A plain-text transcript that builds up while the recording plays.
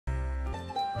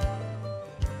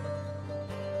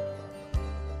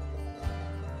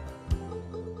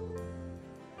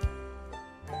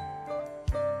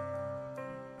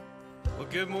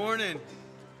Good morning.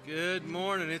 Good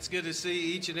morning. It's good to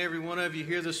see each and every one of you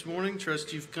here this morning.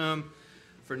 Trust you've come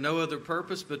for no other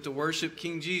purpose but to worship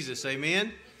King Jesus.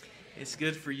 Amen. It's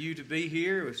good for you to be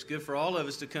here. It's good for all of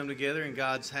us to come together in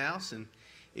God's house. And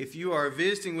if you are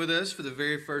visiting with us for the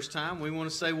very first time, we want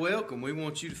to say welcome. We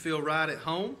want you to feel right at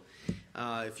home.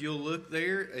 If you'll look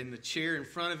there in the chair in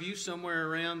front of you, somewhere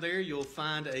around there, you'll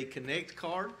find a Connect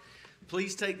card.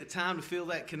 Please take the time to fill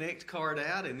that Connect card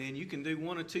out, and then you can do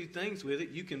one of two things with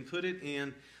it. You can put it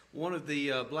in one of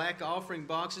the black offering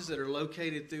boxes that are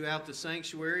located throughout the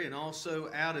sanctuary and also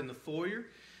out in the foyer.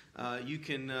 You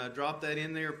can drop that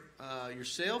in there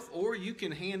yourself, or you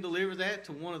can hand deliver that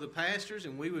to one of the pastors,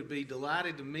 and we would be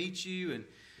delighted to meet you and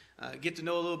get to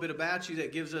know a little bit about you.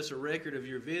 That gives us a record of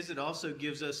your visit. Also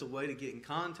gives us a way to get in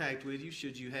contact with you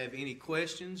should you have any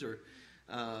questions or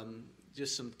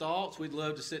just some thoughts. We'd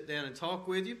love to sit down and talk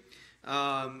with you.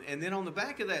 And then on the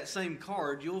back of that same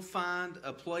card, you'll find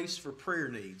a place for prayer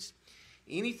needs.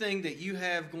 Anything that you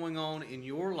have going on in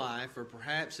your life, or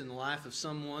perhaps in the life of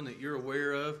someone that you're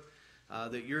aware of,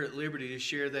 that you're at liberty to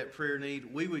share that prayer need,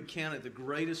 we would count it the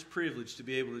greatest privilege to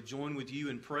be able to join with you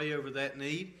and pray over that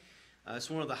need. It's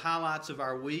one of the highlights of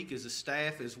our week as a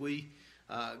staff as we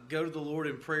go to the Lord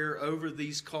in prayer over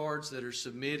these cards that are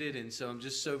submitted. And so I'm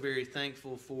just so very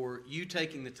thankful for you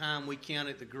taking the time. We count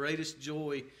it the greatest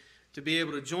joy to be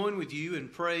able to join with you in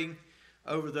praying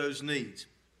over those needs.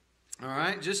 All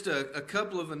right, just a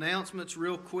couple of announcements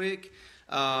real quick.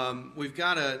 We've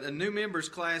got a new members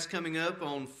class coming up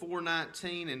on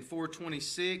 4/19 and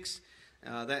 4/26.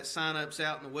 That sign-up's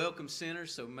out in the Welcome Center,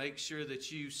 so make sure that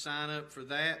you sign up for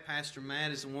that. Pastor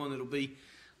Matt is the one that will be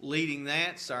leading that.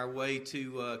 It's our way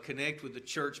to connect with the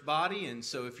church body. And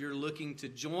so if you're looking to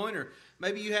join, or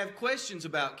maybe you have questions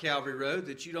about Calvary Road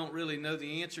that you don't really know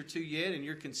the answer to yet, and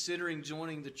you're considering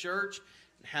joining the church,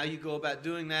 and how you go about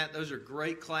doing that, those are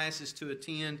great classes to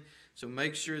attend. So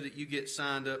make sure that you get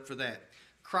signed up for that.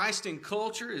 Christ in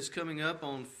Culture is coming up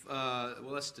on,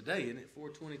 well, that's today, isn't it?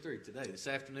 4:23 today, this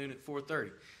afternoon at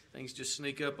 4:30. Things just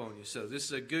sneak up on you. So this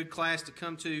is a good class to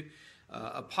come to.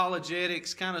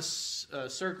 Apologetics, kind of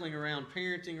circling around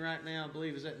parenting right now, I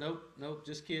believe. Is that? Nope,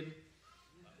 just kidding.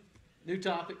 New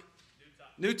topic?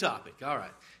 New topic, all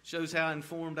right. Shows how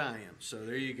informed I am, so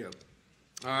there you go.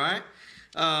 All right,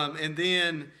 and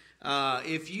then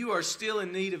if you are still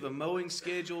in need of a mowing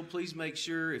schedule, please make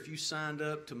sure if you signed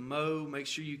up to mow, make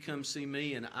sure you come see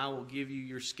me and I will give you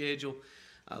your schedule.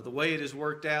 The way it has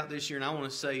worked out this year, and I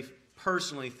want to say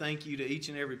personally thank you to each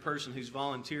and every person who's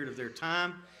volunteered of their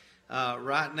time.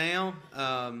 Right now,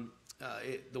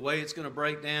 the way it's going to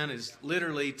break down is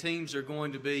literally teams are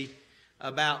going to be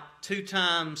about 2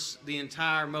 times the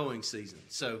entire mowing season.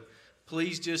 So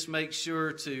please just make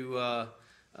sure to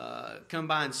come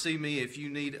by and see me if you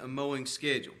need a mowing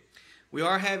schedule. We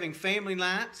are having family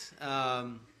night.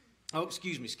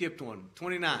 Skipped one.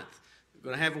 29th. We're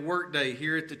going to have a work day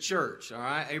here at the church. All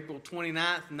right, April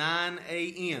 29th, 9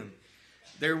 a.m.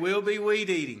 There will be weed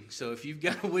eating, so if you've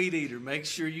got a weed eater, make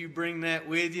sure you bring that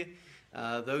with you.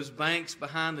 Those banks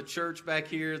behind the church back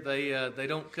here, they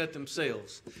don't cut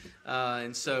themselves.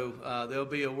 And so there'll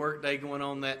be a work day going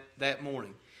on that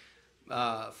morning.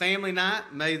 Family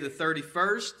night, May the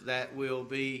 31st, that will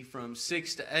be from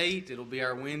 6 to 8. It'll be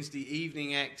our Wednesday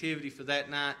evening activity for that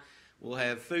night. We'll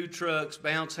have food trucks,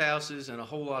 bounce houses, and a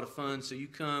whole lot of fun, so you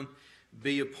come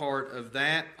be a part of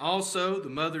that. Also, the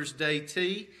Mother's Day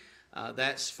tea.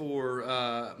 That's for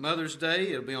Mother's Day.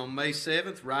 It'll be on May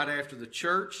 7th, right after the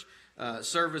church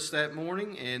service that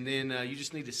morning. And then you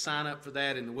just need to sign up for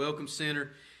that in the Welcome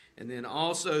Center. And then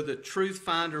also the Truth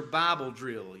Finder Bible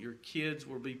Drill. Your kids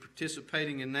will be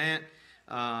participating in that.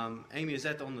 Amy, is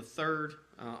that on the 3rd?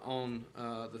 On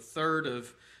the 3rd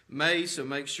of May. So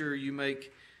make sure you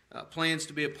make plans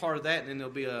to be a part of that. And then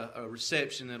there'll be a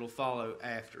reception that'll follow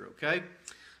after, okay?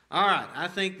 All right, I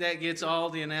think that gets all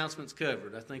the announcements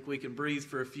covered. I think we can breathe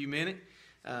for a few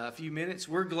minutes.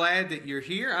 We're glad that you're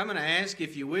here. I'm going to ask,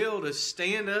 if you will, to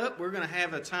stand up. We're going to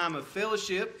have a time of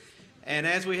fellowship. And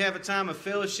as we have a time of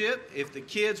fellowship, if the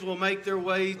kids will make their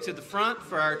way to the front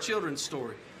for our children's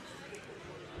story.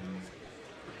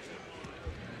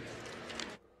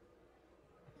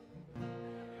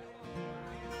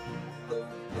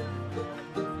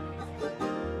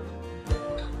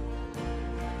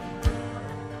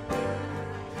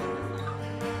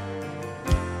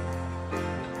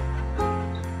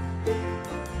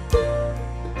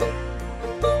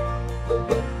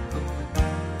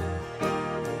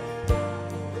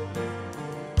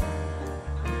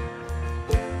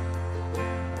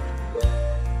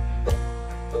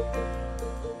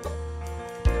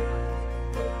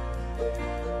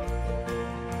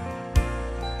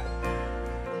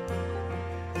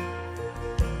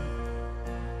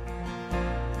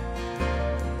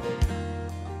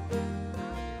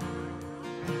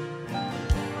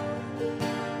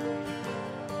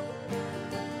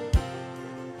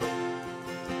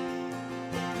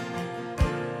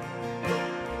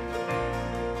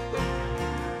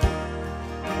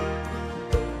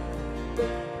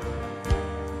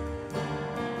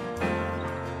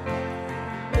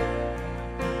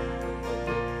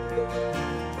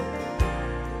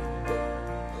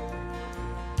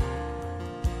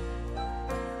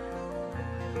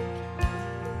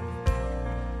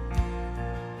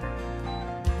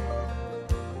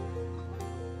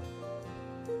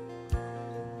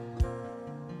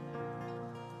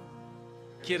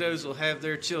 kiddos will have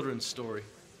their children's story.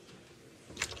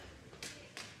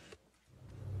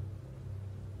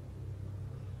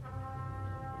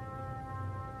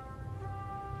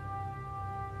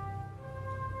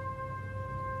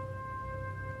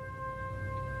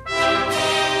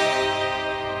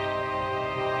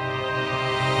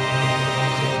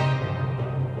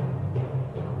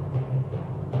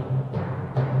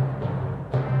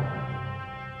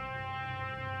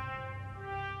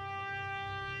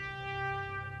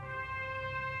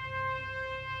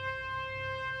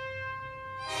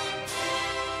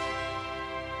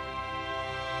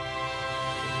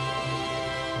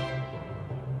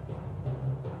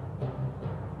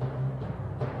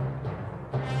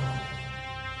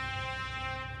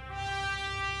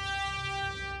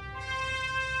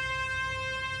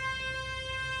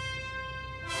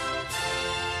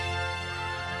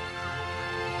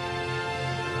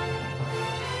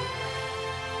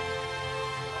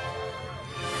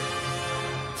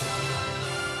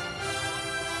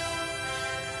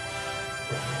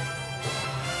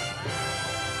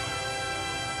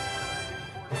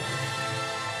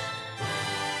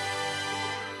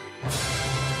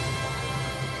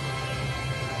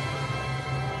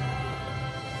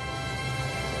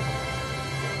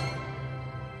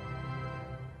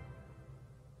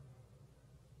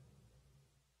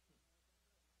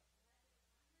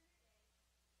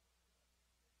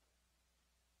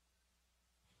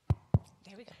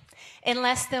 There we go. In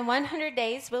less than 100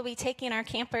 days, we'll be taking our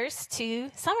campers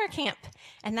to summer camp.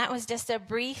 And that was just a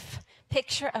brief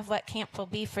picture of what camp will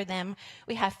be for them.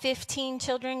 We have 15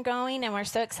 children going, and we're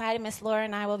so excited. Miss Laura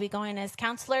and I will be going as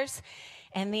counselors.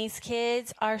 And these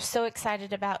kids are so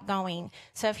excited about going.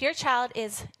 So if your child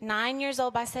is 9 years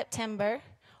old by September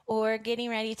or getting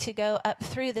ready to go up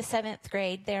through the 7th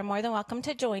grade, they're more than welcome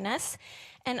to join us.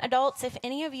 And adults, if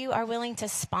any of you are willing to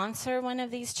sponsor one of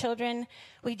these children,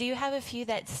 we do have a few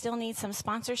that still need some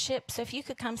sponsorship. So if you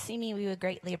could come see me, we would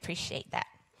greatly appreciate that.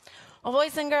 Well,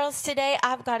 boys and girls, today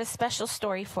I've got a special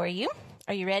story for you.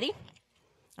 Are you ready?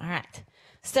 All right.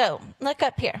 So look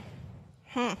up here.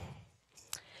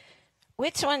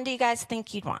 Which one do you guys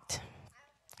think you'd want?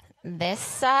 This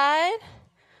side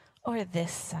or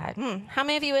this side? How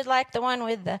many of you would like the one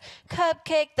with the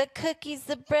cupcake, the cookies,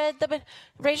 the bread?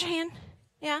 Raise your hand.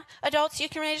 Yeah, adults, you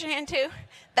can raise your hand too.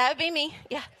 That would be me.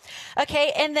 Yeah.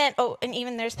 Okay, and then, and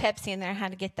even there's Pepsi in there. How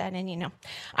to get that in, you know.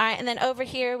 All right, and then over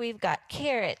here we've got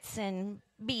carrots and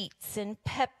beets and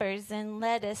peppers and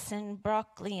lettuce and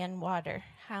broccoli and water.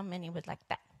 How many would like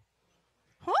that?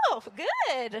 Oh,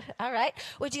 good. All right.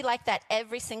 Would you like that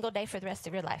every single day for the rest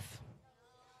of your life?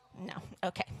 No.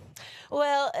 Okay.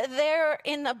 Well, there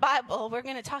in the Bible, we're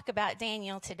going to talk about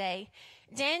Daniel today.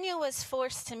 Daniel was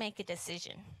forced to make a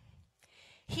decision.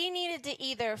 He needed to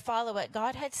either follow what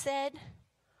God had said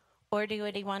or do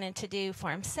what he wanted to do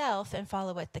for himself and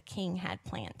follow what the king had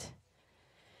planned.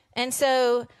 And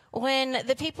so when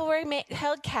the people were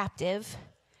held captive,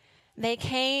 they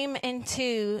came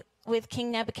with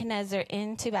King Nebuchadnezzar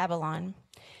into Babylon,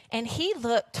 and he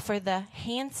looked for the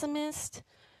handsomest,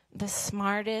 the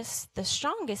smartest, the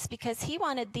strongest, because he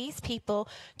wanted these people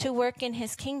to work in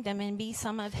his kingdom and be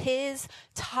some of his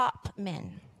top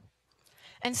men.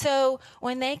 And so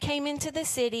when they came into the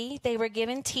city, they were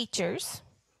given teachers.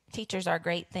 Teachers are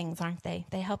great things, aren't they?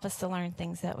 They help us to learn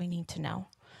things that we need to know.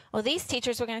 Well, these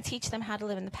teachers were going to teach them how to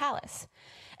live in the palace.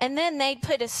 And then they'd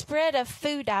put a spread of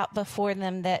food out before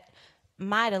them that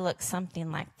might have looked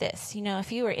something like this. You know,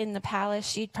 if you were in the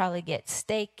palace, you'd probably get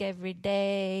steak every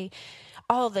day,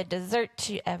 all the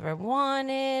desserts you ever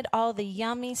wanted, all the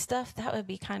yummy stuff. That would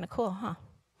be kind of cool, huh?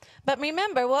 But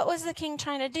remember, what was the king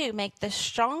trying to do? Make the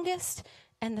strongest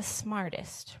and the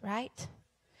smartest, right?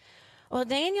 Well,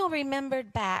 Daniel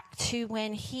remembered back to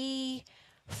when he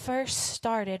first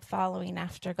started following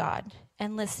after God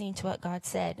and listening to what God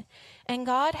said. And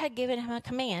God had given him a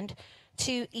command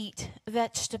to eat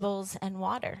vegetables and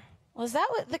water. Was that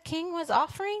what the king was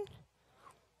offering?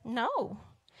 No.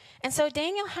 And so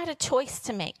Daniel had a choice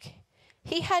to make.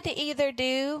 He had to either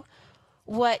do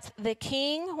what the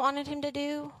king wanted him to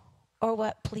do or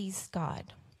what pleased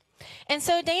God. And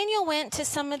so Daniel went to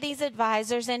some of these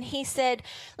advisors and he said,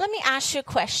 let me ask you a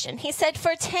question. He said,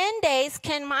 for 10 days,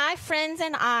 can my friends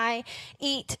and I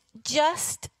eat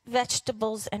just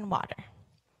vegetables and water?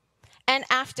 And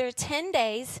after 10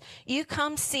 days, you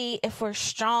come see if we're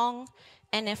strong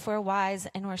and if we're wise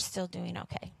and we're still doing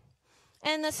okay.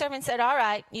 And the servant said, all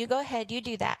right, you go ahead, you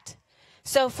do that.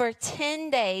 So for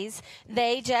 10 days,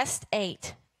 they just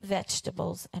ate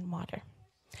vegetables and water.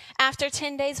 After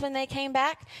 10 days when they came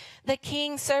back, the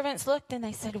king's servants looked and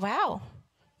they said, wow,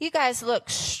 you guys look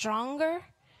stronger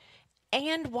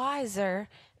and wiser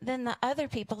than the other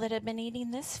people that had been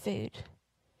eating this food.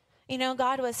 You know,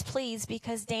 God was pleased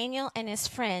because Daniel and his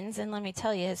friends, and let me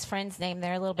tell you, his friends' name,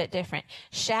 they're a little bit different.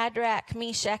 Shadrach,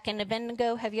 Meshach, and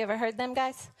Abednego. Have you ever heard them,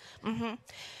 guys?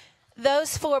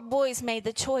 Those 4 boys made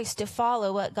the choice to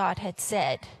follow what God had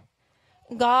said.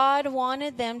 God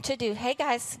wanted them to do. Hey,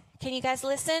 guys, can you guys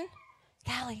listen?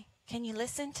 Callie, can you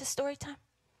listen to story time?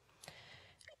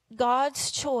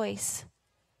 God's choice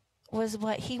was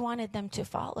what he wanted them to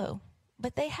follow.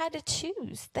 But they had to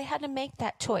choose. They had to make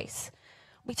that choice.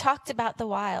 We talked about the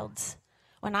wilds.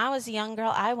 When I was a young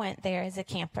girl, I went there as a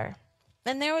camper.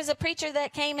 And there was a preacher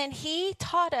that came and he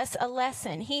taught us a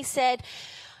lesson. He said,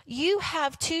 you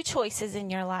have 2 choices in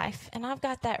your life. And I've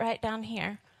got that right down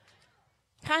here.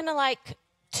 Kind of like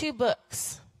 2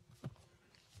 books.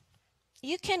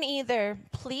 You can either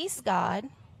please God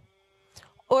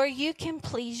or you can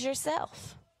please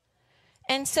yourself.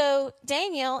 And so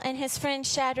Daniel and his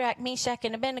friends Shadrach, Meshach,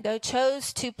 and Abednego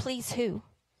chose to please who?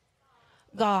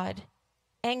 God.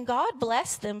 And God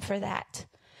blessed them for that.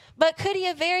 But could he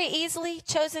have very easily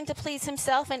chosen to please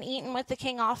himself and eaten what the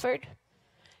king offered?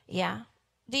 Yeah.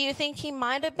 Do you think he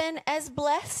might have been as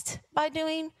blessed by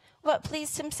doing what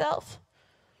pleased himself?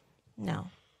 No.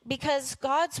 Because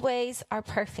God's ways are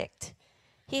perfect.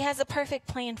 He has a perfect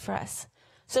plan for us.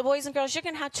 So boys and girls, you're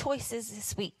going to have choices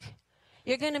this week.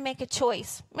 You're going to make a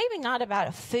choice. Maybe not about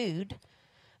a food,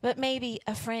 but maybe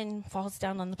a friend falls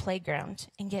down on the playground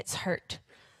and gets hurt.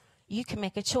 You can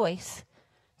make a choice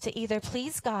to either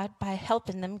please God by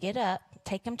helping them get up,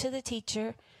 take them to the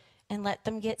teacher, and let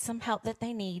them get some help that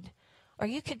they need. Or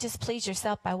you could just please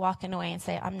yourself by walking away and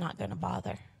say, I'm not going to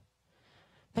bother.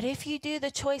 But if you do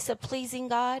the choice of pleasing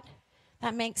God,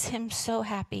 that makes him so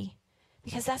happy.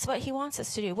 Because that's what he wants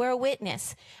us to do. We're a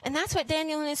witness. And that's what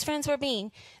Daniel and his friends were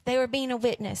being. They were being a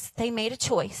witness. They made a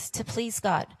choice to please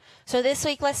God. So this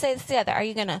week, let's say this together. Are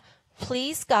you going to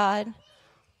please God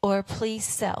or please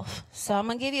self? So I'm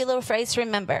going to give you a little phrase to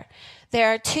remember.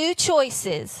 There are 2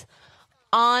 choices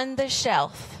on the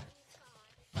shelf.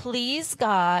 Please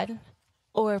God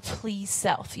or please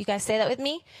self. You guys say that with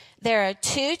me? There are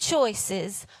 2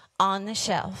 choices on the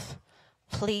shelf.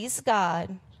 Please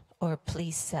God or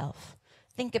please self.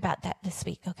 Think about that this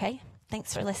week, okay?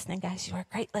 Thanks for listening, guys. You are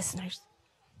great listeners.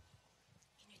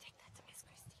 Can you take that to Miss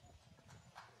Christie?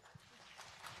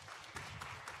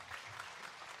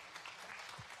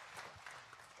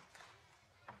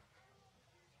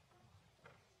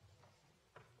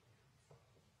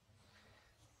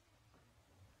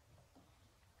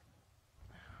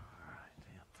 All right,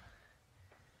 Tim.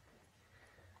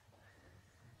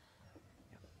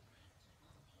 Yep.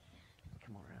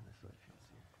 Come on around this way if you want to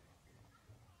see it.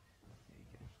 There you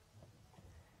go.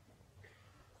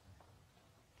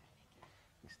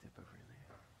 You step over in there.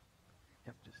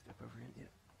 Yep, just step over in.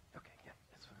 Yep. Okay, yep,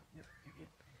 that's fine. Yep, you're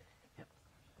good. Yep.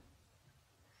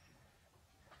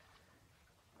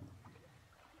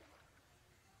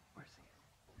 Where's he?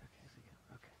 Okay, is he good?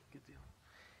 Okay, good deal.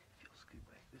 If you'll scoot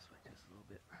back this way just a little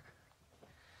bit.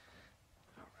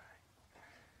 All right.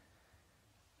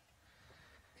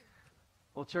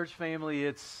 Well, church family,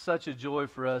 it's such a joy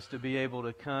for us to be able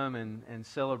to come and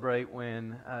celebrate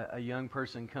when a young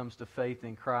person comes to faith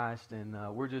in Christ, and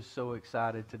we're just so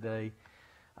excited today.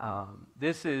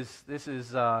 This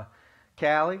is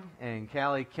Callie, and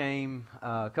Callie came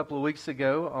a couple of weeks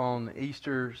ago on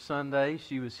Easter Sunday.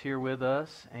 She was here with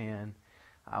us, and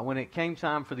when it came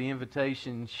time for the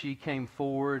invitation, she came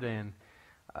forward and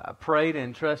prayed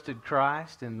and trusted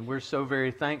Christ, and we're so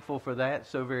very thankful for that,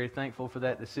 so very thankful for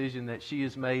that decision that she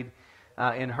has made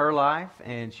in her life,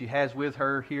 and she has with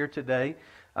her here today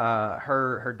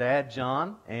her dad,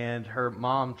 John, and her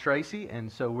mom, Tracy, and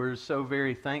so we're so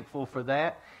very thankful for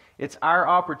that. It's our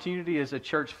opportunity as a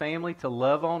church family to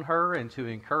love on her and to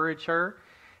encourage her,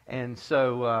 and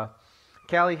so,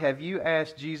 Callie, have you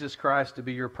asked Jesus Christ to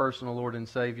be your personal Lord and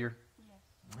Savior?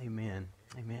 Yes. Amen.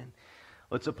 Amen.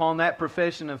 Well, it's upon that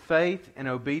profession of faith and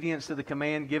obedience to the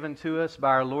command given to us by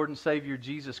our Lord and Savior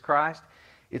Jesus Christ.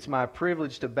 It's my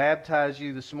privilege to baptize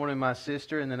you this morning, my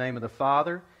sister, in the name of the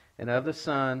Father, and of the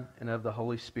Son, and of the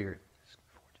Holy Spirit.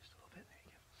 Just a little bit. There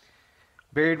you go.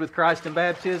 Buried with Christ in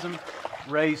baptism,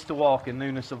 raised to walk in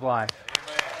newness of life.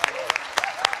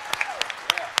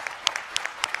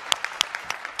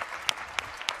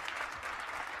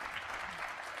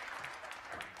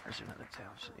 There's another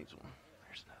towel. She needs one.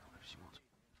 There's another one if she wants.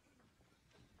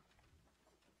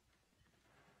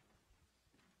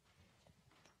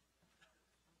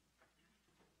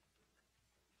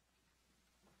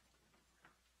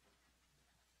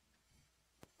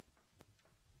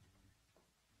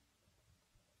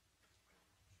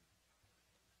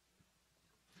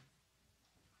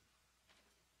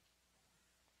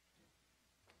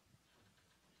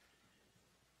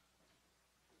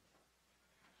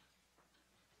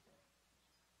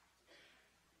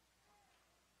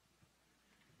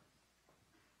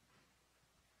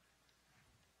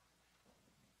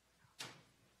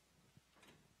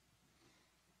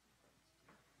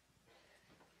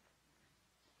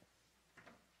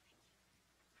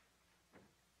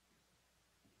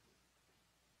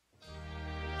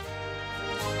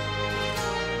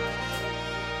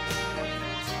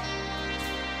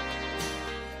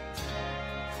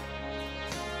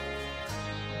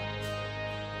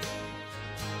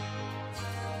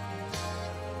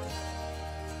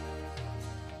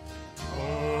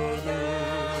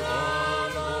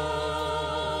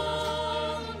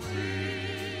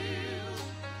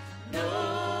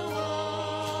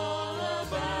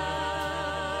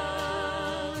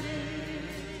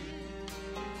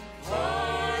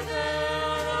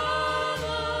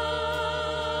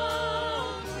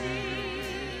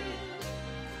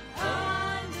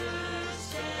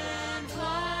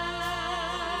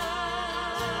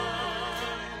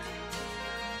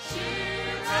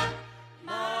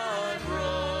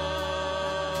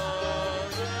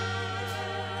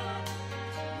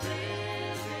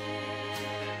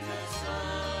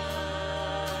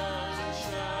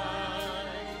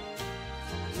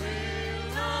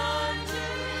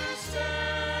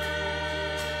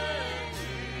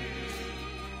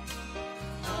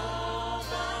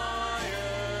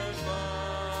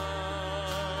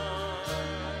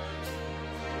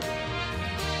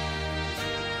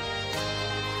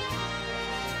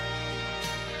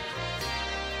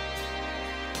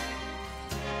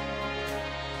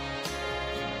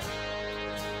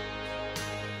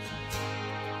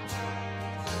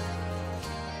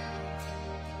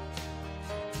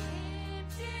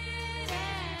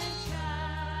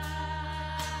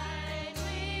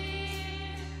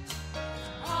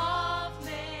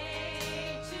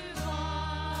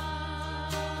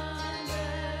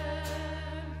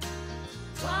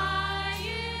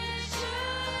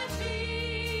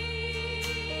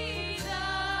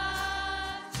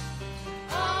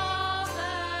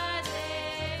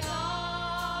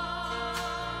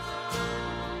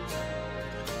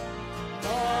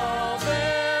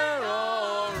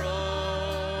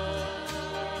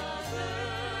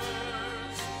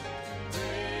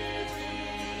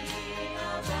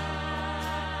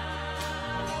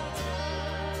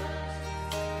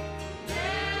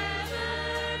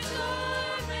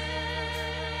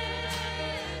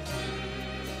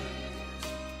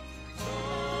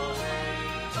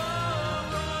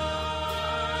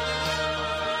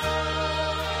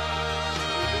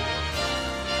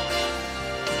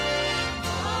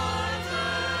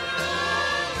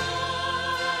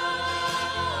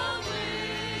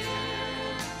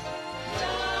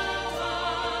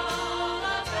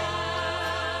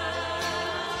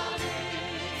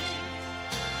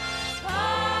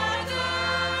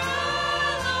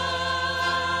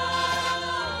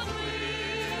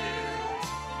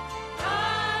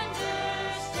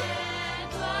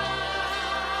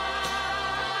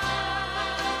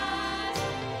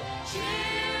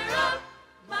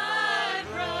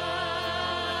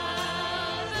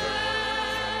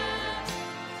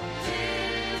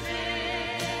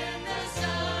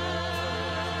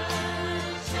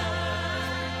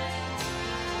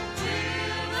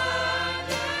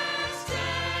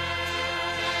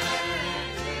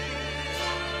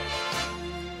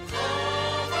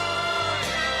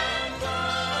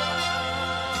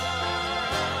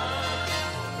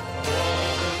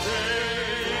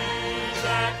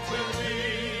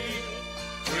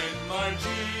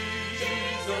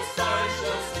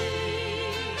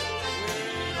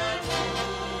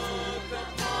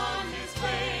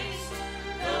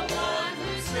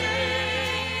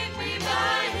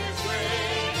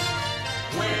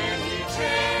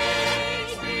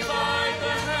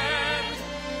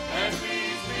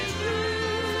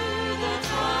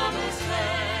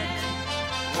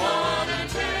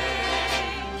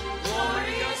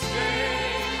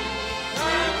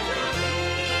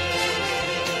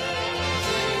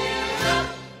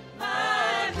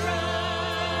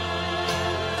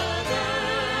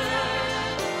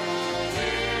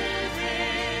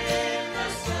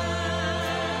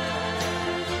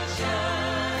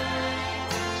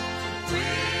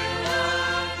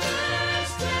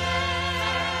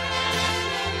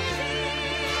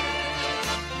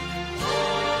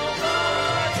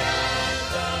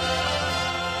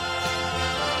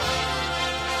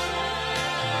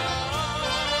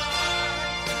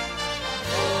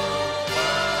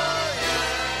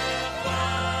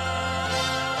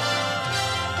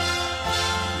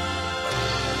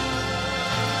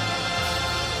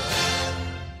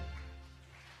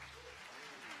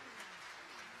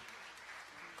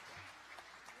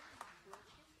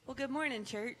 Well, good morning,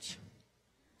 church.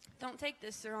 Don't take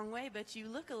this the wrong way, but you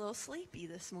look a little sleepy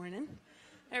this morning.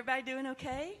 Everybody doing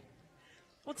okay?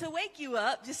 Well, to wake you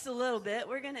up just a little bit,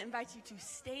 we're going to invite you to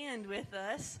stand with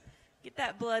us. Get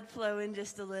that blood flowing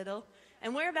just a little.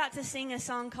 And we're about to sing a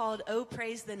song called Oh,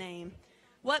 Praise the Name.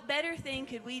 What better thing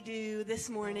could we do this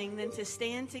morning than to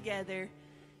stand together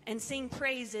and sing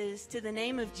praises to the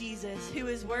name of Jesus, who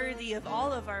is worthy of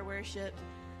all of our worship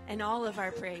and all of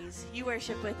our praise. You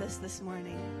worship with us this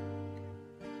morning.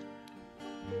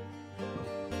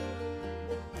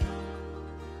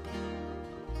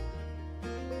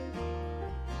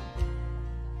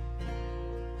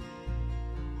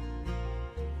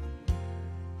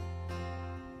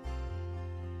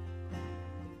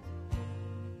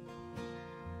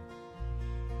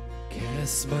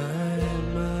 Cast my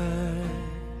mind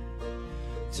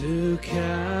to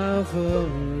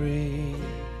Calvary,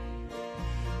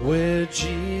 where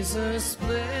Jesus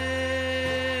bled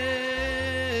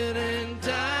and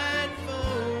died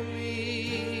for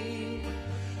me.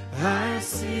 I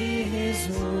see his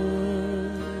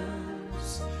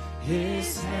wounds,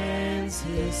 his hands,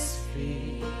 his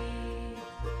feet,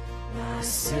 my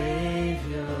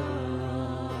Savior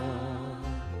on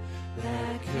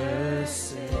that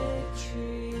cursed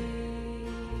tree.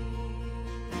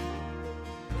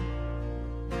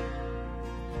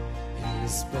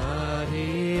 His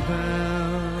body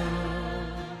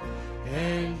bound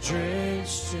and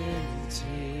drenched in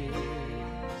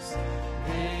tears,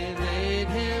 they laid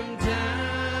him down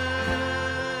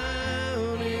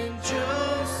in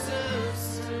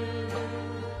Joseph's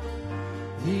tomb.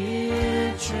 The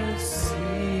entrance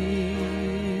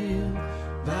sealed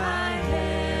by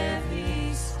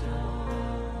heavy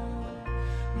stone,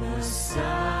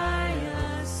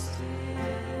 Messiah still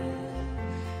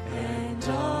and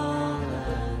all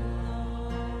alone.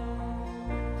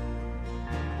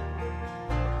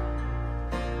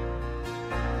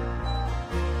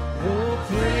 Oh,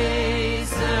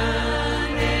 praise the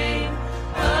name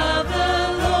of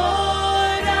the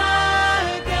Lord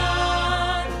our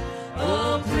God.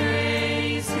 Oh,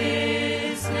 praise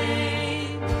his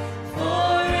name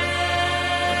forevermore.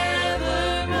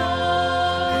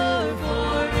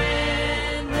 For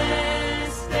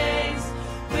endless days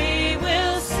we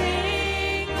will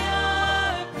sing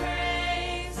your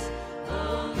praise.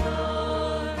 Oh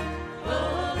Lord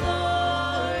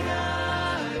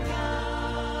our God.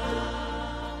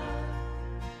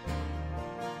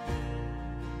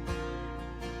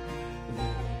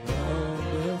 On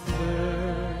the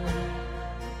third,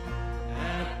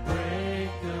 at break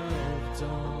of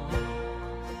dawn,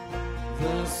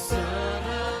 the Son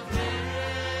of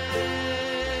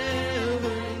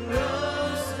Heaven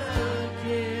rose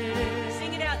again.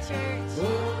 Sing it out, church.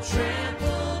 Oh,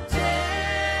 trample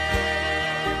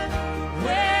death,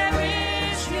 where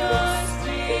is your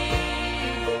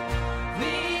sting?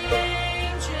 The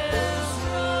angels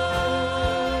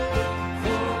roar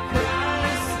for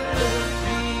Christ the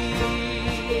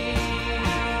King.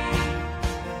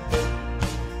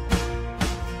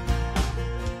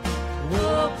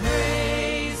 Oh,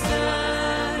 praise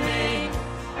the name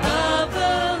of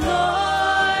the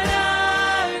Lord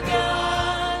our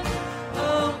God.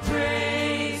 Oh,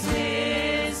 praise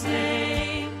his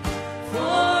name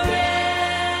forevermore.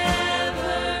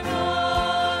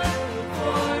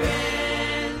 For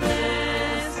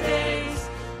endless days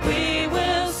we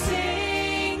will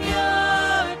sing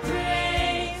your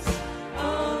praise.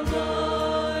 Oh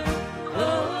Lord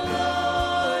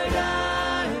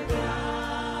our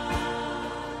God.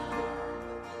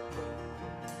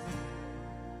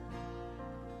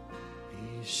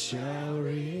 He shall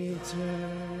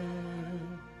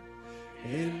return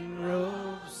in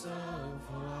robes of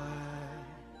white,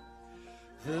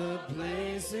 the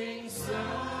blazing sun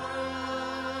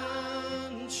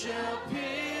shall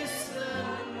pierce the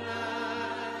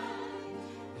night,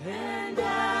 and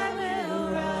I will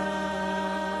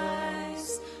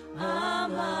rise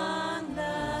among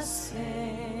the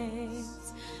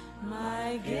saints,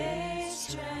 my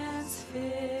gaze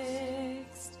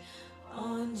transfixed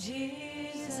on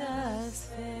Jesus'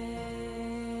 face.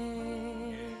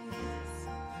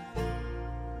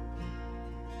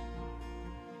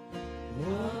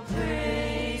 Oh,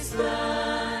 praise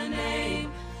the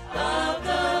name of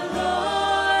the Lord.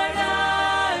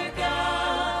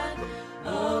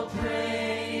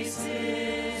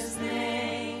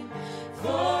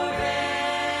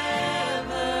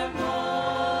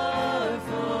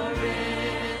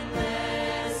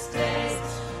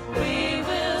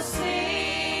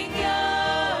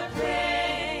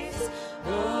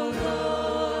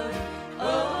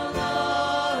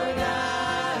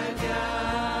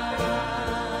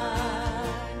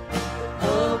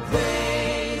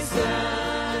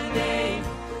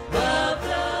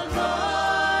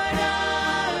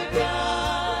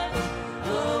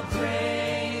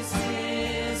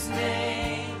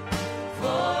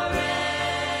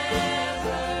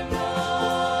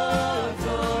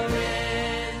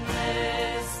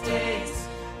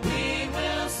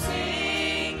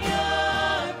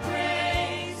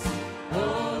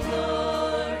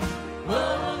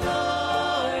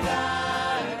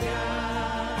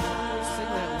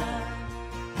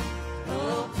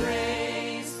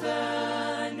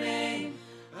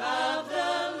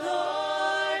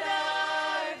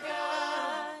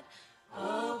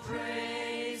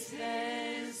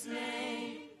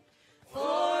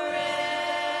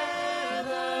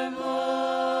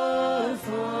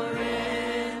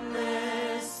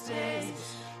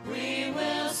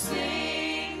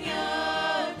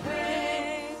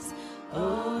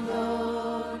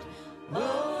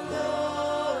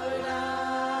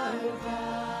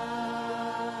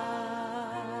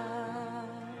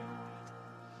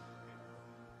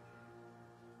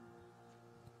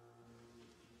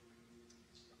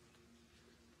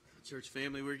 Church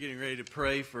family, we're getting ready to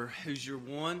pray for Who's Your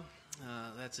One.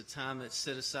 That's a time that's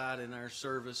set aside in our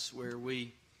service where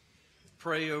we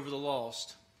pray over the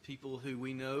lost, people who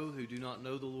we know who do not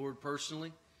know the Lord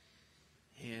personally.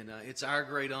 And it's our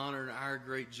great honor and our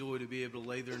great joy to be able to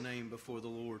lay their name before the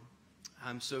Lord.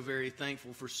 I'm so very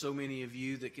thankful for so many of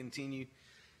you that continue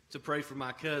to pray for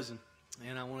my cousin.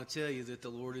 And I want to tell you that the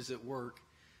Lord is at work.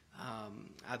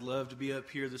 I'd love to be up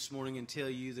here this morning and tell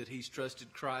you that he's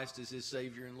trusted Christ as his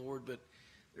Savior and Lord, but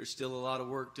there's still a lot of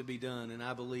work to be done, and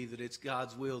I believe that it's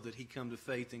God's will that he come to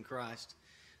faith in Christ.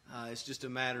 It's just a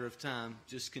matter of time.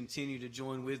 Just continue to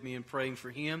join with me in praying for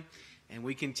him, and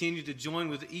we continue to join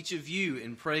with each of you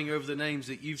in praying over the names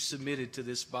that you've submitted to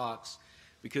this box,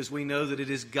 because we know that it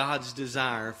is God's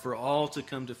desire for all to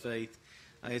come to faith.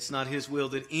 It's not his will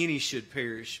that any should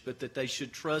perish, but that they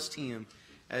should trust him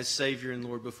as Savior and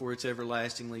Lord before it's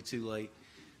everlastingly too late.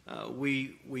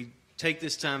 We take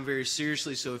this time very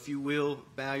seriously, so if you will,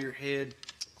 bow your head,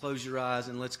 close your eyes,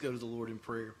 and let's go to the Lord in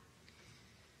prayer.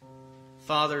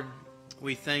 Father,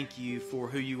 we thank you for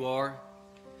who you are.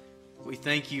 We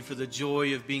thank you for the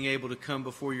joy of being able to come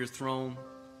before your throne.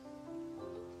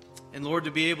 And Lord,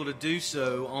 to be able to do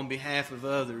so on behalf of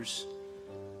others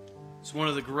is one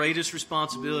of the greatest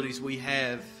responsibilities we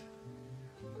have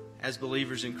as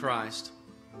believers in Christ.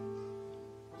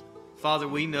 Father,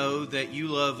 we know that you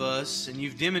love us, and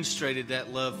you've demonstrated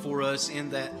that love for us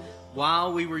in that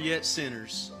while we were yet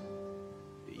sinners,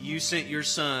 you sent your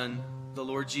Son, the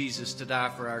Lord Jesus, to die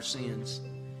for our sins.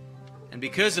 And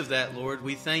because of that, Lord,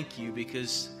 we thank you,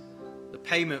 because the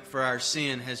payment for our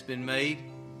sin has been made.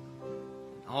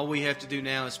 All we have to do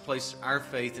now is place our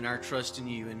faith and our trust in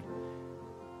you. And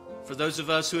for those of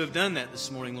us who have done that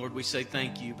this morning, Lord, we say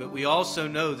thank you. But we also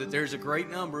know that there's a great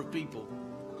number of people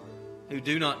who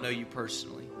do not know you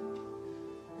personally.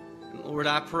 And Lord,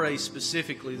 I pray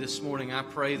specifically this morning, I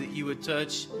pray that you would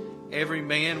touch every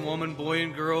man, woman, boy,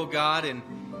 and girl, God, and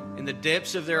in the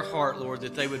depths of their heart, Lord,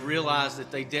 that they would realize that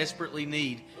they desperately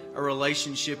need a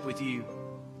relationship with you.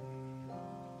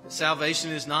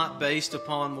 Salvation is not based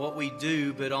upon what we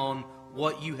do, but on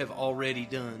what you have already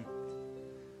done.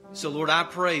 So, Lord, I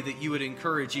pray that you would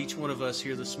encourage each one of us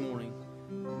here this morning,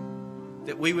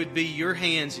 that we would be your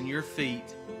hands and your feet.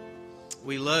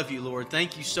 We love you, Lord.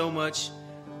 Thank you so much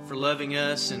for loving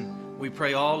us, and we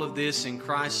pray all of this in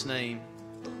Christ's name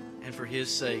and for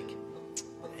his sake.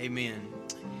 Amen.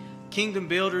 Kingdom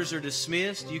builders are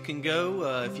dismissed. You can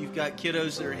go. If you've got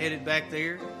kiddos that are headed back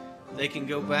there, they can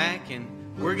go back, and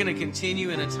we're going to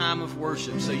continue in a time of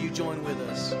worship, so you join with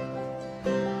us.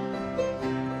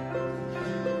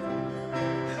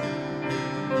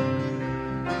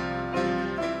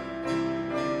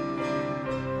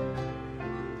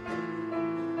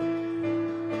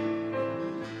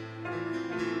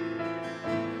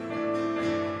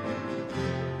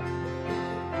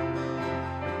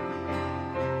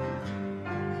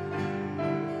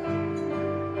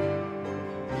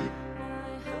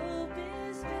 My hope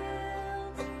is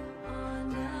built on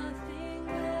nothing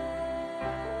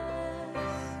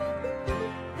less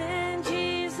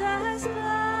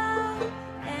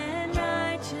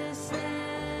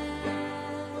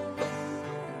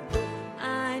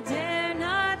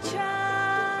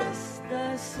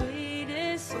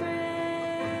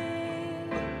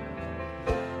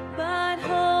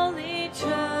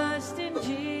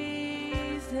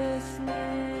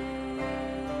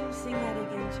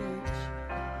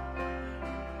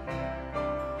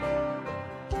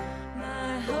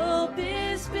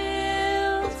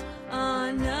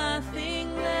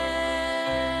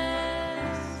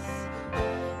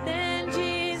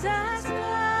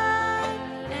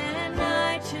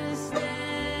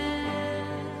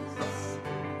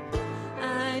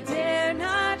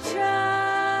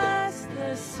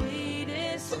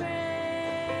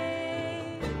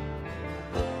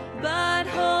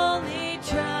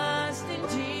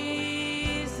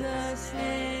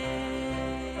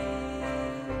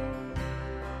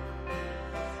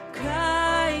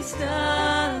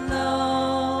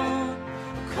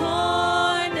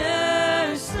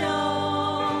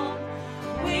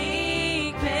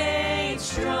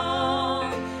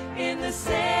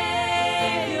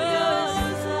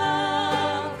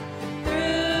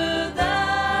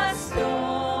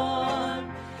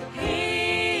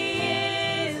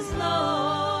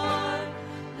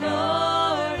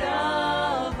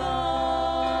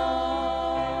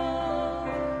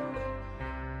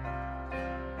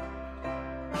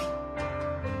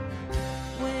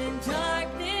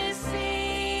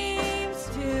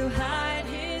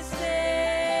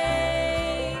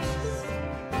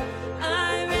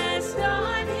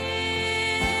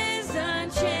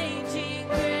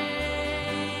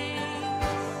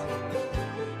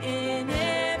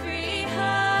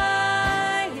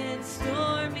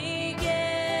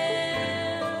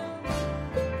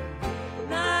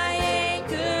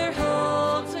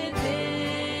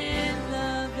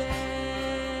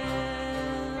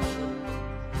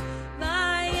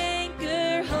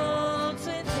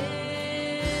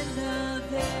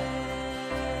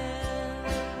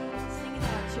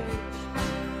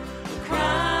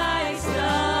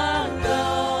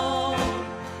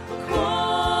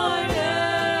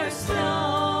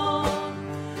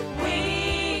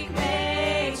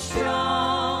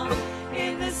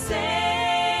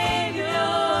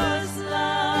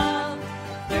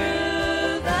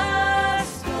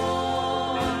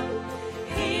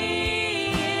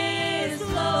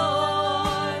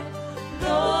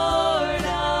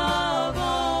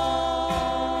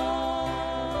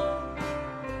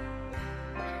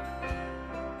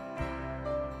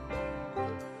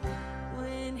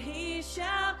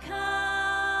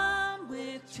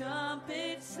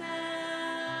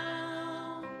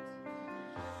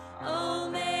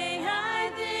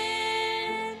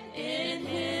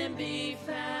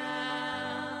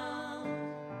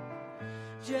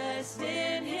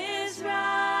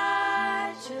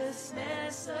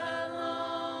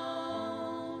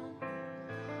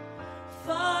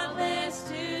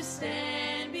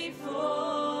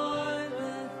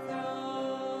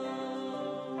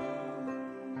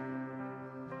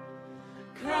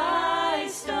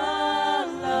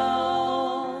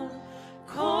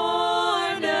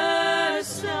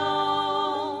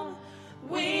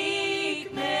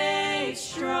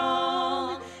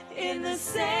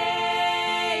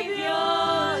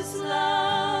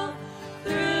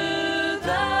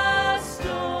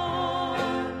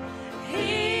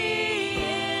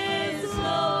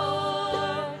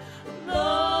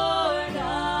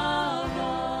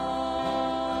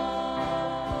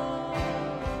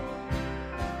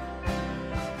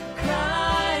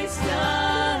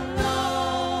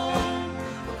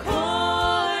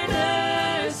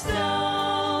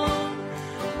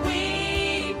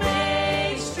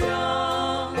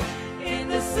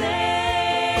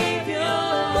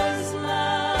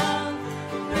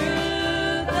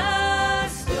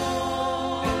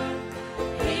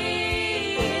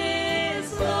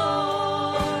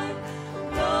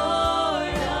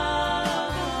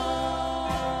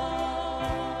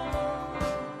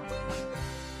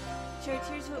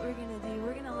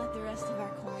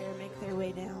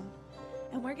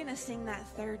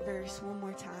that third verse one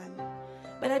more time.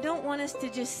 But I don't want us to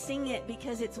just sing it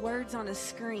because it's words on a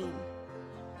screen.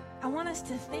 I want us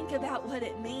to think about what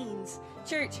it means.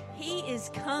 Church, he is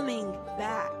coming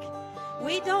back.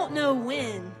 We don't know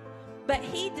when, but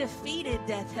he defeated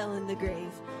death, hell, and the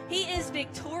grave. He is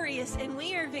victorious, and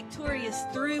we are victorious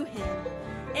through him.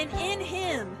 And in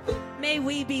him may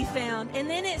we be found. And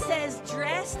then it says,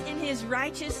 dressed in his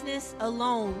righteousness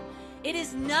alone. It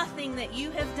is nothing that you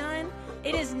have done.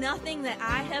 It is nothing that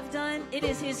I have done. It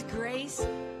is his grace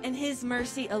and his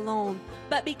mercy alone.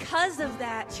 But because of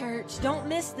that, church, don't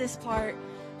miss this part.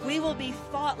 We will be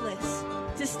faultless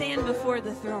to stand before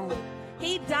the throne.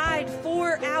 He died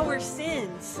for our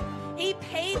sins. He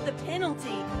paid the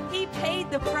penalty. He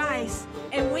paid the price.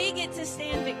 And we get to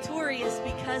stand victorious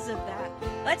because of that.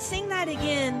 Let's sing that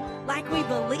again like we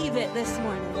believe it this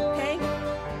morning, okay?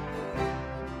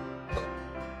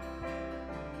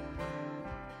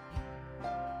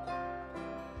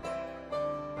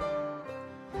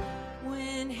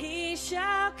 When he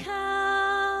shall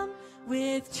come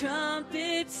with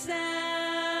trumpet sound,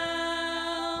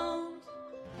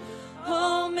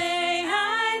 oh, may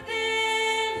I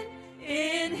then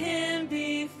in him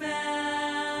be found,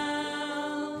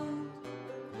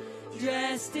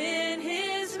 dressed in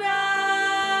his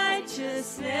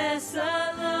righteousness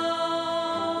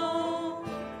alone,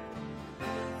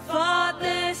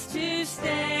 faultless to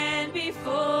stand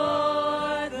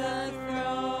before the throne.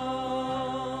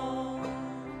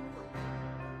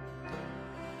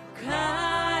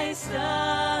 Christ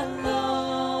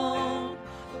alone,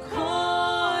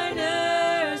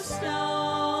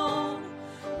 cornerstone,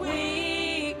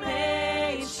 weak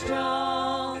made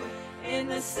strong in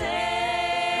the Savior's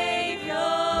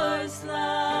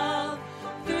love.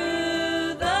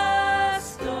 Through the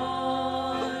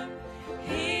storm,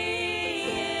 he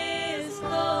is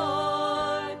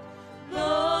Lord,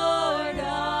 Lord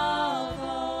of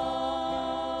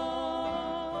all.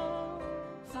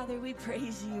 Father, we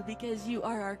praise you because you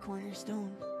are our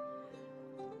cornerstone.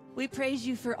 We praise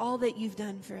you for all that you've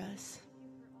done for us.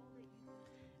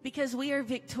 Because we are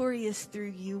victorious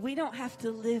through you. We don't have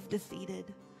to live defeated.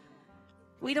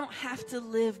 We don't have to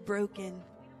live broken,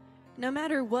 no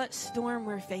matter what storm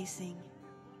we're facing.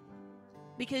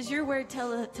 Because your word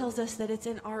tells us that it's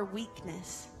in our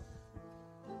weakness.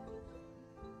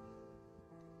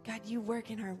 God, you work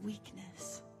in our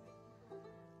weakness.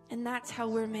 And that's how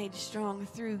we're made strong,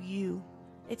 through you.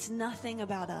 It's nothing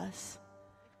about us.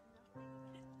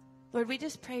 Lord, we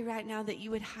just pray right now that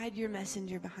you would hide your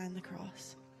messenger behind the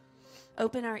cross.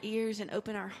 Open our ears and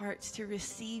open our hearts to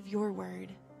receive your word,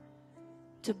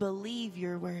 to believe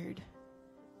your word,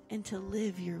 and to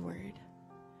live your word.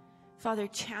 Father,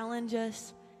 challenge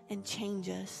us and change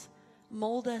us.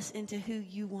 Mold us into who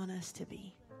you want us to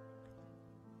be.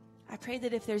 I pray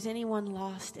that if there's anyone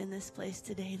lost in this place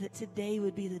today, that today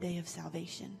would be the day of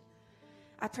salvation.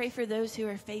 I pray for those who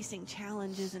are facing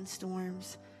challenges and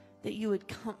storms, that you would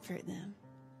comfort them.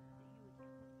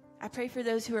 I pray for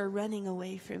those who are running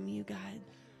away from you, God,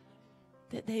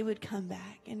 that they would come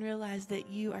back and realize that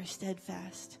you are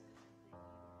steadfast.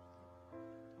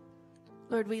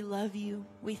 Lord, we love you.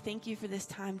 We thank you for this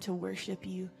time to worship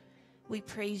you. We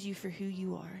praise you for who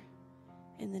you are.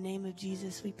 In the name of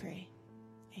Jesus, we pray.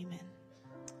 Amen.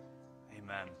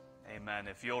 Amen. Amen.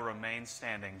 If you'll remain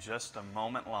standing just a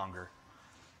moment longer,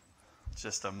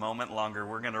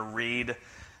 we're going to read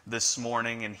this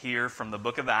morning and hear from the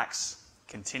book of Acts,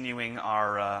 continuing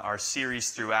our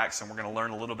series through Acts, and we're going to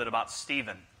learn a little bit about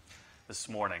Stephen this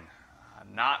morning.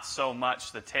 Not so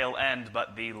much the tail end,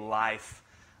 but the life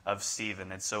of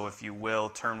Stephen. And so if you will,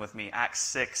 turn with me, Acts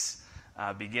 6,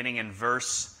 beginning in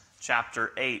verse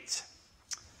chapter 8.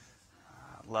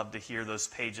 Love to hear those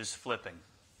pages flipping.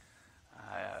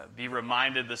 Be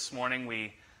reminded this morning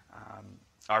we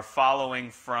are following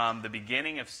from the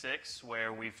beginning of 6,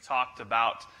 where we've talked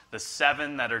about the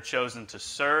 7 that are chosen to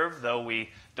serve. Though we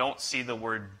don't see the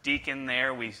word deacon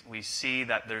there, we see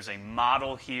that there's a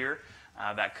model here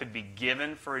that could be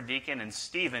given for a deacon, and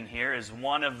Stephen here is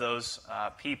one of those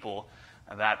people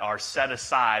that are set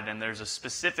aside, and there's a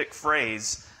specific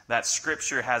phrase that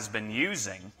Scripture has been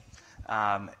using,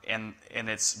 and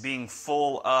it's being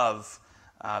full of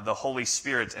the Holy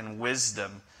Spirit and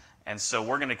wisdom. And so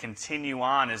we're going to continue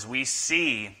on as we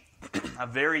see a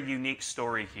very unique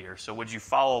story here. So would you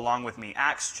follow along with me?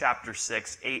 Acts chapter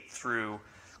 6, 8 through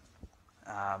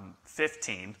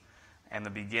 15, and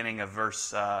the beginning of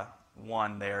verse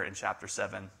 1 there in chapter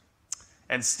 7.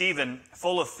 And Stephen,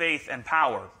 full of faith and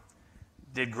power,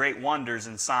 did great wonders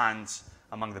and signs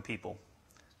among the people.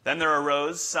 Then there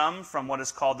arose some from what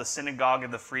is called the synagogue of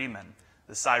the freemen,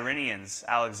 the Cyrenians,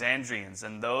 Alexandrians,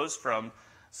 and those from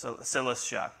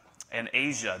Cilicia and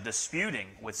Asia disputing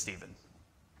with Stephen.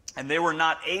 And they were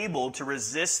not able to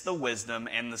resist the wisdom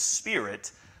and the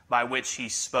spirit by which he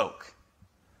spoke.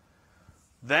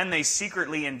 Then they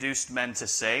secretly induced men to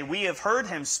say, "We have heard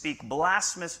him speak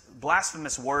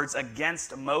blasphemous words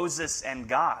against Moses and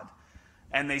God."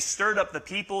 And they stirred up the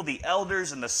people, the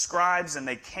elders and the scribes, and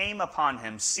they came upon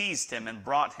him, seized him, and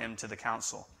brought him to the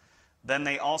council. Then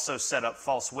they also set up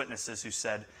false witnesses who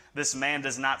said, "This man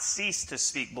does not cease to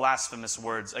speak blasphemous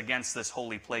words against this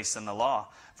holy place and the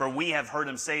law. For we have heard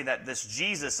him say that this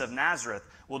Jesus of Nazareth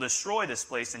will destroy this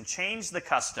place and change the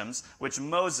customs which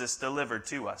Moses delivered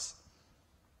to us."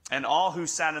 And all who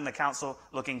sat in the council,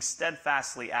 looking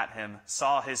steadfastly at him,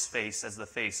 saw his face as the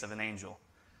face of an angel.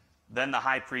 Then the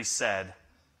high priest said,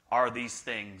 "Are these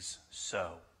things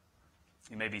so?"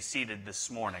 You may be seated this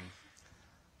morning.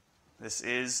 This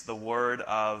is the word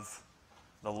of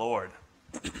the Lord.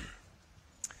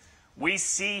 We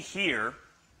see here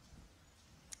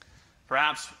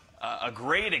perhaps a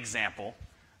great example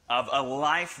of a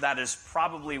life that is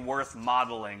probably worth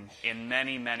modeling in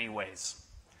many, many ways.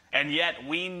 And yet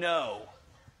we know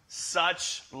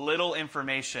such little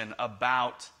information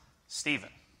about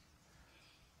Stephen.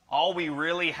 All we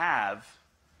really have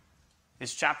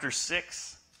is chapter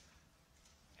 6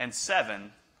 and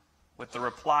 7 with the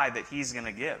reply that he's going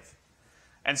to give.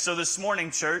 And so this morning,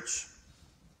 church,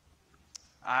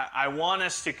 I want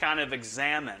us to kind of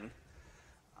examine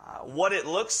what it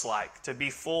looks like to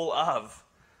be full of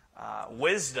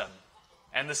wisdom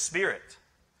and the Spirit.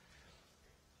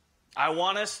 I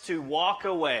want us to walk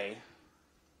away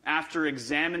after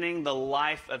examining the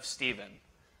life of Stephen,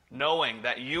 knowing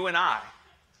that you and I,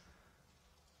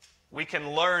 we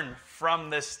can learn from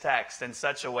this text in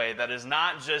such a way that is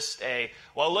not just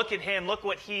well, look at him, look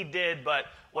what he did, but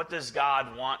what does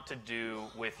God want to do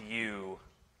with you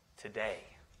today?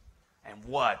 And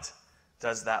what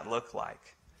does that look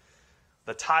like?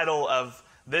 The title of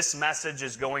this message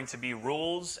is going to be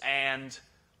Rules and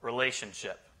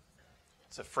Relationship.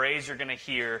 It's a phrase you're going to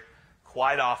hear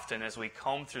quite often as we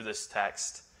comb through this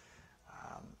text.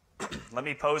 Let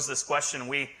me pose this question.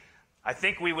 I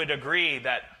think we would agree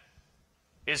that,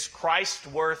 is Christ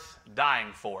worth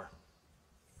dying for?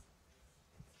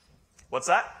 What's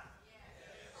that?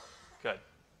 Yes. Good.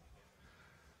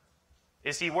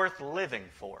 Is he worth living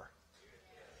for?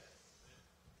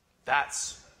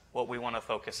 That's what we want to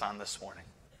focus on this morning.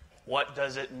 What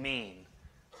does it mean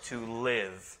to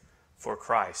live for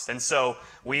Christ? And so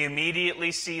we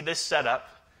immediately see this setup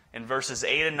in verses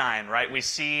 8 and 9, right? We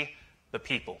see the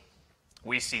people.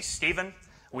 We see Stephen.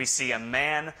 We see a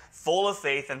man full of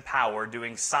faith and power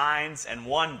doing signs and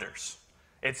wonders.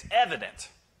 It's evident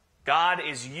God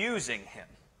is using him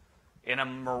in a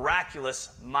miraculous,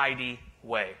 mighty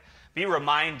way. Be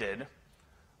reminded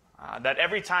that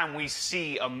every time we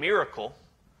see a miracle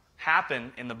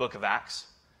happen in the book of Acts,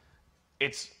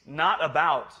 it's not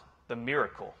about the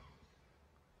miracle.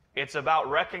 It's about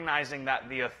recognizing that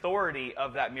the authority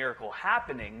of that miracle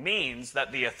happening means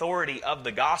that the authority of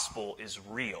the gospel is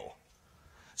real.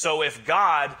 So if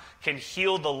God can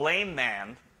heal the lame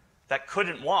man that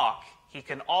couldn't walk, he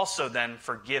can also then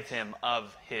forgive him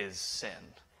of his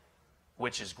sin,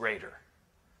 which is greater,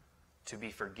 to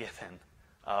be forgiven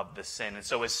of the sin. And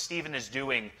so as Stephen is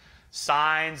doing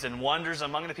signs and wonders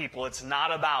among the people, it's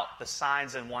not about the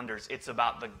signs and wonders. It's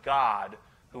about the God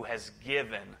who has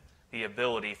given the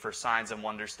ability for signs and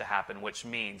wonders to happen, which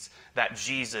means that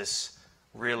Jesus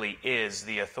really is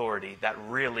the authority that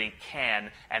really can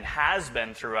and has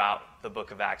been throughout the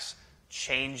book of Acts,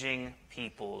 changing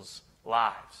people's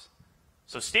lives.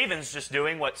 So Stephen's just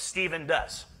doing what Stephen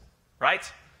does,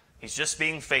 right? He's just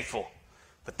being faithful.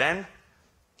 But then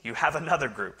you have another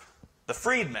group, the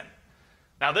freedmen.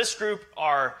 Now this group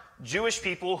are Jewish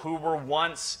people who were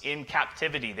once in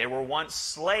captivity. They were once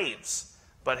slaves,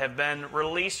 but have been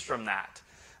released from that.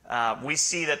 We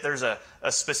see that there's a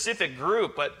specific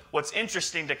group, but what's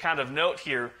interesting to kind of note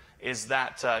here is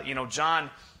that, John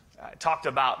talked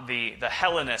about the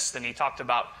Hellenists, and he talked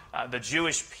about the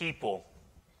Jewish people.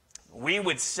 We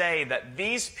would say that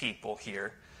these people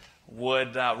here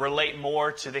would relate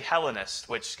more to the Hellenists,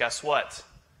 which, guess what?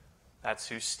 That's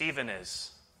who Stephen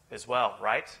is as well,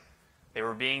 right? They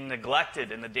were being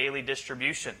neglected in the daily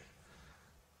distribution.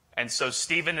 And so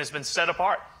Stephen has been set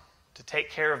apart to take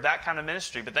care of that kind of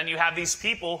ministry. But then you have these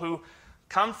people who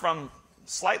come from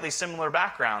slightly similar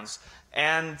backgrounds.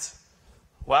 And,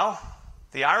 well,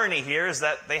 the irony here is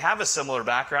that they have a similar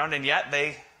background, and yet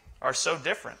they are so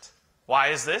different. Why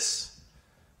is this?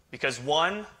 Because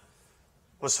one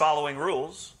was following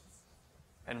rules,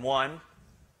 and one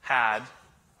had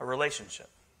a relationship.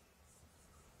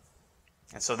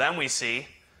 And so then we see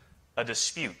a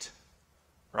dispute,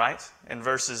 right? In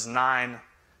verses 9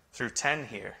 through 10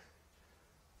 here.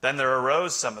 Then there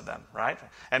arose some of them, right?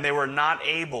 And they were not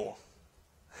able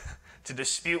to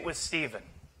dispute with Stephen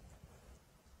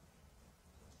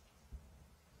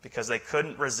because they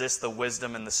couldn't resist the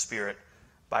wisdom and the spirit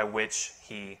by which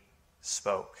he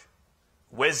spoke.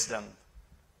 Wisdom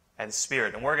and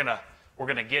spirit. And we're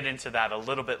gonna get into that a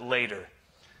little bit later.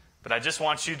 But I just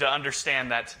want you to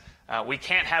understand that we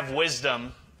can't have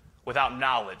wisdom without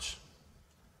knowledge.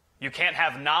 You can't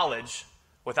have knowledge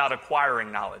without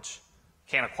acquiring knowledge.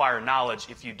 You can't acquire knowledge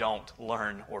if you don't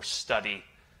learn or study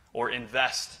or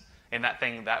invest in that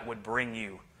thing that would bring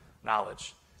you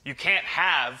knowledge. You can't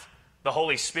have the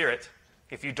Holy Spirit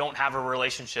if you don't have a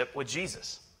relationship with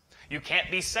Jesus. You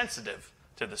can't be sensitive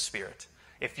to the Spirit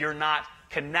if you're not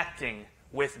connecting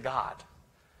with God.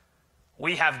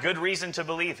 We have good reason to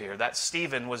believe here that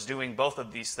Stephen was doing both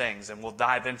of these things, and we'll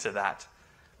dive into that,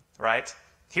 right?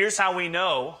 Here's how we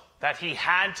know that he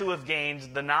had to have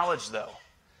gained the knowledge, though.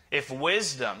 If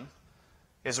wisdom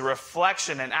is a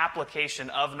reflection and application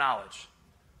of knowledge,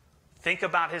 think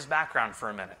about his background for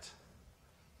a minute.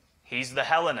 He's the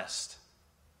Hellenist,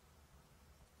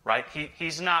 right?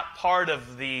 He's not part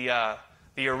of the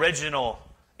original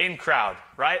in crowd,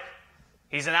 right?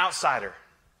 He's an outsider.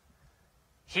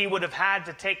 He would have had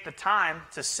to take the time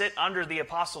to sit under the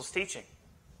apostles' teaching.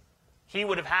 He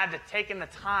would have had to taken the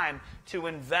time to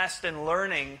invest in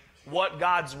learning what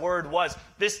God's word was.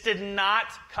 This did not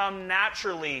come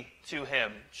naturally to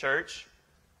him, church.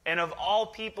 And of all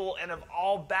people and of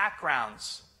all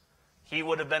backgrounds, he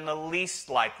would have been the least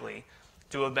likely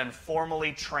to have been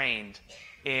formally trained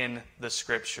in the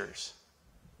Scriptures.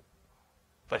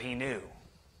 But he knew.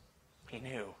 He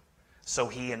knew. So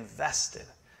he invested.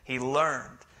 He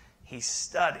learned. He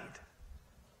studied.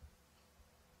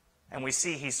 And we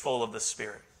see he's full of the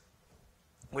Spirit,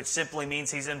 which simply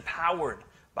means he's empowered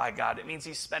by God. It means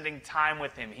he's spending time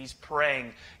with him. He's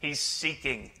praying. He's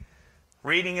seeking,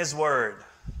 reading his word,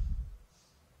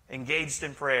 engaged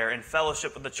in prayer and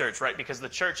fellowship with the church, right? Because the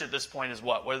church at this point is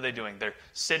what? What are they doing? They're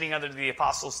sitting under the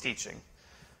apostles' teaching,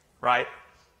 right?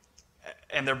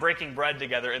 And they're breaking bread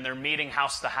together and they're meeting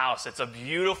house to house. It's a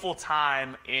beautiful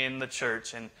time in the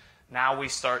church. And now we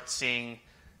start seeing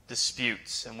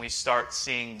disputes and we start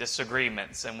seeing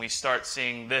disagreements and we start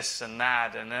seeing this and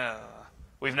that. And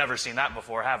we've never seen that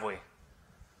before, have we?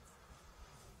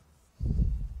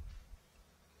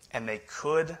 And they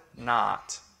could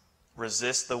not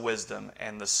resist the wisdom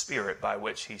and the spirit by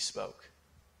which he spoke.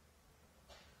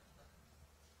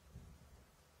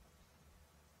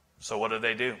 So what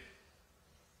do?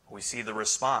 We see the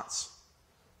response.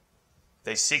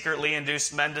 They secretly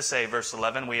induced men to say, verse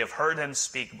 11, "We have heard him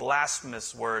speak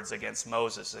blasphemous words against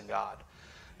Moses and God."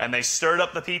 And they stirred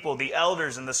up the people, the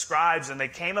elders and the scribes, and they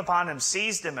came upon him,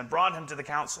 seized him, and brought him to the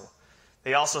council.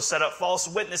 They also set up false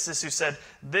witnesses who said,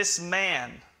 "This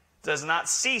man does not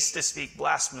cease to speak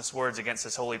blasphemous words against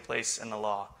this holy place and the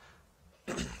law.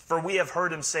 For we have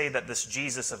heard him say that this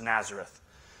Jesus of Nazareth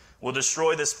will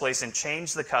destroy this place and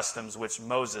change the customs which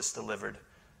Moses delivered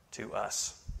to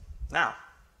us." Now,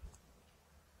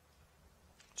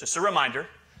 just a reminder,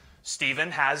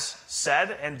 Stephen has said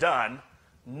and done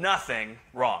nothing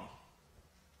wrong.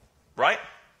 Right?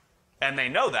 And they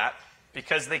know that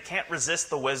because they can't resist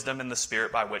the wisdom and the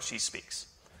spirit by which he speaks.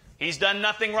 He's done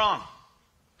nothing wrong.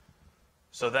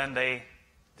 So then they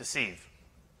deceive,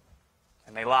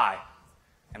 and they lie,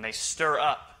 and they stir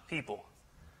up people.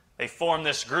 They form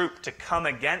this group to come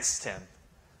against him.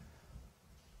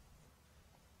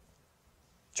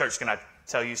 Church, can I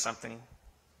tell you something?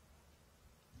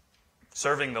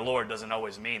 Serving the Lord doesn't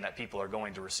always mean that people are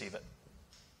going to receive it.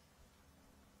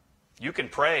 You can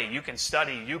pray, you can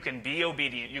study, you can be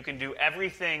obedient, you can do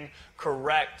everything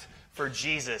correct for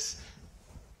Jesus.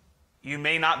 You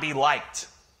may not be liked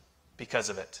because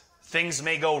of it. Things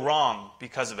may go wrong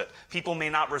because of it. People may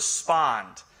not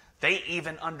respond. They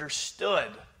even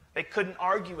understood. They couldn't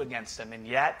argue against him, and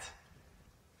yet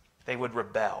they would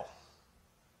rebel.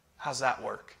 How's that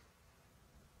work?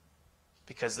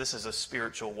 Because this is a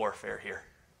spiritual warfare here.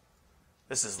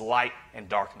 This is light and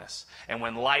darkness. And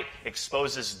when light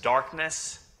exposes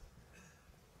darkness,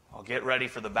 well, get ready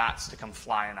for the bats to come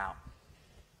flying out.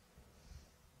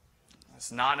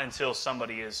 It's not until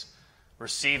somebody is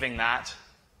receiving that,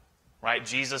 right?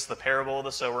 Jesus, the parable of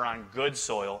the sower on good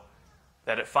soil,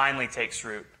 that it finally takes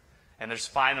root. And there's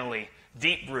finally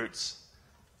deep roots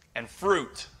and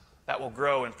fruit that will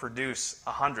grow and produce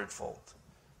 100-fold.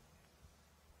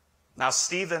 Now,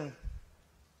 Stephen,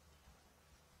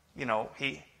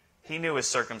 he knew his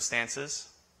circumstances.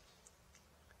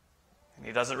 And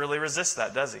he doesn't really resist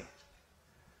that, does he?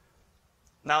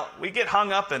 Now, we get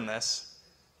hung up in this.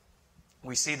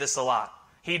 We see this a lot.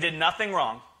 He did nothing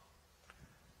wrong,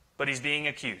 but he's being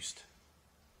accused.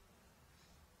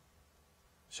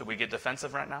 Should we get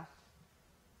defensive right now?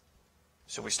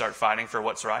 Should we start fighting for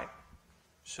what's right?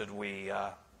 Should we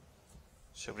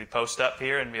post up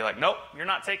here and be like, nope, you're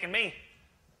not taking me.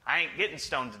 I ain't getting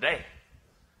stoned today.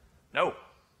 No.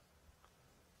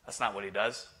 That's not what he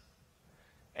does.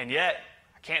 And yet,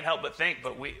 I can't help but think,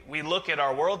 but we look at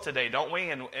our world today, don't we?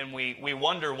 And we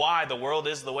wonder why the world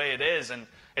is the way it is. And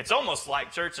it's almost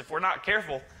like, church, if we're not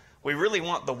careful, we really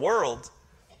want the world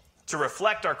to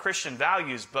reflect our Christian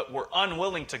values, but we're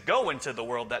unwilling to go into the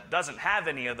world that doesn't have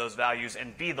any of those values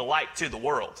and be the light to the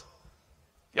world.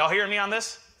 Y'all hearing me on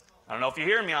this? I don't know if you're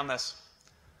hearing me on this.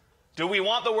 Do we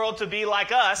want the world to be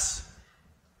like us?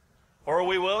 Or are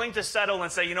we willing to settle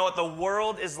and say, you know what, the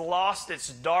world is lost, it's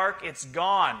dark, it's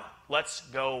gone. Let's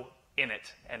go in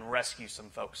it and rescue some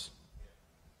folks.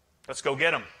 Let's go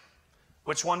get them.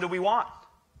 Which one do we want?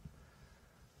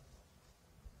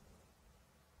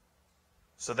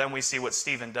 So then we see what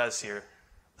Stephen does here.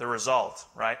 The result,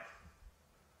 right?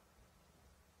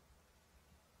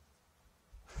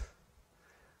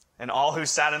 And all who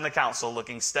sat in the council,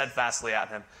 looking steadfastly at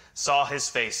him, saw his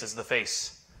face as the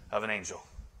face of an angel.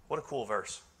 What a cool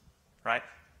verse, right?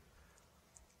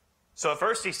 So at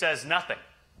first he says nothing.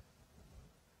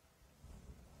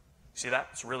 See that?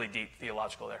 It's really deep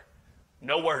theological there.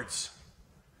 No words.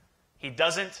 He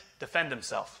doesn't defend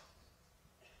himself.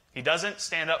 He doesn't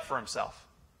stand up for himself.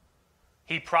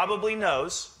 He probably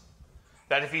knows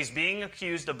that if he's being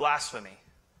accused of blasphemy,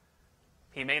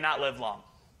 he may not live long.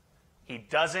 He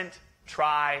doesn't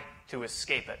try to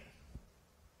escape it.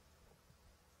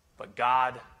 But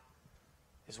God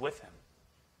is with him.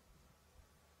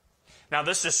 Now,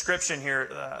 this description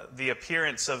here, the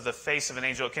appearance of the face of an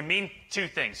angel, it can mean two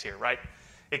things here, right?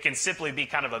 It can simply be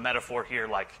kind of a metaphor here,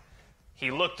 like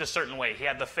he looked a certain way. He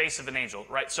had the face of an angel,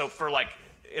 right? So for like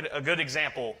a good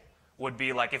example would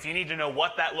be like if you need to know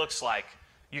what that looks like,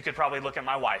 you could probably look at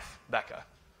my wife, Becca,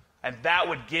 and that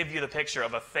would give you the picture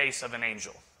of a face of an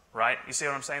angel, right? You see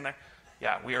what I'm saying there?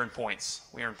 Yeah, we earn points.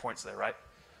 We earn points there, right?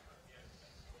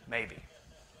 Maybe.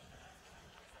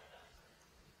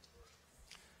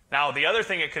 Now, the other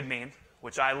thing it could mean,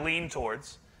 which I lean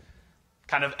towards,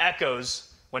 kind of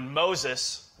echoes when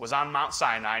Moses was on Mount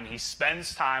Sinai and he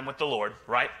spends time with the Lord,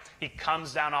 right? He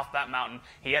comes down off that mountain.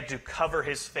 He had to cover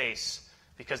his face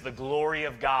because the glory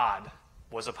of God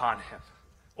was upon him.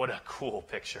 What a cool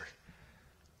picture.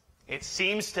 It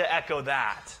seems to echo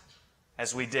that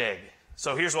as we dig.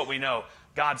 So here's what we know.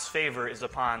 God's favor is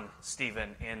upon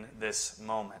Stephen in this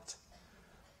moment.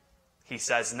 He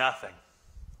says nothing.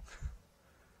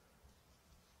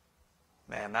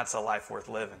 Man, that's a life worth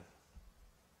living.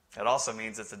 It also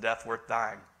means it's a death worth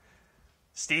dying.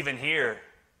 Stephen here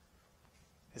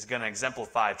is going to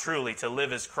exemplify truly to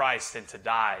live is Christ and to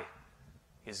die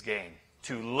is gain.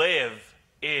 To live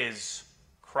is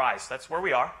Christ. That's where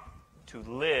we are. To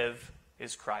live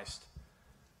is Christ.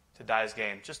 To die is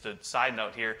gain. Just a side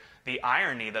note here, the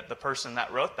irony that the person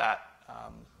that wrote that,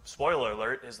 spoiler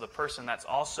alert, is the person that's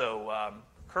also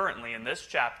currently in this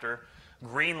chapter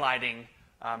greenlighting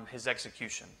his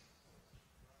execution.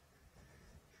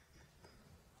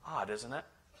 Odd, isn't it?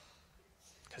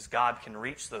 Because God can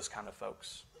reach those kind of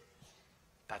folks.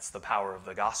 That's the power of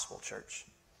the gospel, church.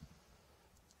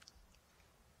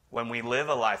 When we live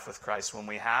a life with Christ, when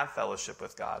we have fellowship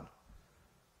with God,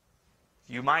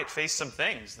 you might face some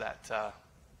things that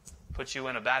put you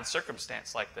in a bad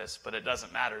circumstance like this, but it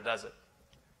doesn't matter, does it?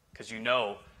 Because you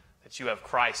know that you have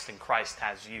Christ and Christ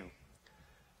has you.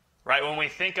 Right? When we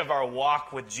think of our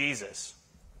walk with Jesus,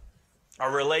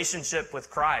 our relationship with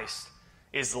Christ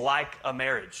is like a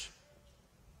marriage.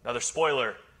 Another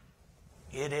spoiler,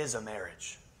 it is a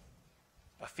marriage.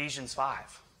 Ephesians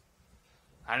 5.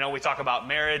 I know we talk about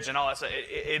marriage and all that stuff.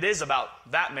 It is about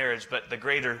that marriage, but the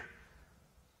greater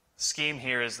scheme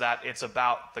here is that it's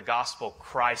about the gospel,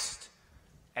 Christ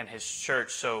and his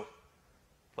church. So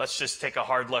let's just take a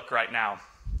hard look right now.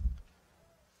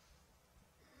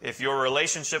 If your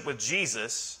relationship with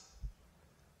Jesus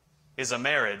is a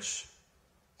marriage,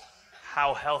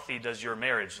 how healthy does your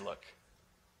marriage look?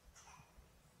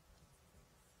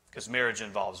 Because marriage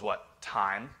involves what?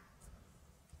 Time,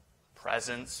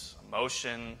 presence,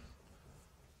 emotion,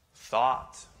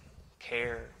 thought,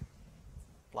 care.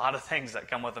 A lot of things that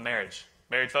come with a marriage.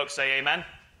 Married folks say amen.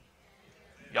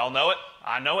 Y'all know it.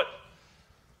 I know it.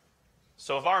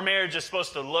 So if our marriage is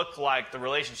supposed to look like the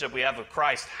relationship we have with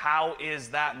Christ, how is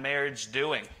that marriage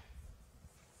doing?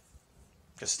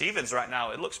 Because Stephen's right now,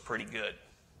 it looks pretty good.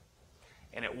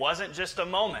 And it wasn't just a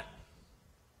moment.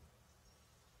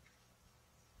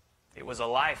 It was a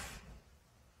life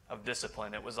of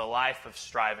discipline. It was a life of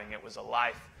striving. It was a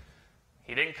life.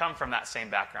 He didn't come from that same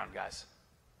background, guys.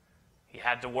 He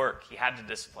had to work. He had to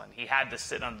discipline. He had to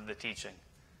sit under the teaching.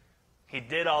 He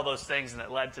did all those things, and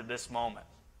it led to this moment.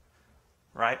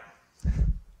 Right?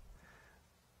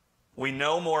 We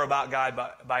know more about God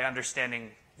by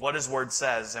understanding what His Word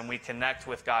says, and we connect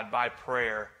with God by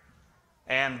prayer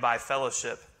and by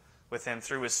fellowship with Him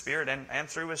through His Spirit and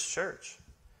through His church.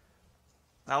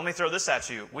 Now let me throw this at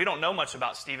you. We don't know much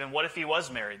about Stephen. What if he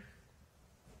was married?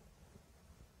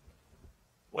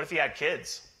 What if he had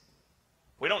kids?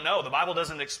 We don't know. The Bible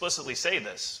doesn't explicitly say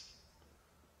this.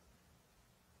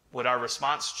 Would our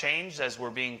response change as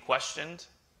we're being questioned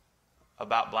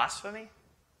about blasphemy?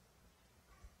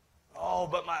 Oh,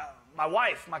 but my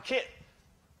wife, my kid.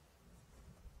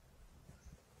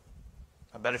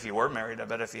 I bet if he were married, I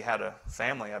bet if he had a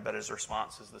family, I bet his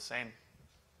response is the same.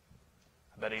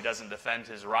 I bet he doesn't defend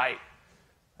his right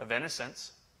of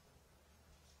innocence,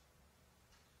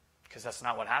 because that's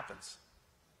not what happens.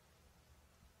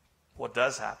 What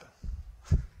does happen?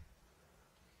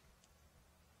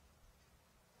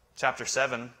 Chapter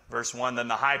 7, verse 1, then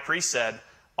the high priest said,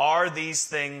 "Are these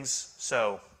things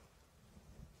so?"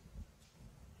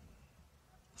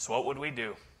 So what would we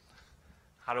do?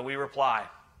 How do we reply?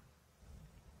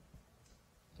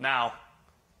 Now,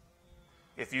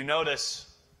 if you notice,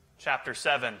 chapter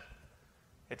 7,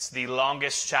 it's the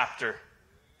longest chapter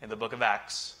in the book of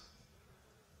Acts.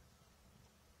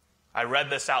 I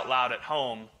read this out loud at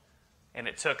home, and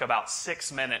it took about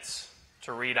 6 minutes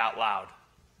to read out loud.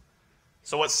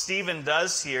 So what Stephen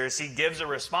does here is he gives a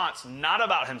response, not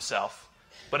about himself,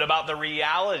 but about the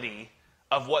reality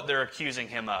of what they're accusing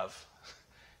him of.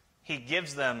 He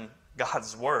gives them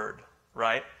God's word,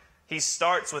 right? He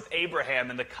starts with Abraham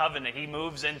and the covenant. He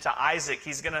moves into Isaac.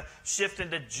 He's going to shift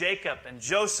into Jacob and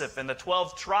Joseph and the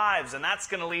 12 tribes, and that's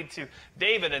going to lead to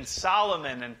David and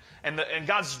Solomon and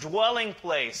God's dwelling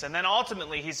place. And then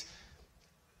ultimately, he's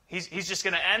just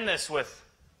going to end this with,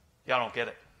 y'all don't get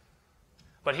it.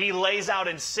 But he lays out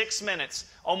in 6 minutes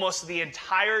almost the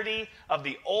entirety of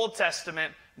the Old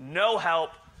Testament, no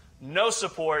help, no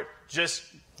support, just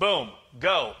boom,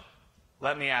 go.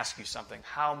 Let me ask you something.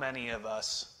 How many of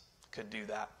us could do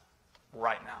that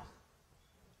right now?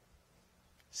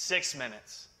 6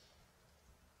 minutes.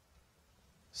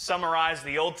 Summarize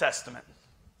the Old Testament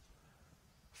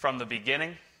from the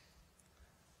beginning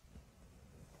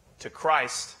to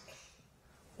Christ,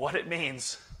 what it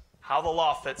means, how the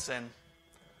law fits in,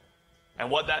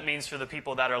 and what that means for the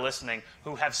people that are listening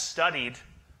who have studied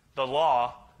the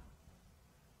law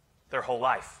their whole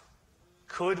life.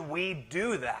 Could we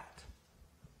do that?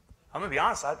 I'm going to be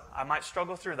honest, I might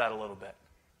struggle through that a little bit.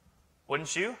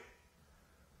 Wouldn't you?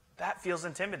 That feels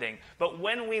intimidating. But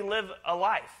when we live a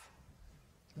life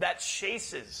that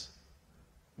chases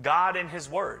God in His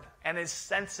Word and is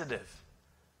sensitive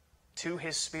to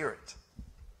His Spirit,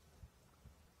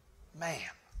 man,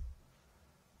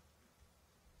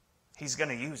 He's going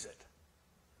to use it.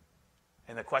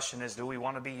 And the question is, do we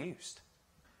want to be used?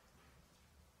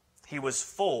 He was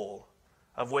full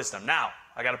of wisdom. Now,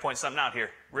 I got to point something out here,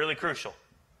 really crucial.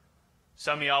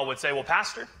 Some of y'all would say, well,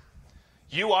 Pastor,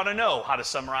 you ought to know how to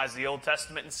summarize the Old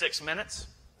Testament in 6 minutes.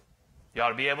 You ought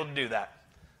to be able to do that.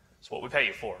 It's what we pay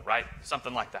you for, right?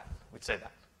 Something like that. We'd say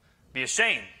that. Be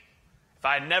ashamed if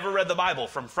I had never read the Bible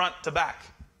from front to back.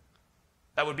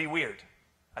 That would be weird.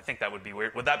 I think that would be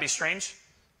weird. Would that be strange?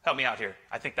 Help me out here.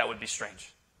 I think that would be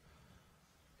strange.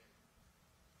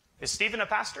 Is Stephen a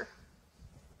pastor?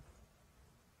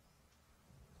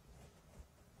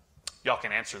 Y'all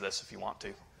can answer this if you want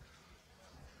to.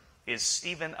 Is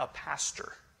Stephen a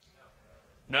pastor?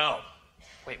 No.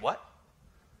 Wait, what?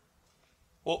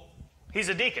 Well, he's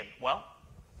a deacon. Well,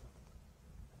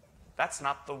 that's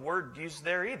not the word used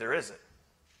there either, is it?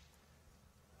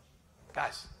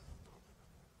 Guys,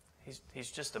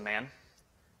 he's just a man.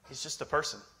 He's just a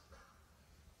person.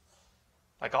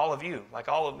 Like all of you, like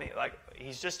all of me. Like,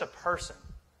 he's just a person.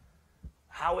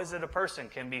 How is it a person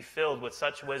can be filled with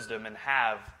such wisdom and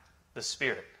have the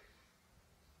Spirit?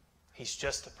 He's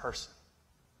just a person.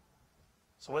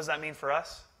 So what does that mean for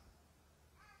us?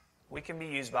 We can be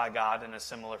used by God in a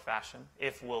similar fashion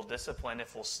if we'll discipline,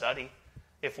 if we'll study,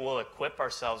 if we'll equip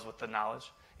ourselves with the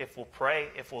knowledge, if we'll pray,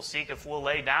 if we'll seek, if we'll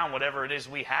lay down whatever it is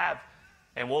we have,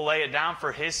 and we'll lay it down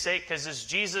for His sake, because is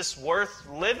Jesus worth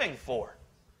living for?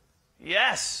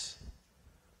 Yes.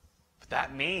 But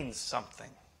that means something.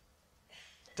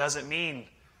 It doesn't mean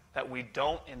that we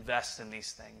don't invest in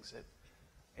these things.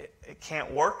 It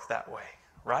can't work that way,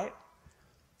 right?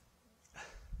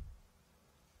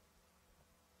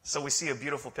 So we see a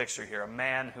beautiful picture here. A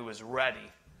man who is ready.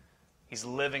 He's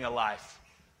living a life.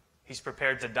 He's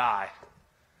prepared to die.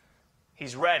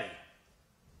 He's ready.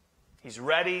 He's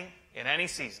ready in any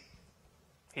season.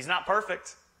 He's not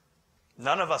perfect.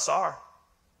 None of us are.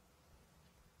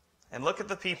 And look at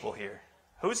the people here.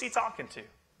 Who's he talking to?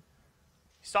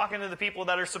 He's talking to the people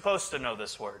that are supposed to know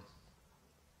this word.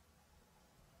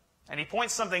 And he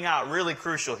points something out really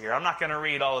crucial here. I'm not going to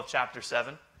read all of chapter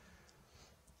 7.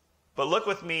 But look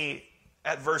with me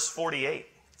at verse 48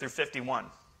 through 51. He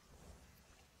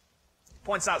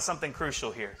points out something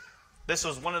crucial here. This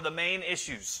was one of the main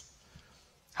issues.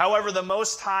 However, the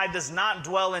Most High does not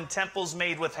dwell in temples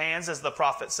made with hands, as the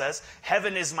prophet says.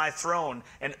 Heaven is my throne,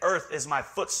 and earth is my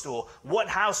footstool. What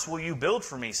house will you build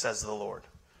for me, says the Lord?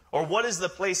 Or what is the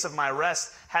place of my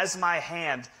rest? Has my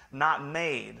hand not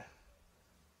made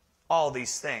all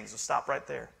these things? We'll stop right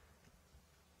there.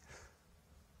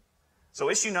 So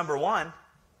issue number one,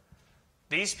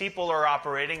 these people are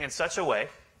operating in such a way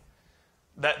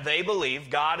that they believe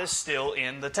God is still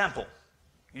in the temple.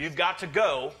 You've got to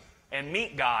go and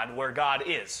meet God where God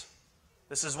is.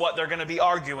 This is what they're going to be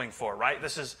arguing for, right?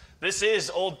 This is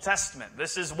Old Testament.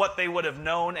 This is what they would have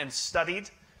known and studied.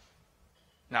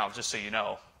 Now, just so you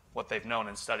know, what they've known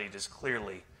and studied is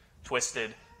clearly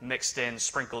twisted, mixed in,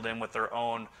 sprinkled in with their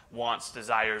own wants,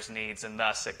 desires, needs, and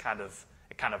thus it kind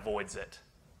of voids it.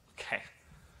 Okay.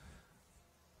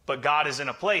 But God is in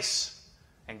a place,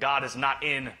 and God is not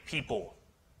in people.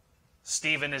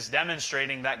 Stephen is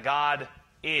demonstrating that God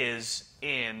is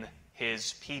in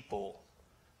his people.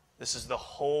 This is the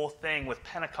whole thing with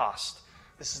Pentecost.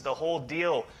 This is the whole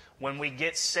deal. When we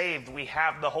get saved, we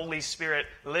have the Holy Spirit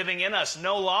living in us,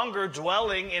 no longer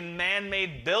dwelling in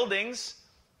man-made buildings,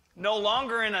 no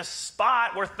longer in a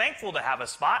spot. We're thankful to have a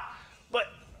spot, but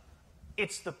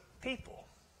it's the people.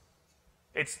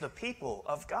 It's the people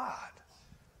of God,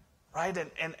 right?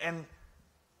 And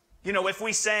you know, if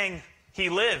we sang, He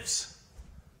lives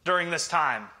during this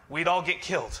time, we'd all get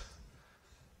killed.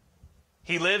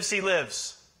 He lives, He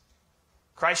lives.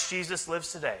 Christ Jesus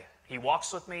lives today. He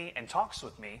walks with me and talks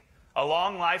with me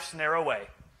along life's narrow way.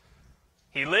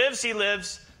 He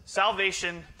lives,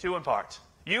 salvation to impart.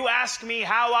 You ask me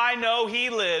how I know He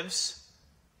lives.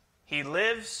 He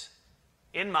lives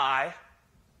in my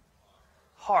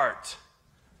heart.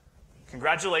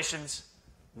 Congratulations,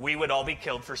 we would all be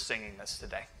killed for singing this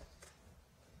today.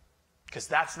 Because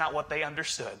that's not what they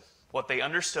understood. What they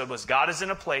understood was God is in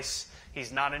a place,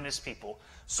 He's not in His people.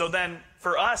 So then,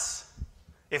 for us,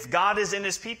 if God is in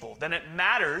His people, then it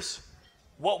matters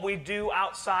what we do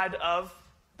outside of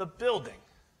the building.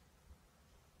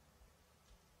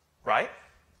 Right?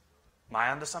 Am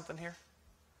I onto something here?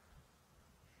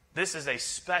 This is a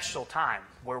special time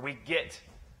where we get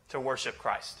to worship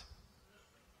Christ.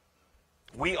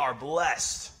 We are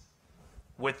blessed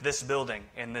with this building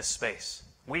in this space.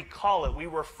 We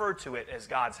refer to it as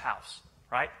God's house,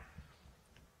 right?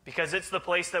 Because it's the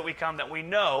place that we come that we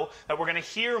know that we're going to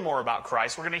hear more about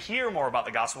Christ. We're going to hear more about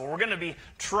the gospel. We're going to be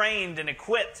trained and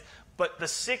equipped. But the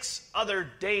 6 other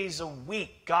days a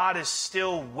week, God is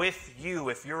still with you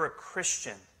if you're a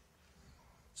Christian.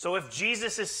 So if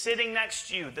Jesus is sitting next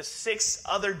to you the 6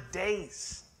 other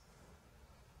days,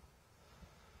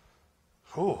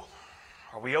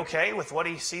 are we okay with what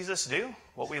He sees us do?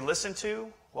 What we listen to?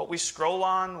 What we scroll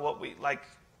on? What we like?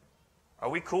 Are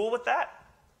we cool with that?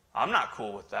 I'm not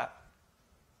cool with that.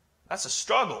 That's a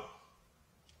struggle.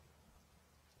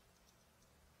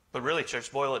 But really,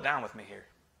 church, boil it down with me here.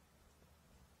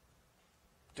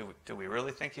 Do we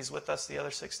really think He's with us the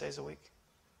other 6 days a week?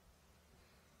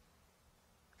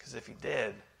 Because if we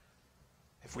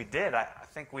did, I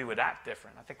think we would act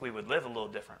different. I think we would live a little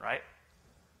different, right?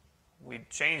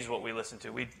 We'd change what we listen to.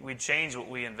 We'd change what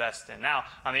we invest in. Now,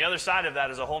 on the other side of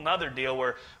that is a whole nother deal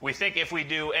where we think if we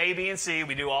do A, B, and C,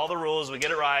 we do all the rules, we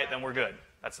get it right, then we're good.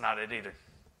 That's not it either.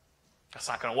 That's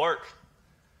not going to work.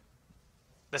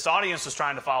 This audience was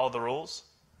trying to follow the rules.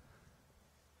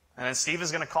 And then Steve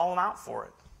is going to call them out for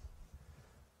it.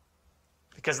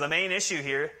 Because the main issue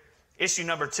here, issue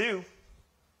number 2,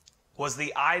 was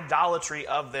the idolatry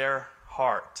of their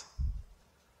heart.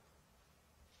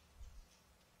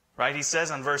 Right? He says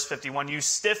in verse 51, you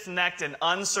stiff-necked and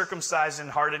uncircumcised in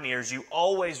heart and ears, you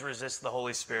always resist the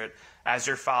Holy Spirit as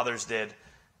your fathers did,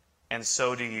 and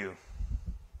so do you.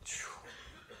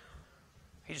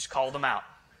 He just called them out.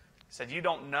 He said, you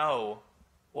don't know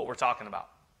what we're talking about.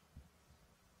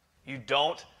 You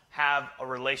don't have a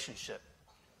relationship.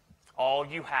 All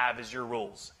you have is your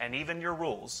rules. And even your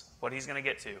rules, what he's going to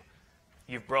get to,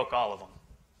 you've broke all of them.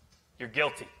 You're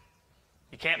guilty.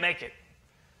 You can't make it.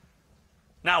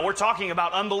 Now, we're talking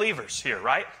about unbelievers here,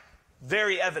 right?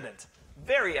 Very evident.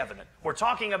 Very evident. We're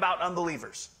talking about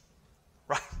unbelievers,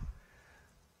 right?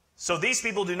 So these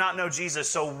people do not know Jesus,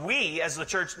 so we, as the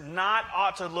church, not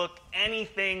ought to look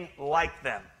anything like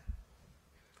them.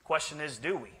 The question is,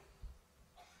 do we?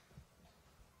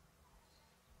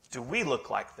 Do we look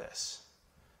like this?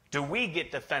 Do we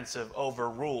get defensive over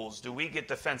rules? Do we get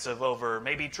defensive over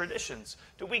maybe traditions?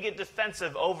 Do we get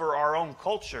defensive over our own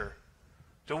culture?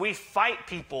 Do we fight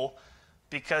people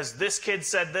because this kid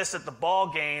said this at the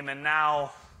ball game and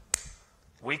now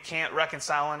we can't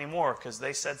reconcile anymore because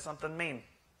they said something mean?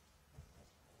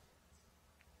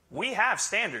 We have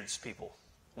standards, people.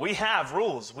 We have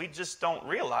rules. We just don't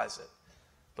realize it.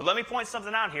 But let me point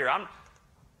something out here.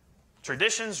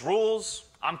 Traditions, rules,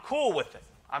 I'm cool with it.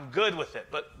 I'm good with it.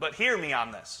 But hear me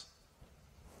on this.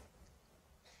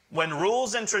 When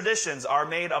rules and traditions are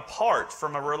made apart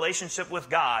from a relationship with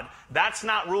God, that's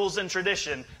not rules and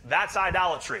tradition, that's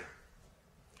idolatry.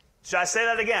 Should I say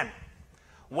that again?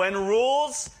 When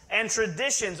rules and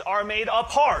traditions are made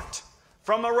apart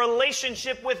from a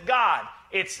relationship with God,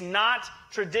 it's not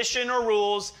tradition or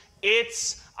rules,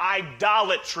 it's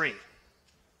idolatry.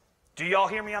 Do y'all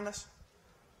hear me on this?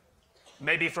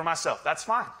 Maybe for myself, that's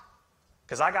fine,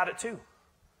 because I got it too.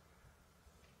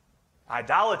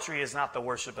 Idolatry is not the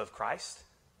worship of Christ.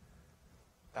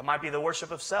 That might be the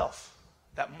worship of self.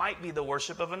 That might be the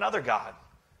worship of another God,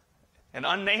 an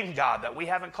unnamed God that we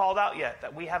haven't called out yet,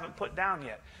 that we haven't put down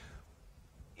yet.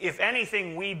 If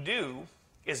anything we do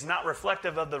is not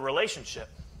reflective of the relationship,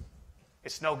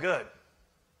 it's no good.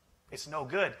 It's no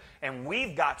good. And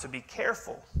we've got to be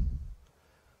careful,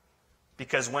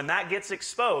 because when that gets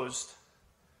exposed,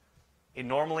 it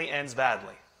normally ends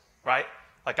badly, right?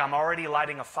 Like I'm already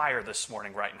lighting a fire this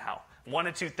morning right now. One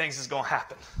of two things is going to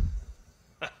happen.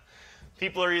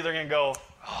 People are either going to go,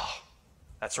 oh,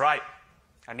 that's right.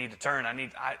 I need to turn.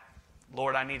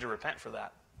 Lord, I need to repent for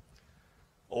that.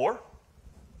 Or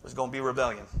there's going to be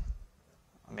rebellion.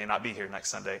 I may not be here next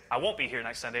Sunday. I won't be here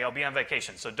next Sunday. I'll be on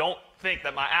vacation. So don't think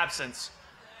that my absence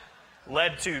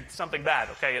led to something bad,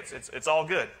 okay? It's all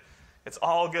good. It's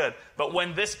all good. But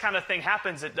when this kind of thing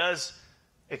happens, it does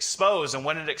expose. And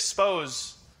when it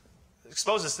exposes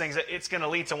things, it's going to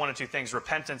lead to one of two things: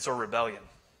 repentance or rebellion.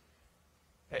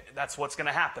 That's what's going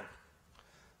to happen.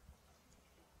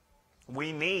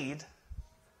 We need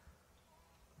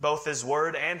both His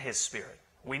Word and His Spirit.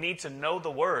 We need to know the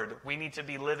Word. We need to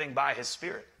be living by His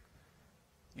Spirit.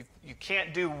 You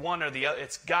can't do one or the other.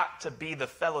 It's got to be the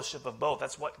fellowship of both.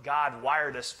 That's what God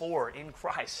wired us for in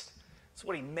Christ. That's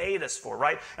what He made us for,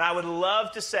 right? And I would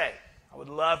love to say,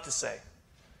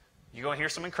 you're going to hear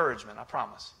some encouragement, I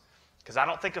promise. Because I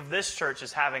don't think of this church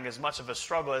as having as much of a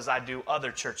struggle as I do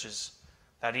other churches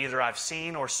that either I've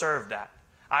seen or served at.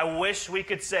 I wish we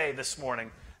could say this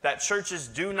morning that churches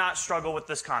do not struggle with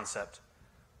this concept.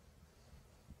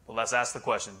 Well, let's ask the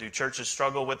question, do churches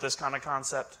struggle with this kind of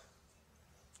concept?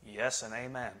 Yes and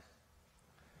amen.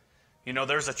 You know,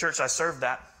 there's a church I served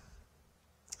at,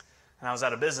 and I was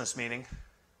at a business meeting,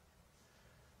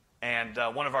 and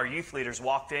one of our youth leaders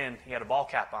walked in. He had a ball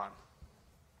cap on.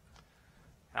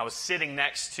 I was sitting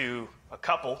next to a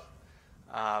couple,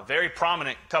 very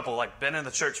prominent couple, like been in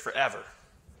the church forever.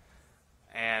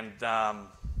 And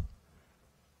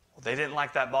they didn't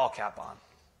like that ball cap on.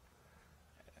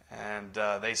 And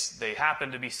they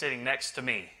happened to be sitting next to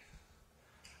me.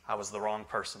 I was the wrong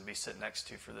person to be sitting next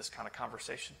to for this kind of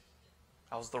conversation.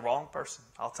 I was the wrong person.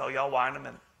 I'll tell y'all why in a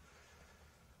minute.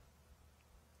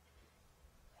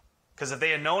 Because if they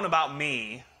had known about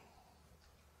me,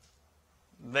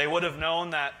 they would have known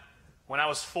that when I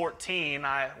was 14,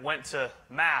 I went to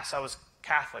Mass. I was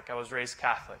Catholic. I was raised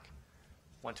Catholic.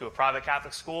 Went to a private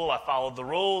Catholic school. I followed the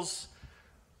rules,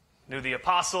 knew the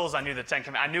apostles. I knew the Ten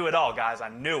Commandments. I knew it all, guys. I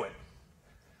knew it.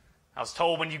 I was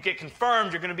told when you get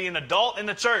confirmed, you're going to be an adult in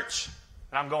the church.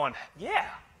 And I'm going, yeah,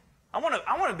 I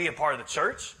want to be a part of the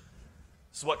church.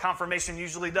 This is what confirmation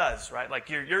usually does, right? Like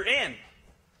you're in.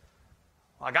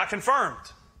 Well, I got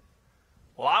confirmed.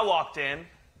 Well, I walked in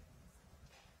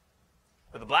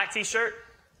with a black t-shirt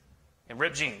and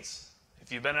ripped jeans.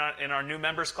 If you've been in our new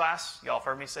members class, y'all have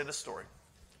heard me say this story.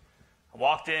 I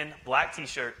walked in, black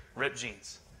t-shirt, ripped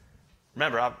jeans.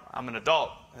 Remember, I'm an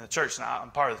adult in the church now.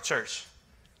 I'm part of the church.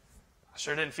 I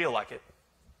sure didn't feel like it.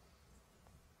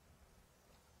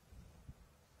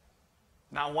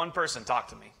 Not one person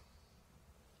talked to me.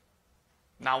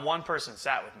 Not one person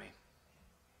sat with me.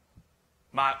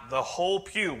 The whole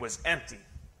pew was empty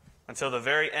until the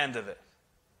very end of it.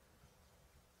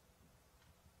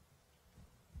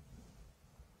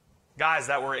 Guys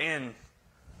that were in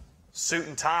suit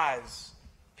and ties,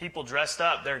 people dressed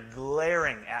up, they're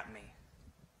glaring at me.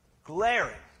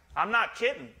 Glaring. I'm not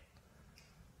kidding.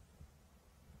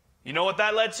 You know what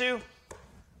that led to?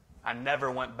 I never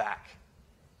went back.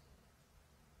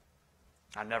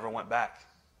 I never went back.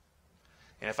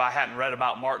 And if I hadn't read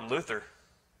about Martin Luther,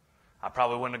 I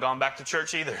probably wouldn't have gone back to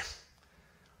church either.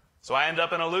 So I end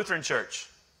up in a Lutheran church.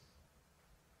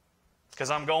 Because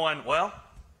I'm going, well,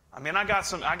 I mean, I got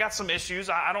some issues.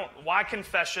 I don't, why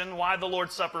confession? Why the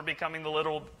Lord's Supper becoming the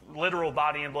literal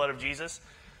body and blood of Jesus?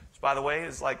 Which, by the way,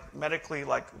 is like medically,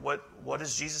 like what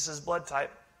is Jesus' blood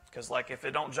type? Because like if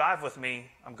it don't jive with me,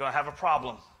 I'm going to have a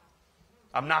problem.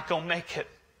 I'm not going to make it.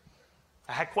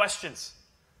 I had questions.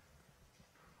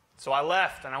 So I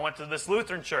left and I went to this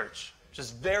Lutheran church, which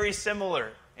is very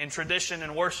similar in tradition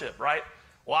and worship, right?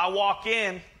 Well, I walk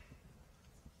in.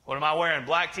 What am I wearing?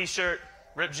 Black t-shirt,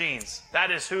 ripped jeans. That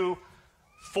is who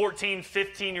 14,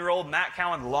 15-year-old Matt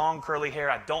Cowan, long curly hair.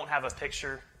 I don't have a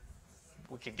picture.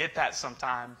 We could get that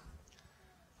sometime.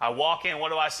 I walk in. What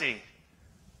do I see?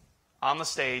 On the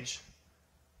stage,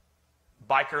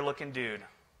 biker-looking dude,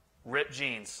 ripped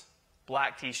jeans,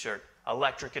 black t-shirt,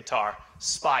 electric guitar,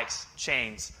 spikes,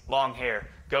 chains, long hair,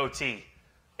 goatee,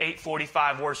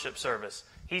 8:45 worship service.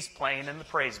 He's playing in the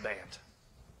praise band.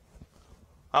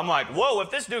 I'm like, whoa,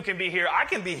 if this dude can be here, I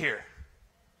can be here.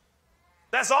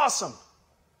 That's awesome.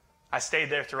 I stayed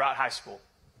there throughout high school.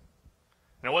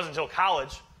 And it wasn't until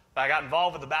college that I got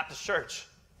involved with the Baptist church.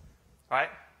 Right?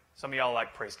 Some of y'all are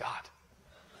like, praise God.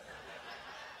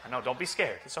 I know, don't be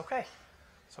scared. It's okay.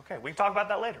 It's okay. We can talk about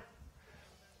that later.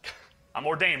 I'm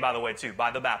ordained, by the way, too,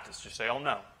 by the Baptists, just so y'all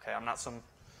know. Okay, I'm not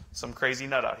some crazy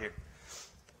nut out here.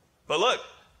 But look,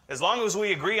 as long as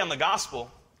we agree on the gospel,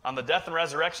 on the death and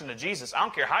resurrection of Jesus, I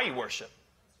don't care how you worship.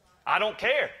 I don't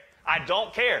care. I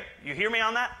don't care. You hear me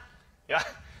on that? Yeah.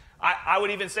 I would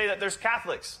even say that there's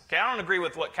Catholics. Okay, I don't agree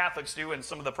with what Catholics do in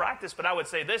some of the practice, but I would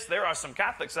say this, there are some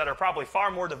Catholics that are probably far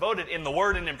more devoted in the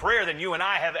Word and in prayer than you and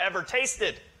I have ever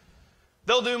tasted.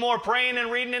 They'll do more praying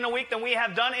and reading in a week than we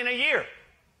have done in a year.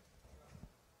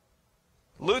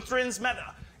 Lutherans,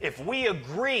 if we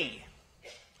agree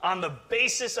on the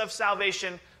basis of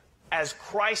salvation as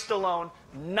Christ alone,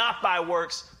 not by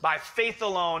works, by faith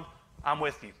alone, I'm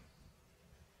with you.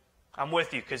 I'm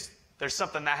with you because there's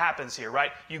something that happens here,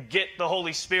 right? You get the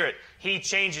Holy Spirit. He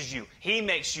changes you. He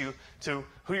makes you to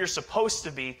who you're supposed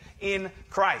to be in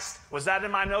Christ. Was that in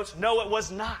my notes? No, it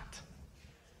was not.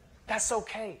 That's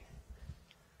okay.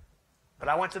 But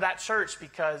I went to that church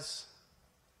because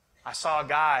I saw a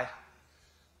guy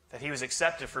that he was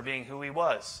accepted for being who he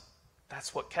was.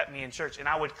 That's what kept me in church. And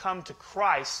I would come to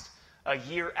Christ a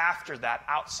year after that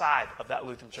outside of that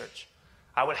Lutheran church.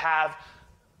 I would have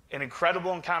an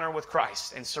incredible encounter with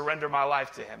Christ and surrender my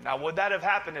life to Him. Now, would that have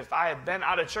happened if I had been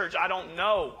out of church? I don't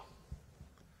know.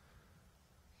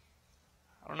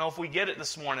 I don't know if we get it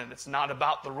this morning. It's not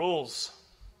about the rules.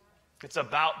 It's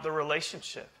about the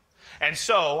relationship. And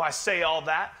so, I say all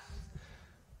that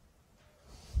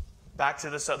back to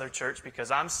this other church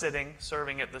because I'm sitting,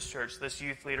 serving at this church. This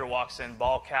youth leader walks in,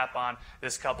 ball cap on.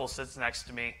 This couple sits next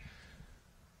to me.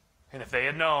 And if they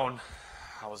had known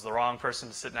I was the wrong person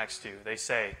to sit next to, they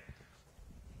say,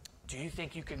 do you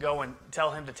think you could go and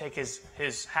tell him to take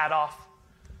his hat off?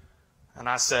 And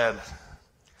I said,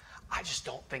 I just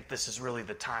don't think this is really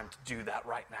the time to do that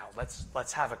right now.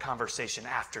 Let's have a conversation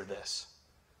after this.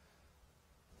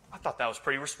 I thought that was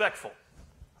pretty respectful.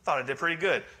 I thought I did pretty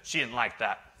good. She didn't like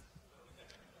that.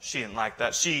 She didn't like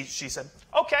that. She said,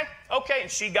 okay.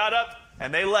 And she got up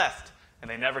and they left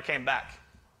and they never came back.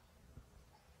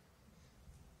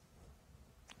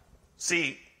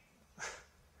 See,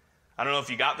 I don't know if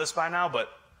you got this by now, but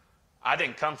I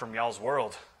didn't come from y'all's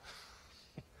world.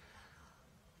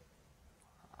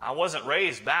 I wasn't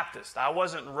raised Baptist. I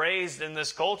wasn't raised in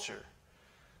this culture.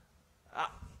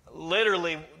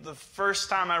 Literally, the first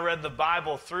time I read the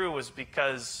Bible through was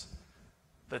because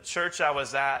the church I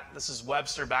was at, this is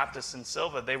Webster Baptist in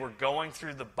Silva, they were going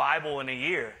through the Bible in a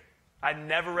year. I'd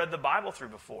never read the Bible through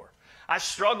before. I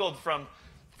struggled from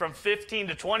 15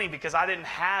 to 20 because I didn't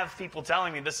have people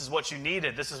telling me this is what you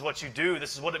needed, this is what you do,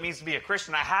 this is what it means to be a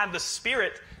Christian. I had the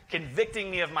Spirit convicting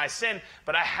me of my sin,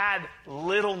 but I had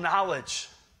little knowledge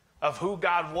of who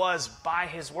God was by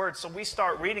His Word. So we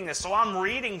start reading this. So I'm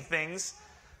reading things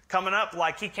coming up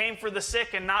like He came for the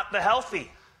sick and not the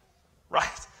healthy,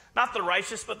 right? Not the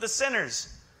righteous, but the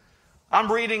sinners.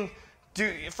 I'm reading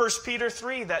 1 Peter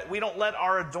 3 that we don't let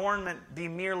our adornment be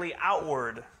merely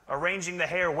outward, arranging the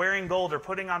hair, wearing gold, or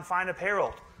putting on fine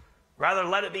apparel. Rather,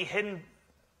 let it be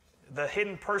the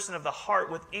hidden person of the heart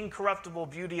with incorruptible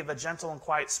beauty of a gentle and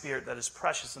quiet spirit that is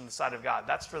precious in the sight of God.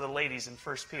 That's for the ladies in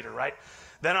 1 Peter, right?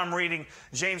 Then I'm reading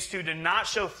James 2. Do not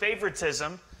show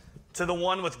favoritism to the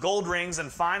one with gold rings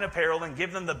and fine apparel and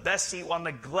give them the best seat while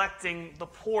neglecting the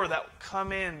poor that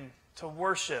come in to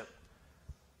worship.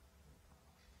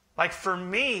 Like for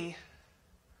me,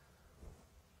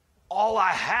 all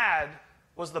I had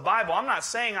was the Bible. I'm not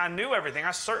saying I knew everything.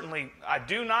 I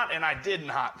do not and I did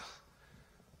not.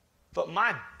 But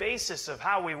my basis of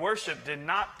how we worship did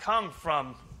not come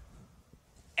from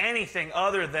anything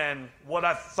other than what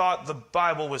I thought the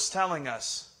Bible was telling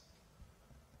us.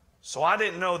 So I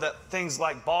didn't know that things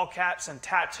like ball caps and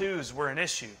tattoos were an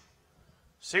issue.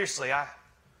 Seriously,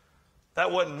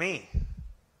 that wasn't me.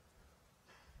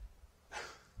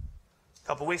 A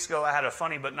couple weeks ago, I had a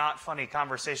funny but not funny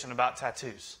conversation about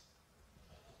tattoos.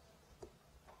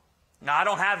 Now, I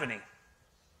don't have any.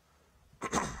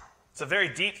 It's a very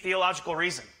deep theological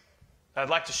reason that I'd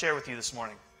like to share with you this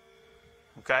morning.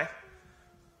 Okay?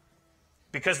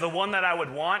 Because the one that I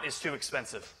would want is too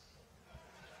expensive.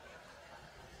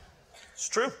 It's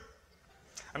true.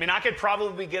 I mean, I could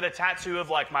probably get a tattoo of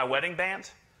like my wedding band,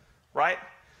 right?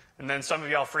 And then some of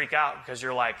y'all freak out because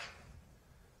you're like,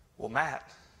 well, Matt,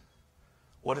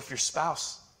 what if your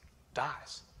spouse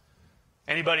dies?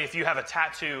 Anybody, if you have a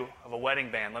tattoo of a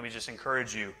wedding band, let me just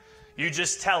encourage you. You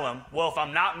just tell them, well, if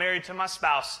I'm not married to my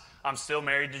spouse, I'm still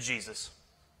married to Jesus.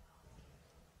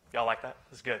 Y'all like that?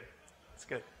 That's good. That's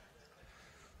good.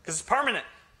 Because it's permanent.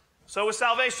 So is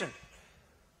salvation.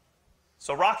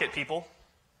 So rock it, people.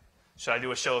 Should I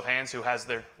do a show of hands who has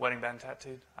their wedding band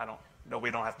tattooed? No,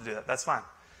 we don't have to do that. That's fine.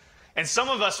 And some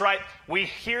of us, right, we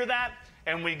hear that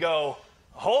and we go,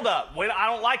 hold up. Wait, I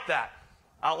don't like that.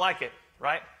 I don't like it,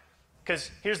 right? Because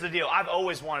here's the deal. I've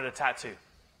always wanted a tattoo.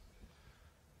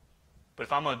 But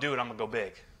if I'm going to do it, I'm going to go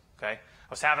big, okay? I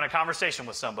was having a conversation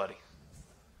with somebody.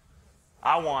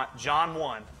 I want John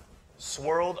 1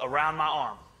 swirled around my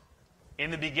arm.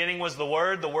 In the beginning was the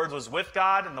Word was with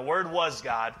God, and the Word was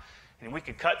God. And we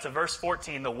could cut to verse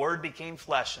 14, the Word became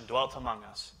flesh and dwelt among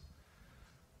us.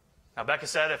 Now, Becca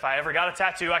said, if I ever got a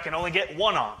tattoo, I can only get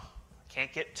one on. I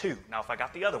can't get two. Now, if I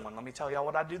got the other one, let me tell y'all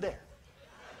what I'd do there.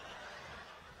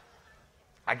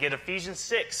 I get Ephesians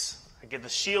 6. I get the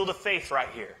shield of faith right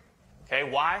here. Okay,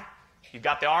 why? You've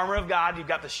got the armor of God, you've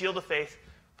got the shield of faith,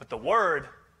 but the Word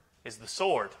is the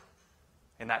sword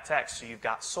in that text. So you've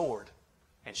got sword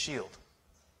and shield.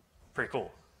 Pretty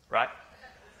cool, right?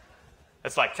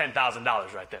 That's like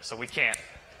 $10,000 right there. So we can't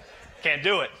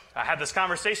do it. I had this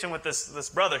conversation with this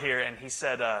brother here, and he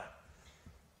said,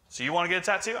 so you want to get a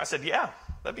tattoo? I said, yeah,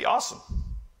 that'd be awesome.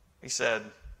 He said,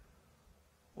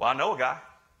 well, I know a guy.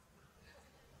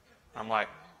 I'm like,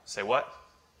 say what?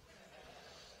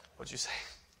 What'd you say?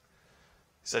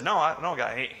 He said, no, I know a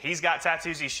guy. He's got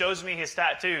tattoos. He shows me his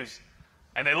tattoos,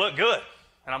 and they look good.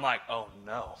 And I'm like, oh,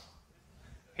 no.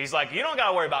 He's like, you don't got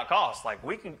to worry about cost. Like,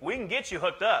 we can get you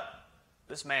hooked up.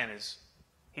 This man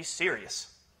he's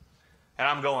serious. And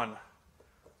I'm going,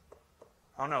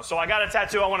 oh, no. So I got a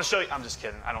tattoo I want to show you. I'm just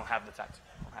kidding. I don't have the tattoo.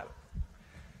 I don't have it.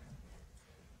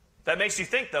 That makes you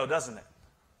think, though, doesn't it?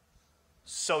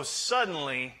 So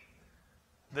suddenly,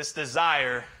 this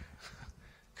desire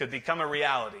could become a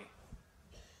reality.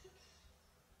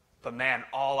 But man,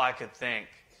 all I could think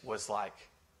was like,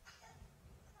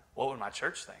 what would my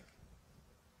church think?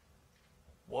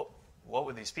 What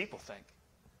would these people think?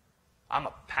 I'm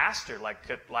a pastor.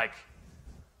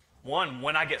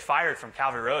 When I get fired from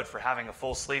Calvary Road for having a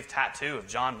full sleeve tattoo of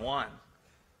John 1,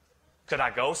 could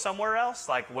I go somewhere else?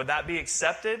 Like, would that be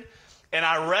accepted? And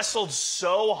I wrestled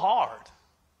so hard.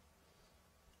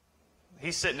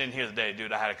 He's sitting in here today,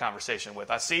 dude, I had a conversation with.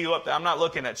 I see you up there. I'm not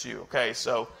looking at you, okay?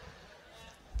 So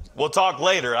we'll talk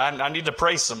later. I need to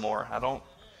pray some more.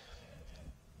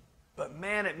 But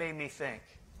man, it made me think.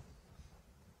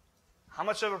 How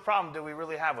much of a problem do we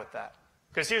really have with that?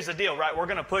 Because here's the deal, right? We're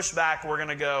going to push back. We're going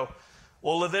to go,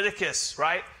 well, Leviticus,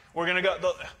 right? We're going to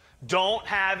go, don't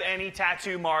have any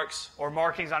tattoo marks or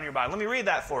markings on your body. Let me read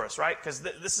that for us, right? Because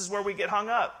this is where we get hung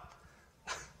up.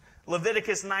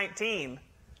 Leviticus 19.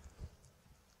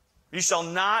 You shall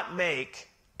not make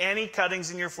any cuttings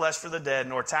in your flesh for the dead,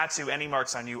 nor tattoo any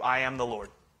marks on you. I am the Lord.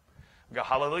 We go,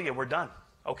 hallelujah, we're done.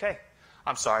 Okay.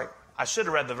 I'm sorry. I should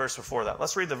have read the verse before that.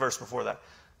 Let's read the verse before that.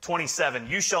 27.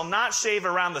 You shall not shave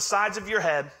around the sides of your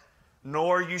head,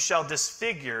 nor you shall not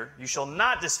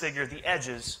disfigure the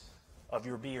edges of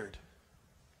your beard.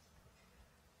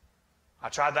 I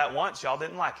tried that once. Y'all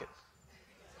didn't like it.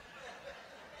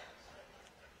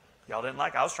 Y'all didn't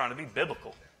like it. I was trying to be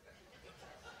biblical.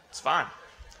 It's fine.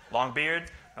 Long beard,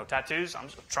 no tattoos. I'm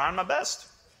just trying my best.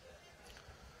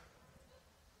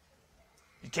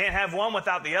 You can't have one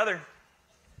without the other.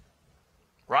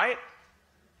 Right?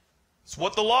 It's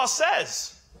what the law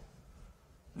says.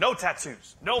 No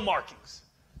tattoos, no markings.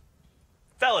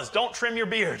 Fellas, don't trim your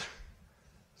beard.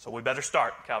 So we better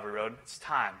start, Calvary Road. It's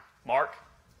time. Mark,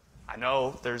 I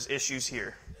know there's issues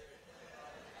here.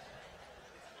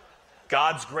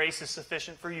 God's grace is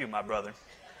sufficient for you, my brother.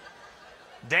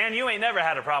 Dan, you ain't never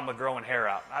had a problem with growing hair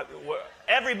out.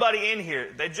 Everybody in here,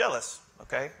 they're jealous,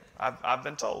 okay? I've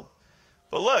been told.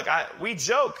 But look, we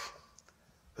joke,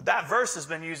 but that verse has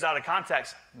been used out of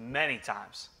context many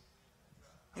times.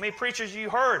 How many preachers you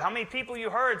heard, how many people you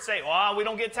heard say, well, we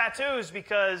don't get tattoos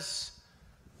because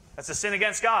that's a sin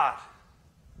against God.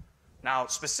 Now,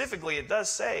 specifically, it does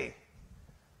say,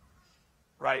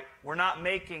 right, we're not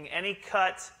making any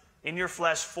cut in your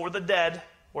flesh for the dead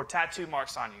or tattoo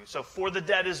marks on you. So for the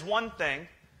dead is one thing.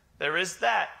 There is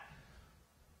that.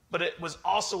 But it was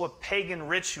also a pagan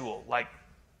ritual. Like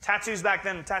tattoos back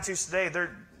then and tattoos today,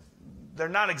 they're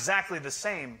not exactly the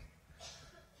same.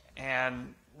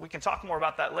 And we can talk more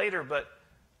about that later. But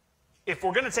if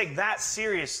we're going to take that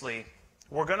seriously,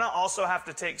 we're going to also have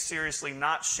to take seriously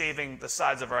not shaving the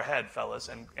sides of our head, fellas,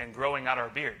 and growing out our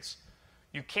beards.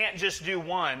 You can't just do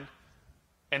one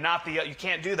and not the other. You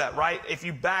can't do that, right? If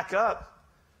you back up,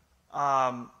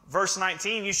 verse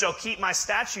 19, you shall keep my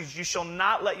statutes. You shall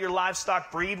not let your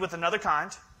livestock breed with another kind.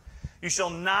 You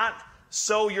shall not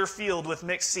sow your field with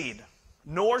mixed seed.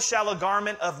 Nor shall a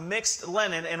garment of mixed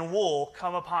linen and wool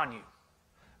come upon you.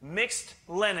 Mixed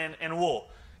linen and wool.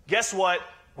 Guess what?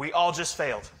 We all just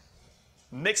failed.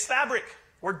 Mixed fabric.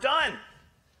 We're done.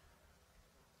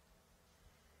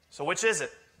 So which is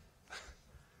it?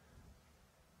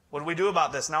 What do we do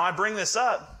about this? Now I bring this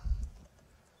up.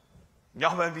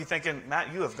 Y'all might be thinking,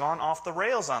 Matt, you have gone off the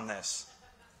rails on this.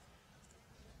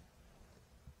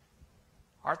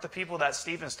 Aren't the people that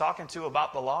Stephen's talking to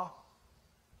about the law?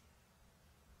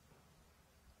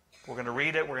 We're going to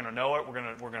read it. We're going to know it.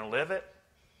 We're going to live it.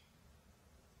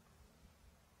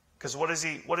 Because what does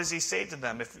he say to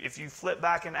them? If you flip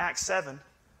back in Acts 7,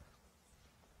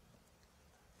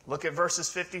 look at verses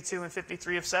 52 and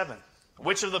 53 of 7.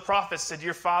 Which of the prophets did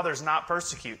your fathers not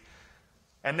persecute?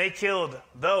 And they killed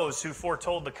those who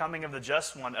foretold the coming of the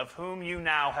just one, of whom you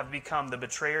now have become the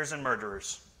betrayers and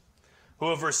murderers, who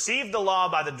have received the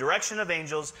law by the direction of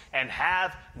angels and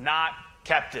have not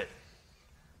kept it.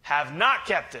 Have not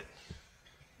kept it.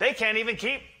 They can't even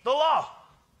keep the law.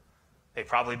 They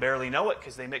probably barely know it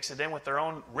because they mix it in with their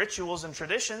own rituals and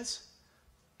traditions.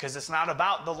 Because it's not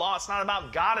about the law. It's not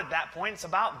about God at that point. It's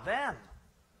about them.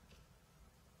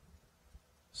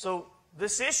 So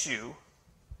this issue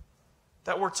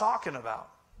that we're talking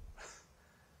about,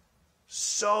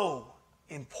 so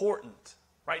important,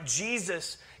 right?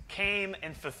 Jesus came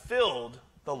and fulfilled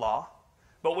the law,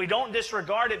 but we don't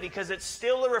disregard it because it's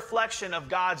still a reflection of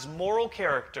God's moral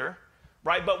character,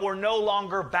 right? But we're no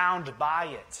longer bound by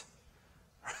it.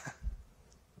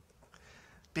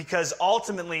 Because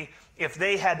ultimately, if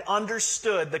they had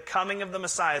understood the coming of the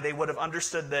Messiah, they would have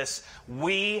understood this.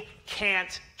 We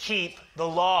can't keep the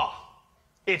law.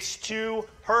 It's too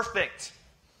perfect.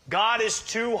 God is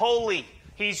too holy.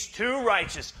 He's too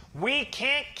righteous. We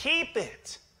can't keep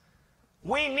it.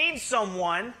 We need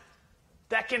someone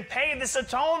that can pay this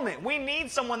atonement. We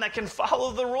need someone that can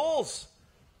follow the rules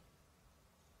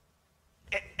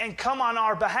and come on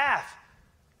our behalf.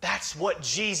 That's what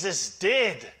Jesus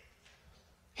did.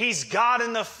 He's God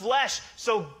in the flesh.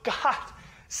 So God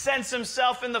sends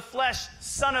himself in the flesh.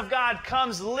 Son of God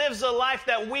comes, lives a life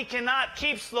that we cannot,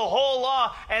 keeps the whole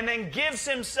law, and then gives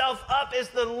himself up as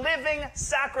the living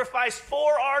sacrifice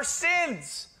for our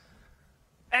sins.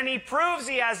 And he proves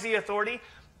he has the authority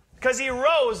because he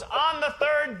rose on the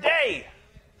third day.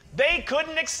 They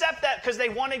couldn't accept that because they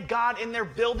wanted God in their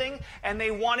building and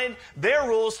they wanted their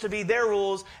rules to be their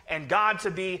rules and God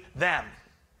to be them.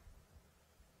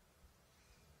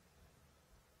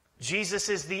 Jesus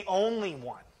is the only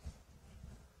one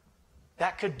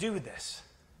that could do this.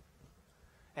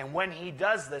 And when he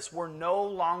does this, we're no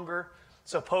longer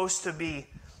supposed to be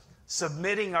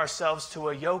submitting ourselves to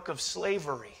a yoke of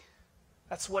slavery.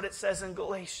 That's what it says in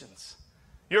Galatians.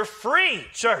 You're free,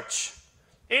 church.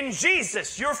 In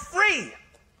Jesus, you're free.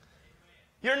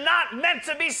 You're not meant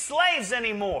to be slaves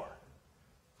anymore.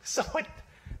 So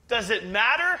does it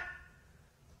matter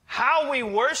how we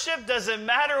worship? Does it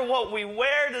matter what we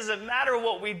wear? Does it matter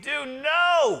what we do?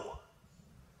 No.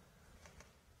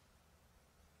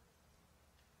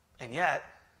 And yet,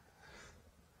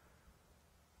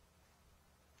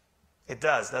 it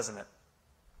does, doesn't it?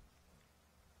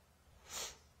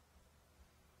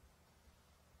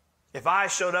 If I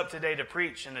showed up today to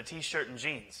preach in a t-shirt and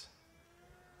jeans,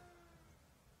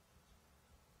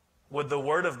 would the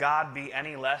Word of God be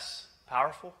any less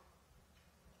powerful?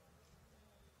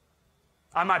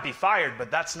 I might be fired, but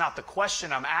that's not the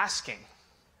question I'm asking.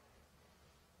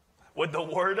 would the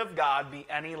Word of God be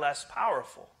any less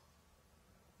powerful?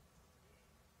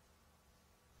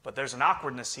 But there's an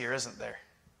awkwardness here, isn't there?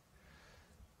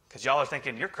 Because y'all are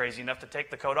thinking, you're crazy enough to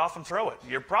take the coat off and throw it.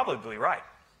 You're probably right.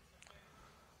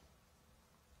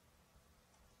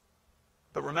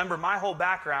 But remember, my whole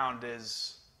background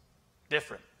is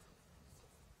different.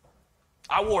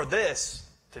 I wore this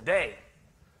today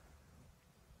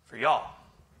for y'all.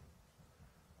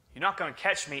 You're not going to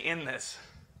catch me in this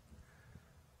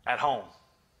at home.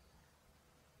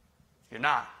 You're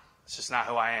not. It's just not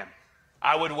who I am.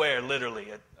 I would wear literally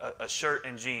a shirt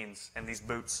and jeans and these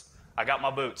boots. I got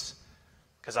my boots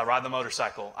because I ride the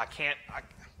motorcycle. I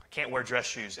can't wear dress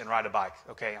shoes and ride a bike.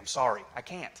 Okay, I'm sorry. I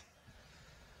can't.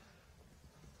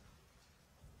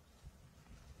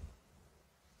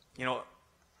 You know,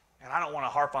 and I don't want to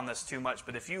harp on this too much,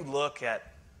 but if you look at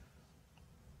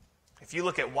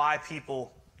why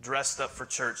people dressed up for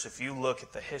church, if you look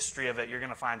at the history of it, you're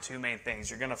going to find two main things.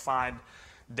 You're going to find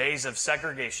days of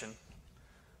segregation.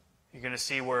 You're going to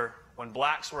see where when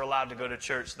blacks were allowed to go to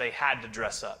church, they had to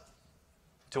dress up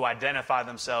to identify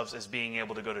themselves as being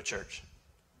able to go to church.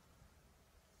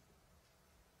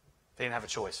 They didn't have a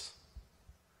choice.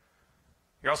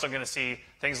 You're also going to see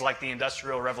things like the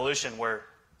Industrial Revolution where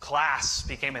class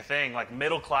became a thing, like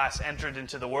middle class entered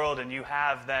into the world, and you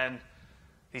have then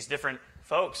these different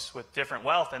folks with different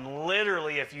wealth. And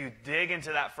literally, if you dig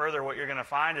into that further, what you're going to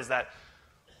find is that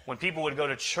when people would go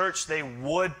to church, they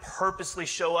would purposely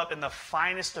show up in the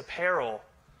finest apparel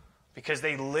because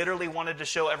they literally wanted to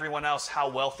show everyone else how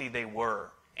wealthy they were.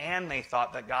 And they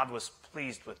thought that God was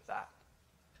pleased with that.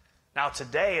 Now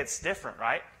today, it's different,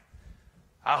 right?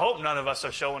 I hope none of us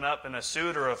are showing up in a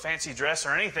suit or a fancy dress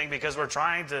or anything because we're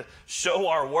trying to show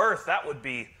our worth. That would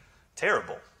be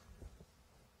terrible.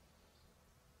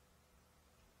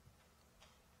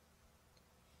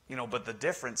 You know, but the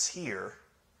difference here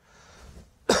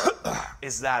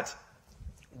is that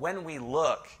when we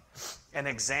look and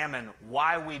examine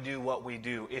why we do what we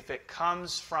do, if it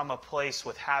comes from a place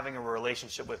with having a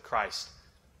relationship with Christ,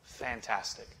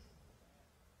 fantastic.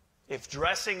 If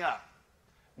dressing up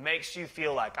makes you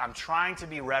feel like I'm trying to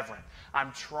be reverent,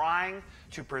 I'm trying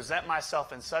to present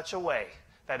myself in such a way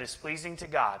that is pleasing to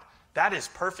God, that is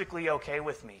perfectly okay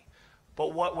with me.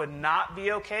 But what would not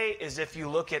be okay is if you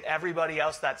look at everybody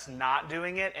else that's not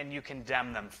doing it and you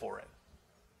condemn them for it.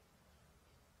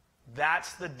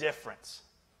 That's the difference.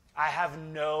 I have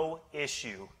no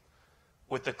issue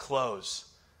with the clothes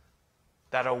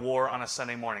that are wore on a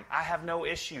Sunday morning. I have no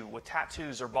issue with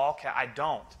tattoos or ball cap. I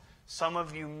don't. Some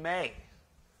of you may.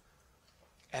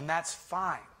 And that's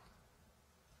fine.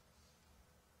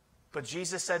 But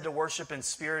Jesus said to worship in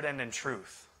spirit and in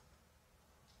truth.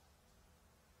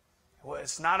 Well,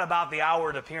 it's not about the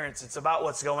outward appearance. It's about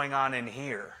what's going on in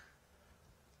here.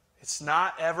 It's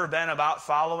not ever been about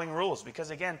following rules. Because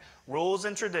again, rules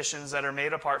and traditions that are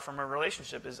made apart from a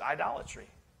relationship is idolatry.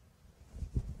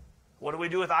 What do we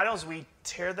do with idols? We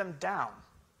tear them down.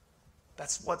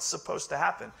 That's what's supposed to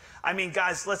happen. I mean,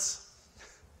 guys, let's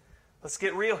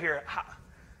get real here.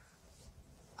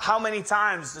 How many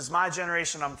times does my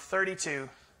generation, I'm 32,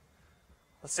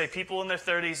 let's say people in their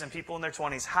 30s and people in their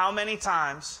 20s, how many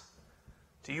times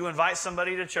do you invite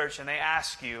somebody to church and they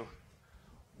ask you,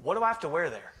 what do I have to wear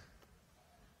there?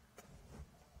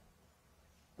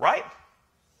 Right?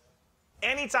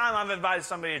 Anytime I've invited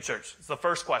somebody to church, it's the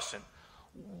first question.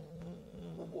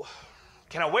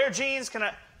 Can I wear jeans? Can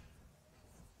I?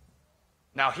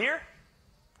 Now here,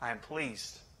 I am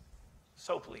pleased,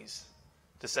 so pleased,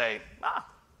 to say,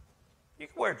 you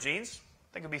can wear jeans.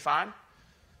 I think it'll be fine.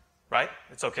 Right?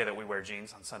 It's okay that we wear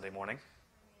jeans on Sunday morning.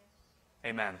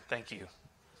 Amen. Thank you.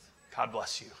 God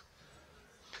bless you.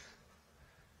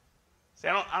 See,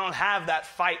 I don't have that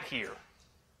fight here.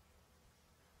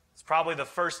 It's probably the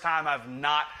first time I've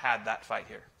not had that fight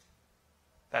here.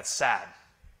 That's sad.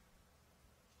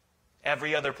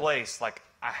 Every other place, like,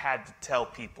 I had to tell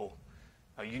people,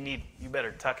 oh, you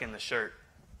better tuck in the shirt.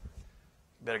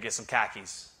 You better get some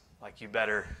khakis. Like, you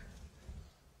better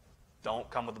don't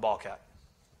come with the ball cap.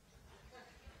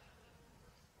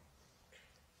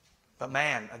 But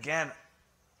man, again,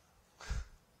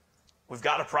 we've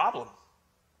got a problem.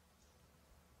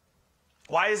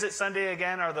 Why is it Sunday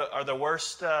again are the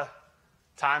worst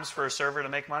times for a server to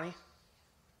make money?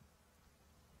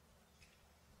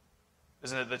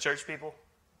 Isn't it the church people?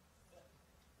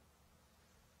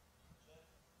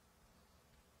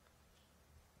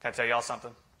 Can I tell y'all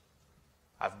something?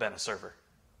 I've been a server.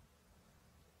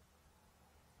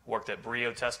 Worked at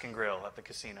Brio Tuscan Grill at the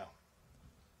casino.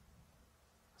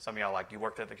 Some of y'all are like, you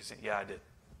worked at the casino? Yeah, I did.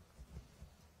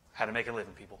 Had to make a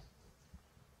living, people.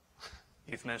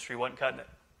 Youth ministry wasn't cutting it.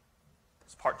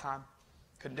 was part-time.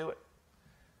 Couldn't do it.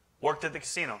 Worked at the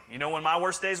casino. You know when my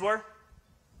worst days were?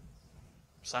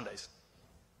 Sundays.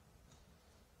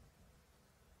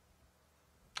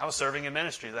 I was serving in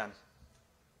ministry then.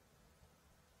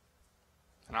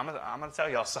 And I'm going to tell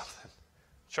y'all something.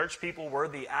 Church people were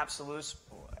the absolute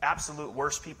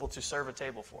worst people to serve a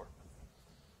table for.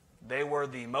 They were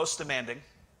the most demanding.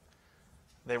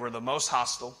 They were the most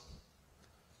hostile.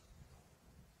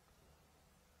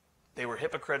 They were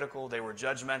hypocritical. They were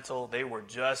judgmental. They were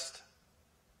just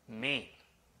mean.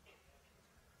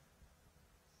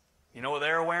 You know what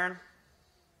they were wearing?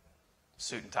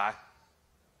 Suit and tie.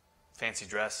 Fancy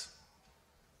dress.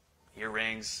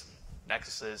 Earrings.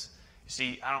 Necklaces. You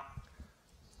see,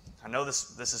 I know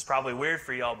this is probably weird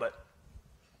for y'all, but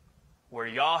where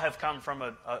y'all have come from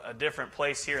a different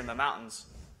place here in the mountains,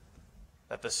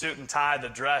 that the suit and tie, the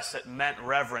dress, it meant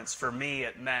reverence. For me,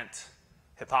 it meant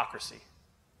hypocrisy.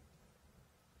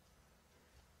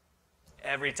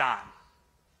 Every time,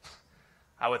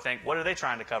 I would think, what are they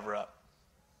trying to cover up?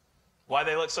 Why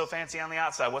do they look so fancy on the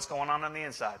outside? What's going on the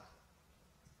inside?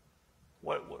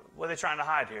 What are they trying to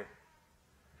hide here?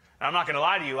 And I'm not going to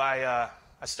lie to you, I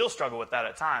still struggle with that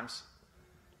at times.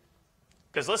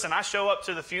 Because listen, I show up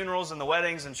to the funerals and the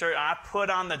weddings and church, and I put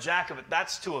on the jacket, but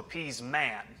that's to appease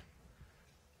man.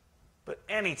 But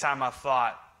anytime I've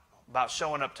thought about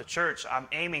showing up to church, I'm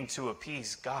aiming to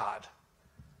appease God,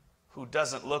 who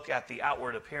doesn't look at the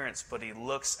outward appearance, but he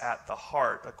looks at the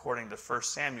heart, according to 1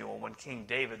 Samuel, when King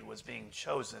David was being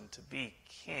chosen to be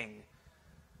king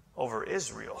over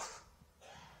Israel.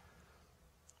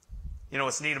 You know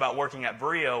what's neat about working at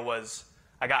Brio was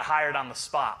I got hired on the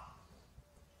spot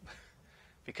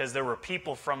because there were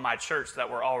people from my church that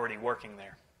were already working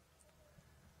there.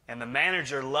 And the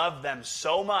manager loved them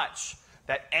so much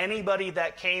that anybody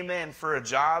that came in for a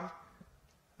job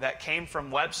that came from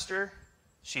Webster,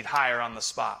 she'd hire on the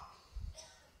spot.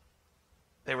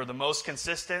 They were the most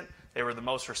consistent. They were the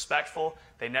most respectful.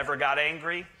 They never got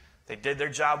angry. They did their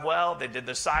job well. They did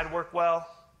their side work well.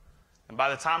 And by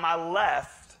the time I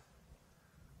left,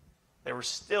 there were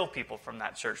still people from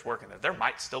that church working there. There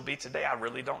might still be today. I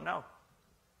really don't know.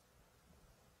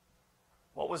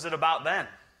 What was it about then?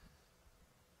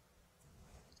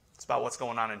 It's about what's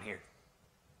going on in here.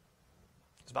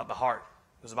 It's about the heart.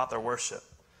 It was about their worship.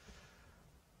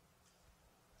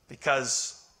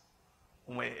 Because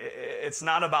it's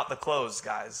not about the clothes,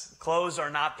 guys. Clothes are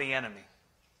not the enemy.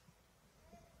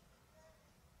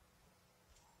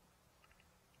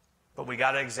 But we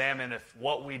got to examine if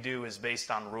what we do is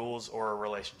based on rules or a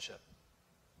relationship.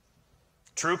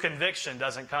 True conviction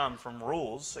doesn't come from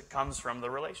rules. It comes from the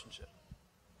relationship.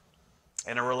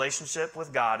 And a relationship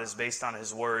with God is based on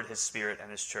His Word, His Spirit, and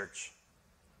His church.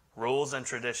 Rules and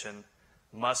tradition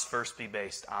must first be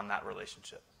based on that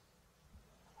relationship.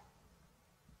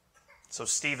 So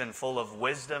Stephen, full of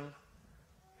wisdom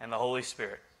and the Holy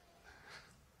Spirit,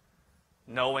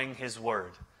 knowing His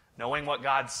Word, knowing what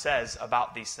God says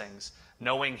about these things,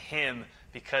 knowing Him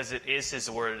because it is His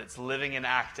Word, it's living and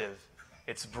active,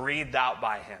 it's breathed out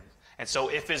by Him. And so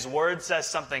if His Word says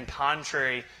something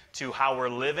contrary to how we're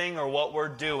living or what we're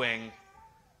doing,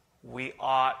 we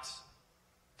ought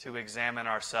to examine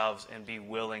ourselves and be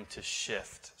willing to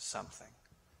shift something.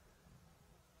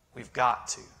 We've got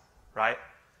to, right?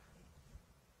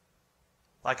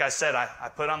 Like I said, I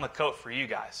put on the coat for you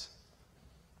guys.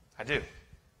 I do.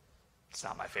 It's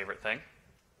not my favorite thing,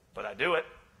 but I do it.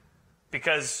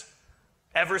 Because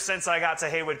ever since I got to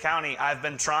Haywood County, I've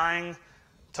been trying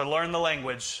to learn the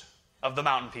language of the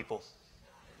mountain people.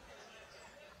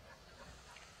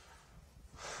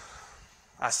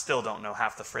 I still don't know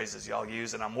half the phrases y'all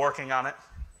use, and I'm working on it.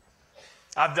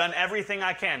 I've done everything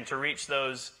I can to reach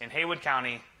those in Haywood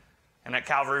County and at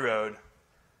Calvary Road,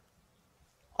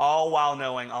 all while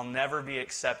knowing I'll never be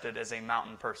accepted as a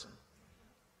mountain person.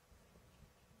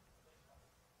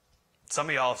 Some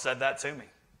of y'all have said that to me.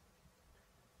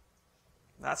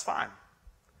 That's fine.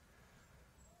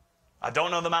 I don't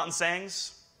know the mountain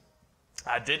sayings.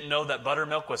 I didn't know that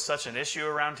buttermilk was such an issue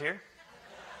around here.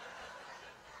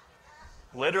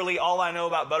 Literally, all I know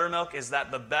about buttermilk is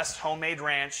that the best homemade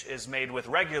ranch is made with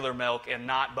regular milk and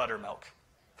not buttermilk.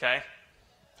 Okay?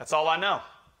 That's all I know.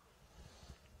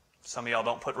 Some of y'all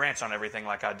don't put ranch on everything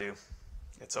like I do.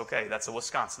 It's okay. That's a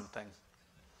Wisconsin thing.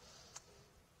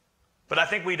 But I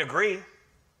think we'd agree.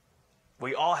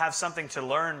 We all have something to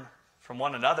learn from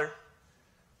one another.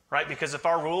 Right? Because if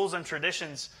our rules and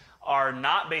traditions are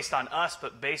not based on us,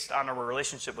 but based on our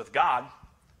relationship with God,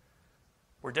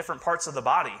 we're different parts of the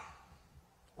body.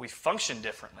 We function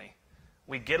differently.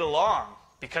 We get along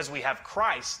because we have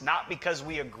Christ, not because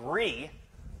we agree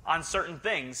on certain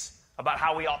things about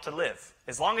how we ought to live.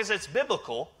 As long as it's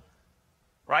biblical,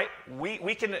 right?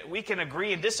 We can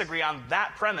agree and disagree on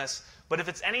that premise, but if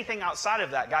it's anything outside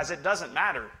of that, guys, it doesn't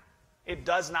matter. It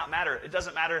does not matter. It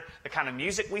doesn't matter the kind of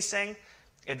music we sing.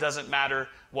 It doesn't matter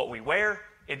what we wear.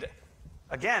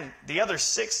 Again, the other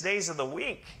 6 days of the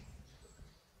week,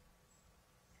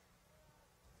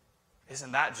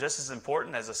 isn't that just as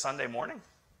important as a Sunday morning?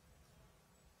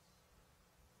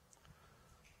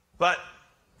 But,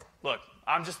 look,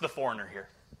 I'm just the foreigner here.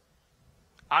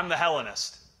 I'm the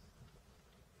Hellenist.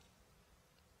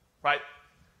 Right?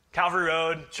 Calvary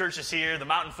Road, church is here, the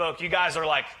mountain folk, you guys are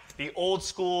like the old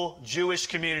school Jewish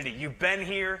community. You've been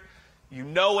here, you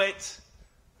know it.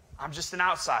 I'm just an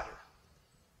outsider.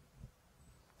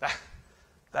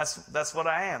 That's what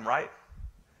I am, right?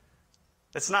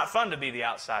 It's not fun to be the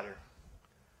outsider.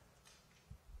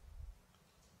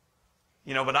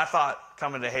 You know, but I thought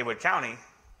coming to Haywood County,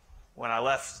 when I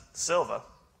left Silva,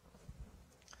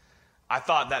 I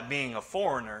thought that being a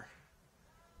foreigner,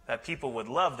 that people would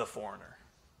love the foreigner,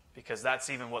 because that's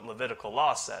even what Levitical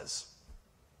law says.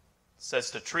 It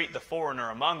says to treat the foreigner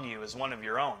among you as one of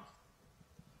your own,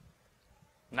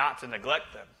 not to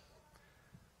neglect them.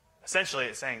 Essentially,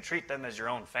 it's saying treat them as your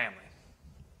own family.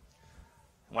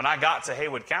 When I got to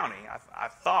Haywood County, I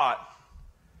thought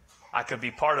I could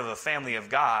be part of a family of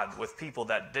God with people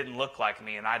that didn't look like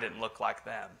me and I didn't look like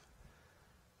them.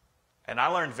 And I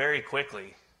learned very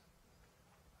quickly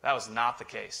that was not the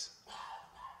case.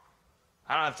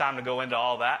 I don't have time to go into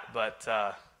all that, but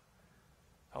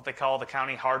don't they call the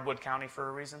county Hardwood County for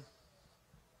a reason?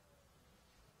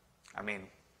 I mean,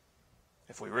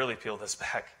 if we really peel this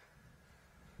back,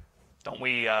 don't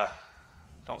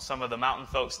some of the mountain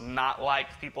folks not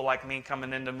like people like me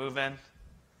coming in to move in?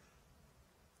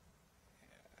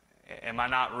 Am I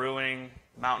not ruining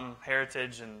mountain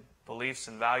heritage and beliefs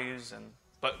and values?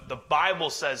 But the Bible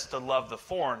says to love the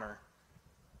foreigner.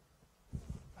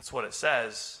 That's what it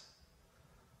says.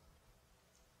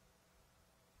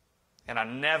 And I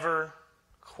never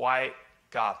quite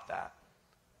got that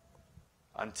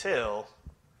until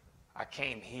I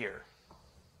came here.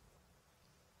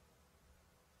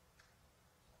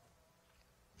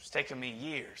 It's taken me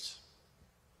years.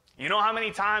 You know how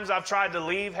many times I've tried to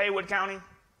leave Haywood County?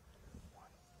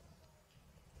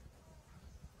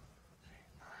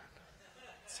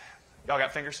 Y'all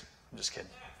got fingers? I'm just kidding.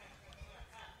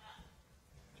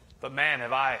 But man,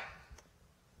 I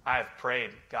have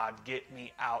prayed, God, get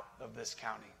me out of this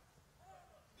county.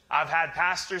 I've had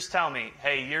pastors tell me,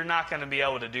 hey, you're not going to be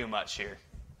able to do much here.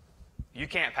 You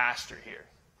can't pastor here.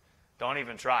 Don't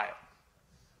even try it.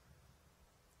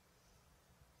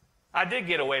 I did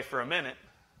get away for a minute.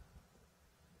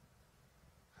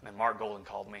 And then Mark Golden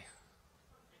called me.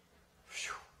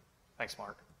 Whew. Thanks,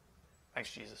 Mark.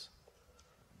 Thanks, Jesus.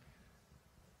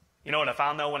 You know what I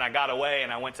found, though, when I got away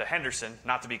and I went to Henderson,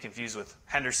 not to be confused with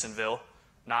Hendersonville,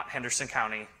 not Henderson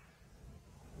County,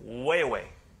 way away,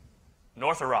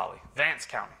 north of Raleigh, Vance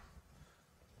County.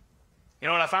 You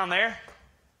know what I found there?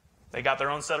 They got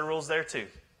their own set of rules there, too.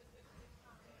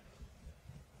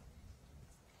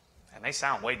 And they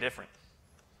sound way different.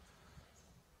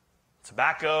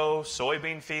 Tobacco,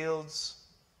 soybean fields,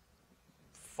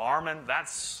 farming,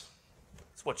 that's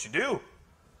what you do.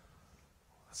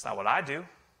 That's not what I do.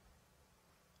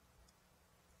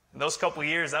 In those couple of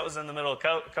years, that was in the middle of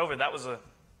COVID, that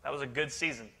was a good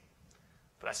season.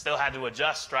 But I still had to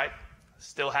adjust, right?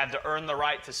 Still had to earn the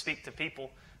right to speak to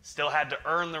people. Still had to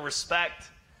earn the respect.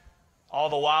 All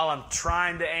the while, I'm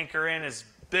trying to anchor in as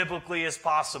biblically as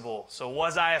possible. So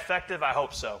was I effective? I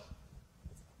hope so.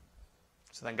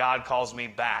 So then God calls me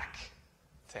back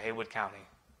to Haywood County.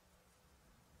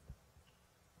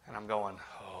 And I'm going,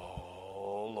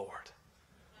 oh, Lord.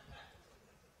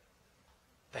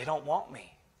 They don't want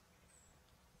me.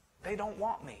 They don't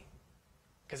want me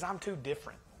because I'm too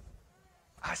different.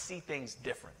 I see things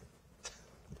different.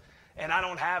 And I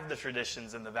don't have the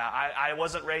traditions and the vow. I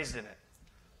wasn't raised in it.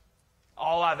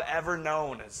 All I've ever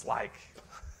known is like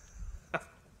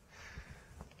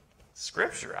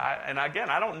Scripture. And again,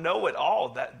 I don't know it all,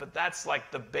 but that's like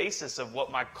the basis of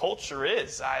what my culture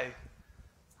is. I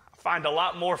find a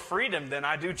lot more freedom than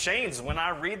I do chains when I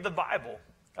read the Bible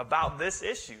about this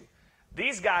issue.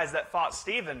 These guys that fought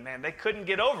Stephen, man, they couldn't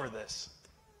get over this.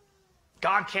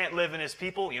 God can't live in his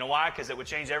people. You know why? Because it would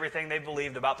change everything they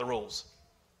believed about the rules.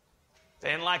 They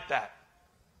didn't like that.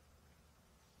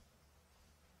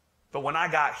 But when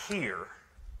I got here,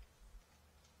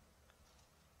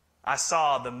 I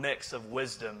saw the mix of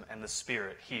wisdom and the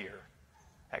Spirit here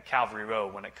at Calvary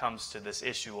Road when it comes to this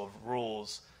issue of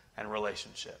rules and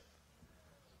relationship.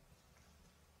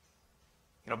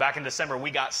 Back in December,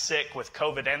 we got sick with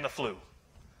COVID and the flu.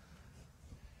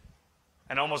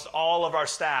 And almost all of our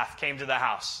staff came to the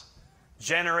house.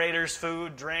 Generators,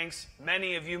 food, drinks.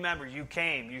 Many of you remember, you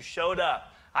came, you showed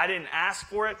up. I didn't ask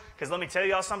for it, because let me tell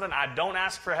y'all something, I don't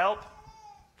ask for help.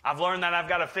 I've learned that I've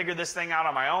got to figure this thing out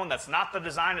on my own. That's not the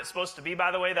design it's supposed to be, by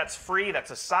the way. That's free.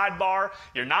 That's a sidebar.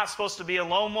 You're not supposed to be a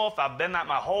lone wolf. I've been that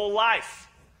my whole life.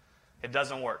 It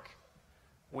doesn't work.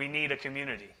 We need a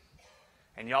community.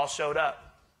 And y'all showed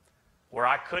up where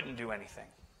I couldn't do anything.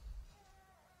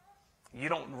 You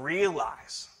don't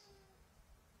realize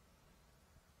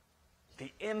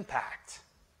the impact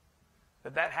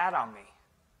that had on me.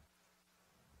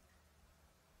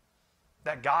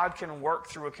 That God can work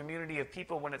through a community of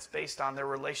people when it's based on their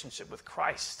relationship with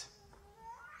Christ.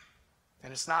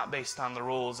 And it's not based on the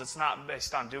rules. It's not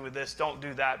based on do this, don't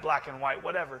do that, black and white,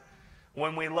 whatever.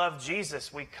 When we love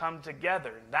Jesus, we come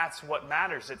together. That's what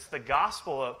matters. It's the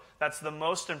gospel. That's the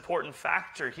most important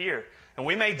factor here. And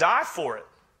we may die for it,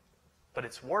 but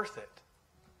it's worth it.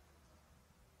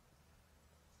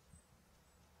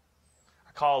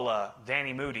 I call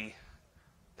Danny Moody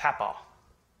Papa.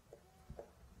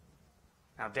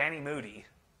 Now, Danny Moody,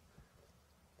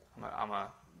 I'm going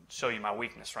to show you my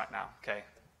weakness right now, okay?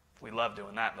 We love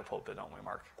doing that in the pulpit, don't we,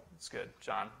 Mark? It's good.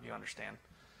 John, you understand.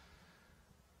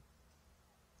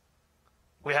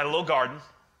 We had a little garden.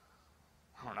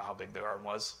 I don't know how big the garden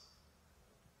was.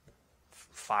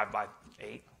 5 by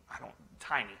 8.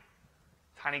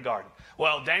 Tiny garden.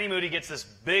 Well, Danny Moody gets this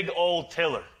big old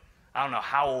tiller. I don't know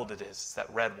how old it is. It's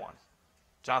that red one.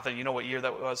 Jonathan, you know what year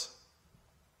that was?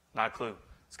 Not a clue.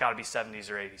 It's got to be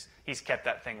 70s or 80s. He's kept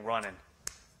that thing running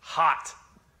hot.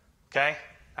 Okay?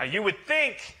 Now, you would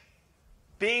think,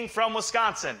 being from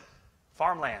Wisconsin,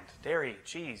 farmland, dairy,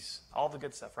 cheese, all the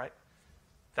good stuff, right?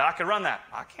 That I could run that.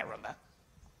 I can't run that.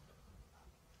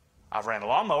 I've ran a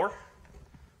lawnmower.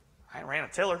 I ain't ran a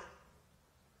tiller.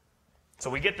 So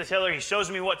we get the tiller. He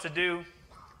shows me what to do.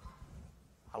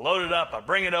 I load it up. I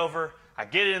bring it over. I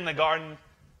get it in the garden.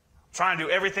 Trying to do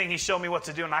everything he showed me what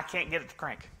to do, and I can't get it to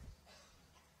crank.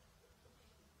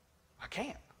 I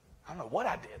can't. I don't know what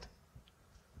I did.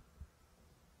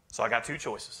 So I got 2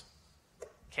 choices.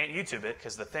 Can't YouTube it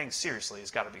because the thing seriously has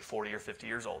got to be 40 or 50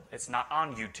 years old. It's not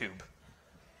on YouTube.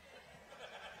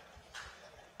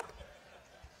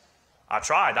 I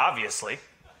tried, obviously.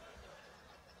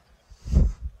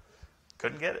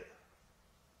 Couldn't get it.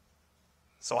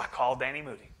 So I called Danny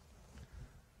Moody.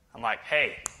 I'm like,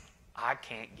 hey, I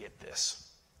can't get this.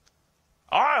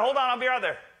 All right, hold on, I'll be right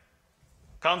there.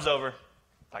 Comes over.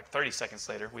 Like 30 seconds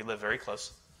later, we live very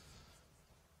close.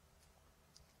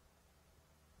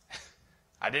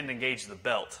 I didn't engage the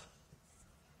belt.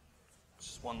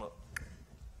 Just one look.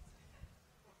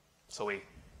 So he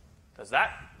does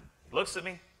that, looks at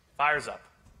me, fires up.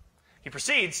 He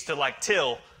proceeds to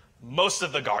till most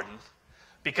of the garden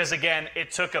because, again,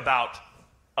 it took about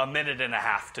a minute and a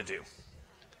half to do.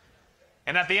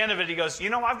 And at the end of it, he goes,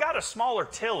 I've got a smaller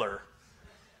tiller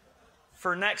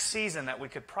for next season that we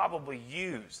could probably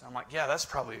use. I'm like, yeah, that's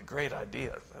probably a great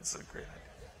idea. That's a great idea.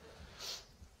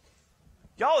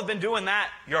 Y'all have been doing that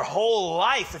your whole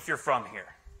life if you're from here.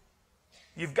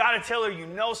 You've got a tiller. You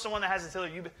know someone that has a tiller.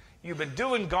 You've been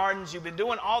doing gardens. You've been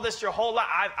doing all this your whole life.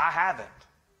 I haven't.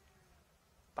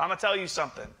 But I'm going to tell you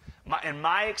something. In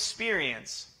my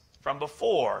experience from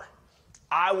before,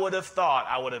 I would have thought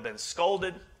I would have been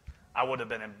scolded. I would have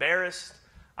been embarrassed.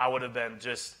 I would have been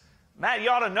just, Matt,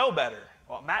 you ought to know better.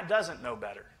 Well, Matt doesn't know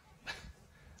better.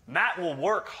 Matt will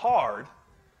work hard,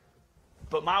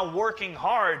 but my working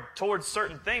hard towards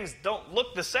certain things don't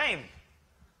look the same.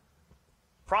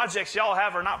 Projects y'all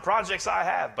have are not projects I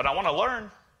have, but I want to learn.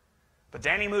 But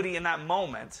Danny Moody, in that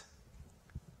moment,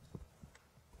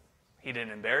 he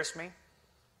didn't embarrass me.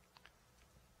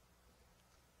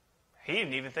 He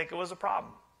didn't even think it was a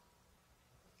problem.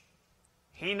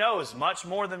 He knows much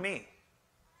more than me.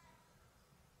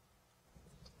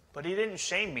 But he didn't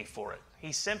shame me for it.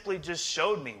 He simply just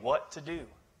showed me what to do.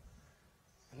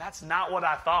 And that's not what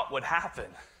I thought would happen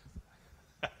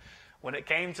when it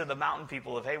came to the mountain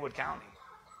people of Haywood County.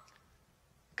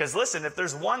 Because listen, if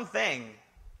there's one thing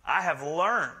I have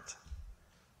learned,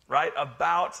 right,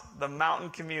 about the mountain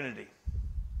community,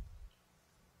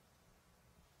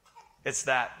 it's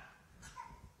that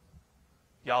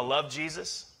y'all love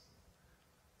Jesus,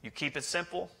 you keep it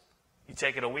simple, you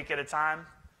take it a week at a time,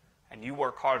 and you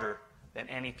work harder than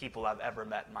any people I've ever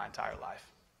met in my entire life.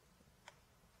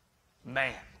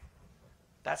 Man,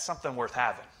 that's something worth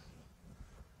having.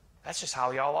 That's just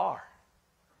how y'all are.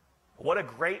 What a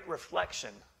great reflection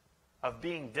of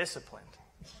being disciplined.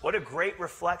 What a great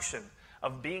reflection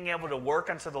of being able to work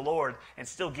unto the Lord and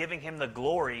still giving him the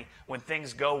glory when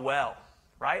things go well,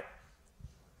 right?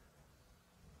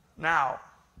 Now,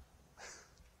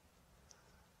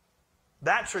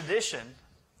 that tradition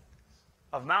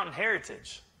of Mountain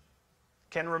Heritage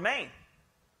can remain.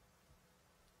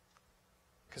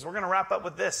 Because we're going to wrap up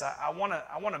with this. I want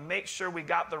to make sure we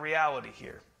got the reality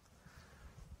here.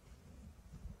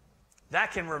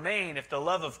 That can remain if the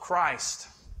love of Christ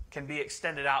can be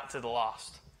extended out to the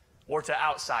lost or to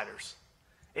outsiders.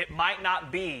 It might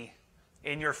not be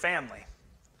in your family.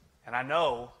 And I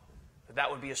know that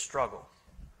would be a struggle.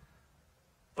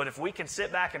 But if we can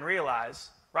sit back and realize,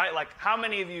 right, like how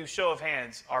many of you, show of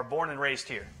hands, are born and raised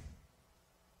here?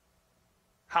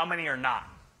 How many are not?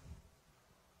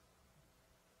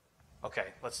 Okay,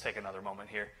 let's take another moment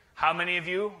here. How many of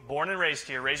you, born and raised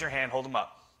here, raise your hand, hold them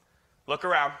up. Look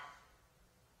around.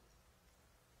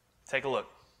 Take a look.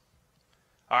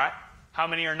 All right? How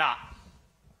many are not?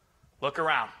 Look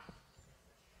around.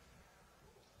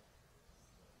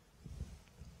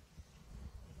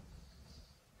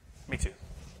 Me too.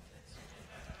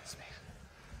 It's me.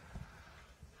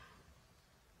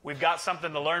 We've got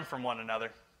something to learn from one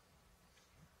another.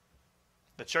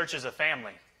 The church is a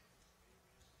family.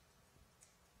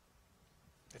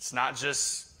 It's not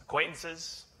just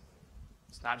acquaintances.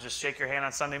 It's not just shake your hand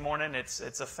on Sunday morning. It's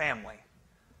a family.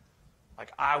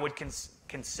 Like, I would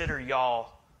consider y'all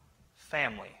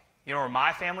family. You know where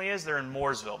my family is? They're in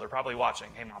Mooresville. They're probably watching.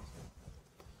 Hey, Mom.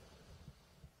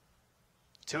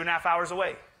 2.5 hours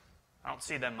away. I don't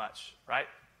see them much, right?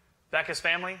 Becca's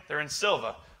family, they're in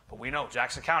Silva. But we know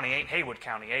Jackson County ain't Haywood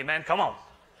County. Amen? Come on.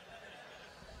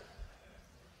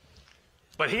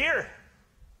 But here,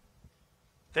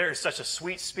 there is such a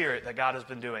sweet spirit that God has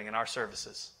been doing in our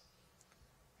services.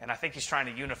 And I think he's trying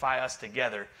to unify us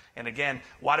together. And again,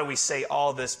 why do we say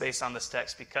all this based on this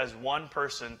text? Because one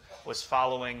person was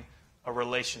following a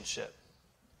relationship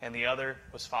and the other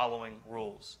was following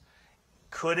rules.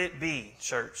 Could it be,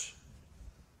 church,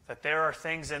 that there are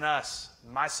things in us,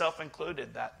 myself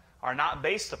included, that are not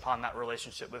based upon that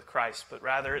relationship with Christ, but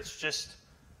rather it's just,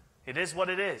 it is what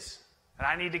it is, and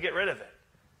I need to get rid of it?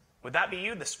 Would that be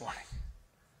you this morning?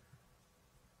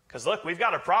 Because look, we've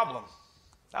got a problem.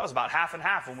 That was about half and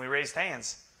half when we raised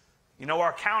hands. You know,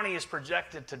 our county is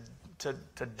projected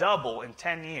to double in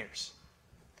 10 years.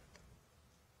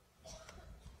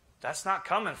 That's not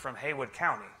coming from Haywood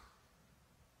County.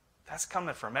 That's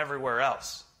coming from everywhere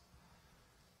else.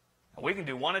 And we can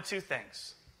do one of two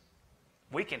things.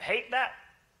 We can hate that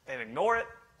and ignore it,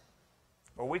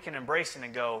 or we can embrace it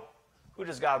and go, who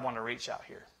does God want to reach out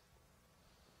here?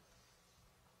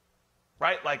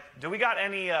 Right? Like, do we got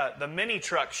any, the mini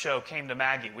truck show came to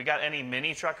Maggie. We got any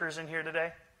mini truckers in here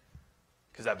today?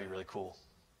 Because that'd be really cool.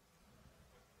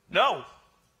 No.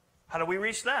 How do we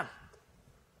reach them?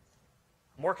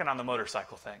 I'm working on the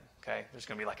motorcycle thing, okay? There's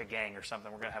going to be like a gang or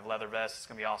something. We're going to have leather vests. It's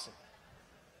going to be awesome.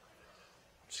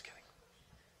 I'm just kidding.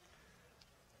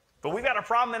 But we've got a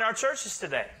problem in our churches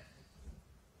today.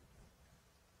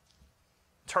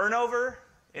 Turnover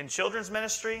in children's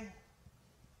ministry,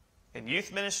 in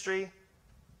youth ministry,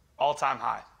 all-time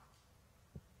high.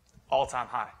 All-time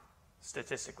high,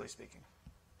 statistically speaking,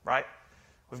 right?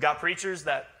 We've got preachers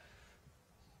that,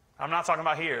 I'm not talking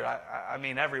about here, I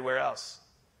mean everywhere else.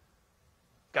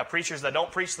 Got preachers that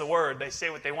don't preach the word. They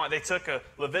say what they want. They took a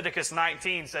Leviticus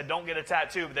 19, said don't get a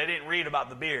tattoo, but they didn't read about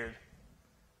the beard.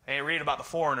 They didn't read about the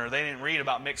foreigner. They didn't read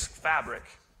about mixed fabric.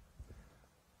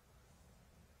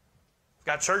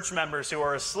 Got church members who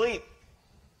are asleep.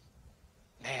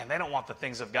 Man, they don't want the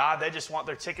things of God. They just want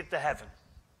their ticket to heaven.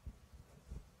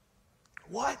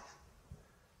 What?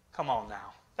 Come on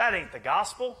now. That ain't the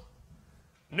gospel.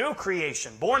 New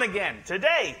creation, born again,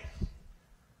 today.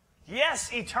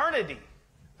 Yes, eternity,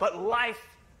 but life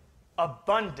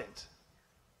abundant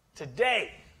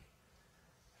today.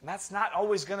 And that's not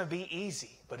always going to be easy,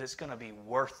 but it's going to be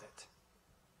worth it.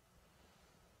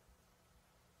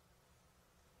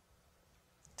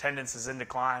 Attendance is in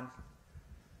decline.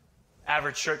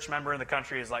 Average church member in the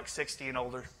country is like 60 and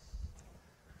older.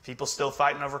 People still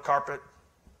fighting over carpet.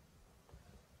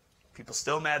 People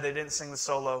still mad they didn't sing the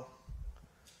solo.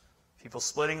 People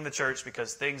splitting the church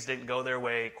because things didn't go their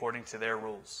way according to their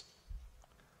rules.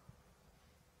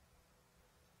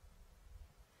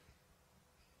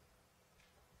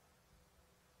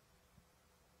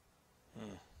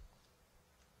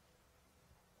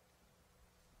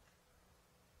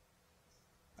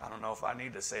 I don't know if I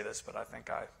need to say this, but I think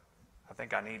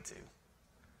I need to.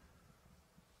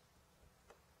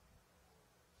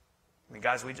 I mean,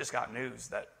 guys, we just got news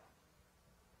that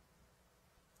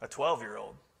a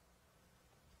 12-year-old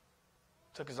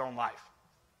took his own life.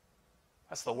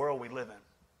 That's the world we live in.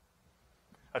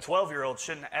 A 12-year-old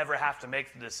shouldn't ever have to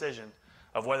make the decision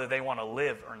of whether they want to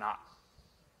live or not.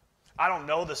 I don't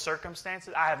know the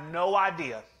circumstances. I have no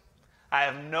idea. I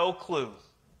have no clue.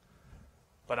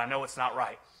 But I know it's not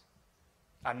right.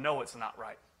 I know it's not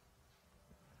right.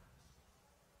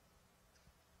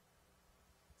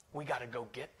 We got to go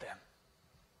get them.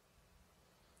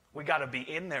 We got to be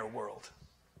in their world.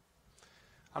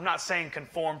 I'm not saying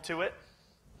conform to it.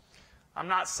 I'm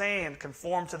not saying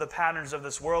conform to the patterns of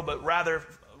this world, but rather,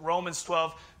 Romans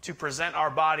 12, to present our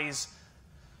bodies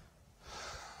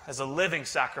as a living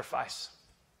sacrifice.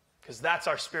 Because that's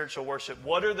our spiritual worship.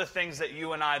 What are the things that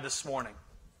you and I this morning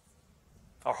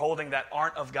are holding that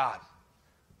aren't of God?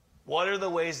 What are the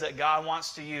ways that God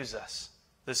wants to use us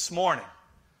this morning?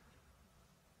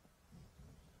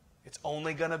 It's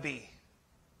only going to be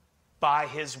by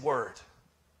His Word.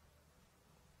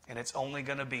 And it's only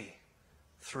going to be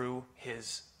through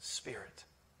His Spirit.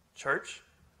 Church,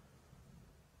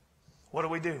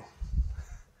 what do?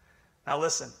 Now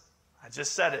listen, I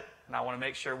just said it, and I want to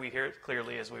make sure we hear it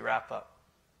clearly as we wrap up.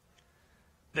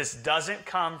 This doesn't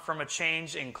come from a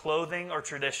change in clothing or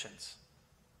traditions.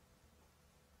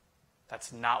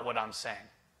 That's not what I'm saying.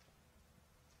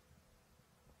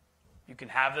 You can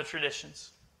have the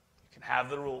traditions, you can have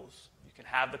the rules, you can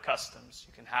have the customs,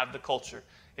 you can have the culture,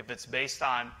 if it's based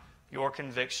on your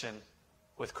conviction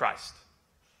with Christ.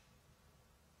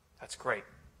 That's great.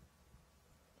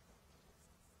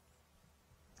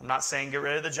 I'm not saying get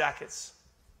rid of the jackets.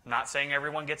 I'm not saying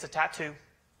everyone gets a tattoo.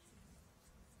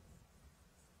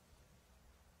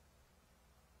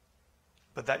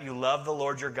 But that you love the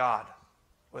Lord your God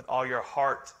with all your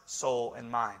heart, soul, and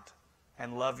mind,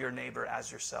 and love your neighbor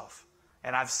as yourself.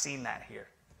 And I've seen that here.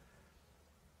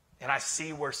 And I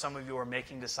see where some of you are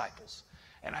making disciples.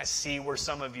 And I see where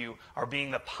some of you are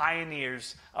being the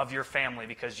pioneers of your family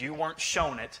because you weren't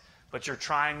shown it, but you're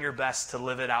trying your best to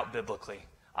live it out biblically.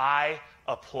 I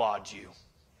applaud you.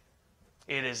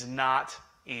 It is not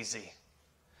easy.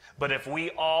 But if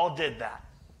we all did that,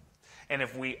 and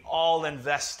if we all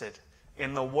invested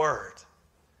in the Word,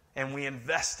 and we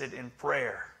invested in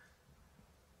prayer,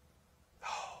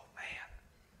 oh man,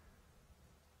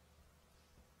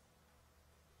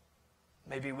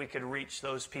 maybe we could reach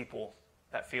those people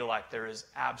that feel like there is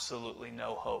absolutely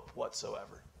no hope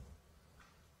whatsoever.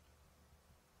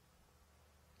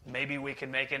 Maybe we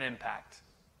can make an impact,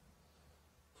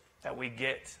 that we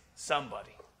get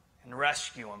somebody and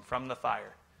rescue them from the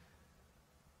fire.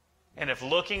 And if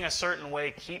looking a certain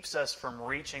way keeps us from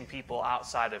reaching people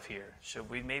outside of here, should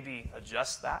we maybe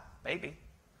adjust that? Maybe.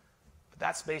 But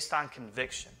that's based on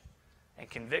conviction. And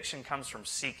conviction comes from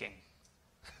seeking.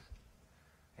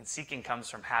 And seeking comes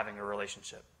from having a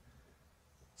relationship.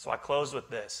 So I close with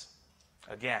this.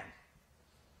 Again,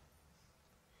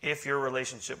 if your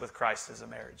relationship with Christ is a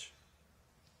marriage,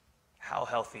 how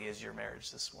healthy is your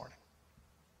marriage this morning?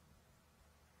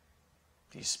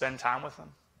 Do you spend time with Him?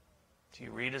 Do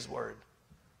you read His Word?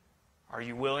 Are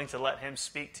you willing to let Him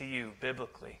speak to you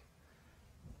biblically?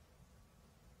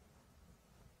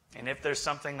 And if there's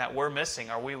something that we're missing,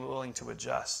 are we willing to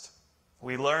adjust?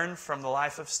 We learn from the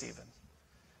life of Stephen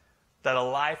that a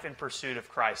life in pursuit of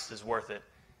Christ is worth it,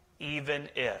 even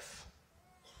if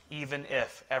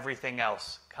everything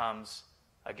else comes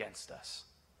against us.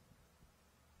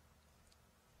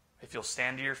 If you'll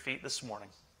stand to your feet this morning,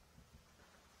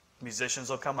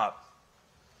 musicians will come up.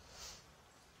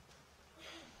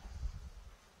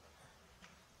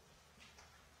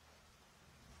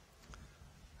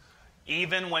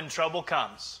 Even when trouble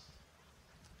comes,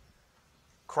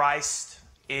 Christ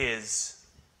is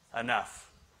enough.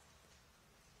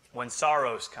 When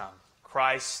sorrows come,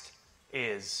 Christ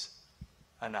is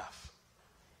enough.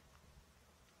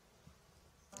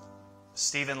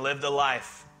 Stephen lived a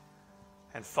life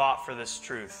and fought for this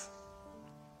truth.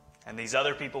 And these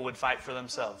other people would fight for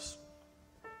themselves.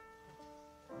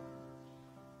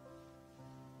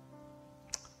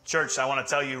 Church, I want to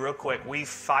tell you real quick, we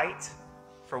fight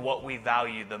for what we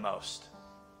value the most.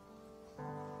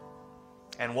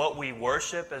 And what we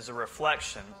worship is a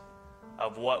reflection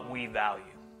of what we value.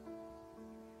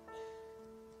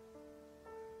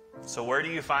 So where do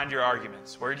you find your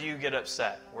arguments? Where do you get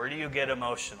upset? Where do you get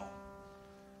emotional?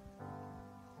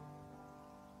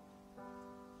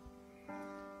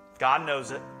 God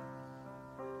knows it.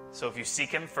 So if you seek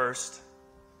Him first,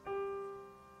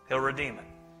 He'll redeem it.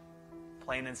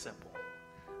 Plain and simple.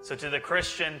 So to the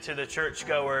Christian, to the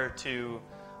churchgoer, to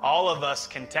all of us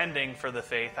contending for the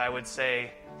faith, I would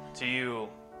say to you,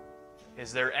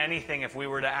 is there anything, if we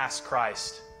were to ask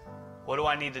Christ, what do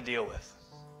I need to deal with?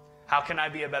 How can I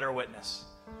be a better witness?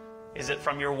 Is it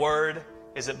from your word?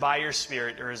 Is it by your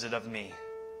Spirit or is it of me?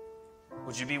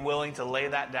 Would you be willing to lay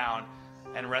that down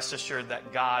and rest assured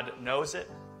that God knows it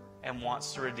and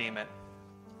wants to redeem it?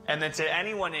 And then to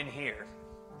anyone in here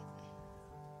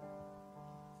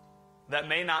that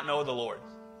may not know the Lord,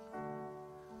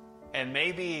 and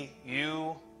maybe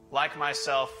you, like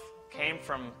myself, came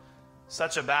from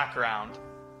such a background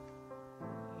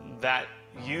that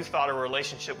you thought a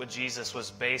relationship with Jesus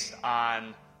was based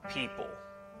on people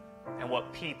and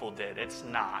what people did. It's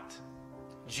not.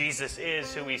 Jesus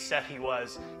is who he said he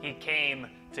was. He came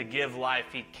to give life.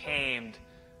 He came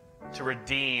to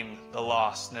redeem the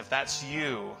lost. And if that's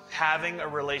you, having a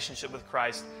relationship with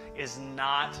Christ is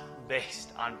not based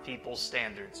on people's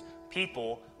standards.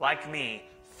 People, like me,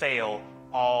 fail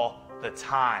all the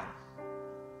time.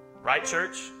 Right,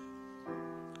 church?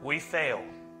 We fail.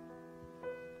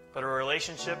 But a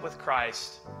relationship with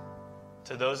Christ,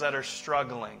 to those that are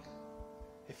struggling,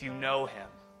 if you know him,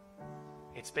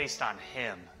 it's based on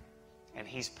him. And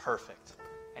he's perfect.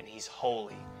 And he's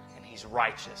holy. And he's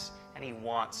righteous. And he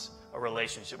wants a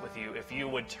relationship with you. If you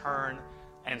would turn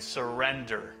and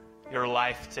surrender your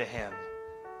life to him,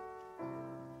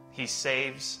 he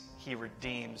saves, he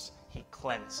redeems, he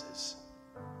cleanses.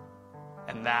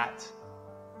 And that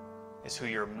is who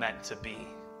you're meant to be,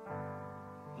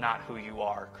 not who you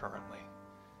are currently.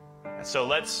 And so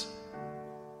let's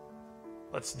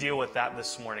deal with that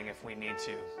this morning if we need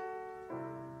to.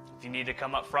 If you need to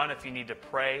come up front, if you need to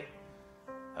pray,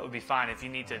 that would be fine. If you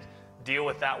need to deal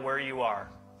with that where you are,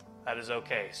 that is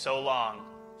okay. So long,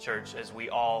 church, as we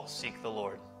all seek the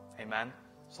Lord. Amen?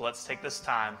 So let's take this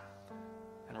time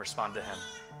and respond to him.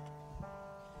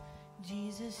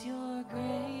 Jesus, you're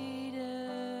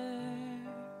greater.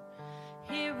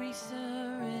 Here we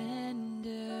surrender.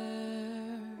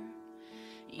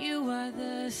 You are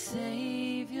the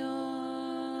Savior,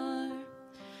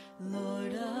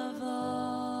 Lord of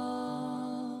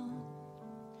all.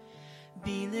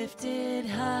 Be lifted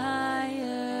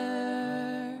higher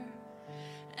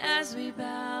as we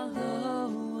bow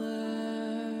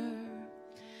lower.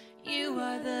 You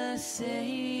are the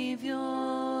Savior,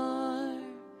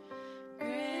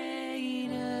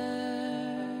 greater.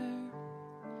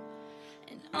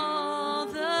 And all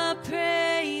the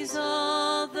praise,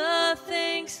 all the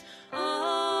thanks,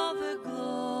 all the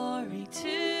glory to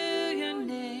your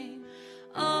name,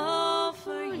 all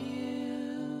for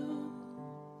you,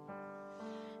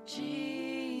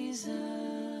 Jesus.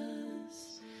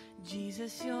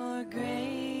 Jesus, you're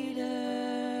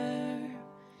greater.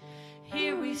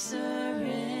 Here we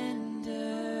surrender.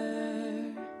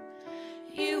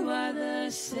 You are the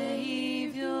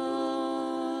Savior,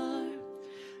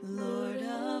 Lord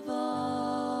of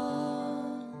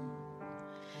all.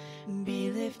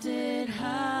 Be lifted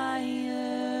higher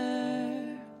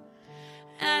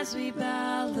as we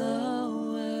bow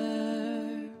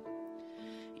lower.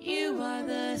 You are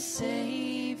the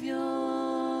Savior,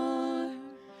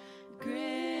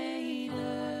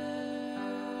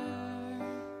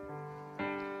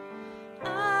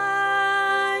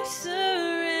 I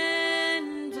surrender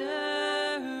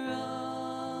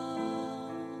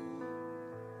all.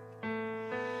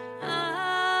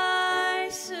 I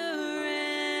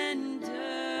surrender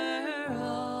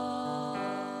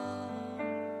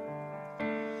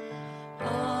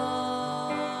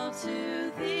all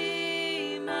to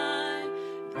thee, my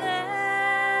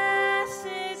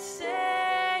blessed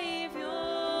Savior.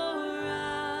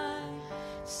 I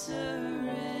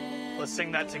surrender. Let's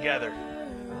sing that together.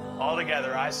 All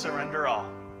together, I surrender all.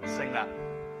 Sing that.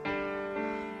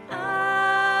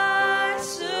 I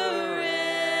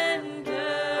surrender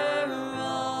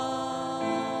all.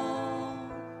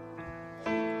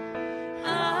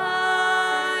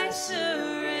 I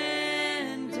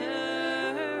surrender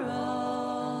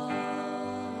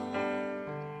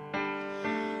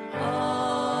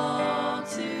all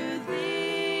to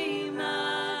thee,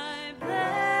 my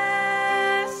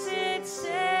blessed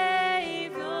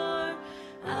Savior.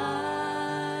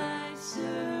 I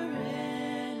surrender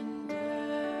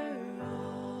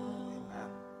all.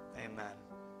 Amen.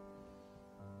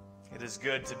 It is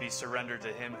good to be surrendered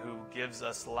to him who gives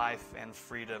us life and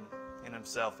freedom in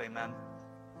himself. Amen.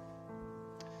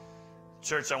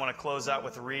 Church, I want to close out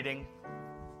with reading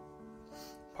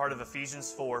part of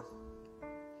Ephesians 4,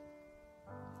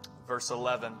 verse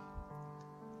 11.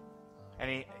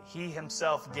 And he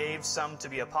himself gave some to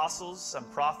be apostles, some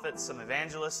prophets, some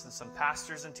evangelists, and some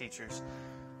pastors and teachers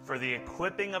for the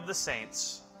equipping of the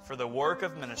saints, for the work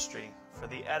of ministry, for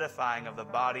the edifying of the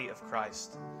body of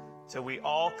Christ, till we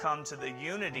all come to the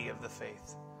unity of the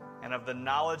faith and of the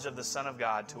knowledge of the Son of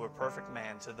God, to a perfect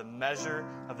man, to the measure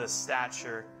of the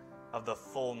stature of the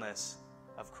fullness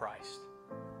of Christ.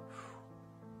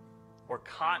 We're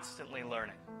constantly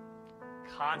learning,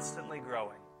 constantly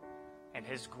growing, and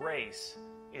His grace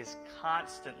is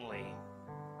constantly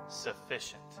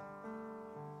sufficient.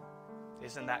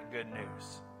 Isn't that good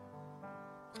news?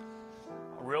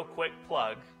 A real quick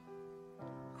plug.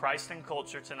 Christ and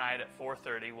Culture tonight at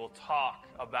 4:30 will talk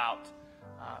about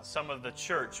some of the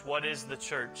church. What is the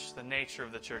church? The nature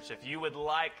of the church. If you would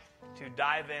like to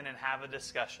dive in and have a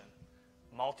discussion,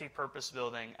 multi-purpose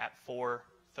building at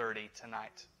 4:30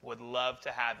 tonight. Would love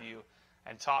to have you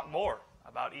and talk more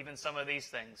about even some of these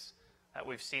things that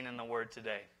we've seen in the Word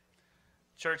today.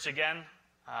 Church, again,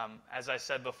 as I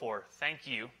said before, thank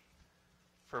you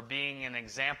for being an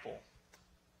example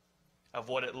of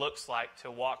what it looks like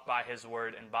to walk by His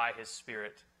Word and by His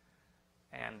Spirit.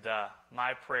 And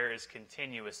my prayer is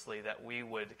continuously that we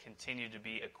would continue to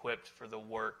be equipped for the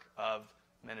work of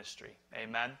ministry.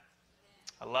 Amen.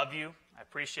 I love you. I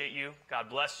appreciate you. God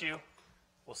bless you.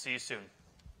 We'll see you soon.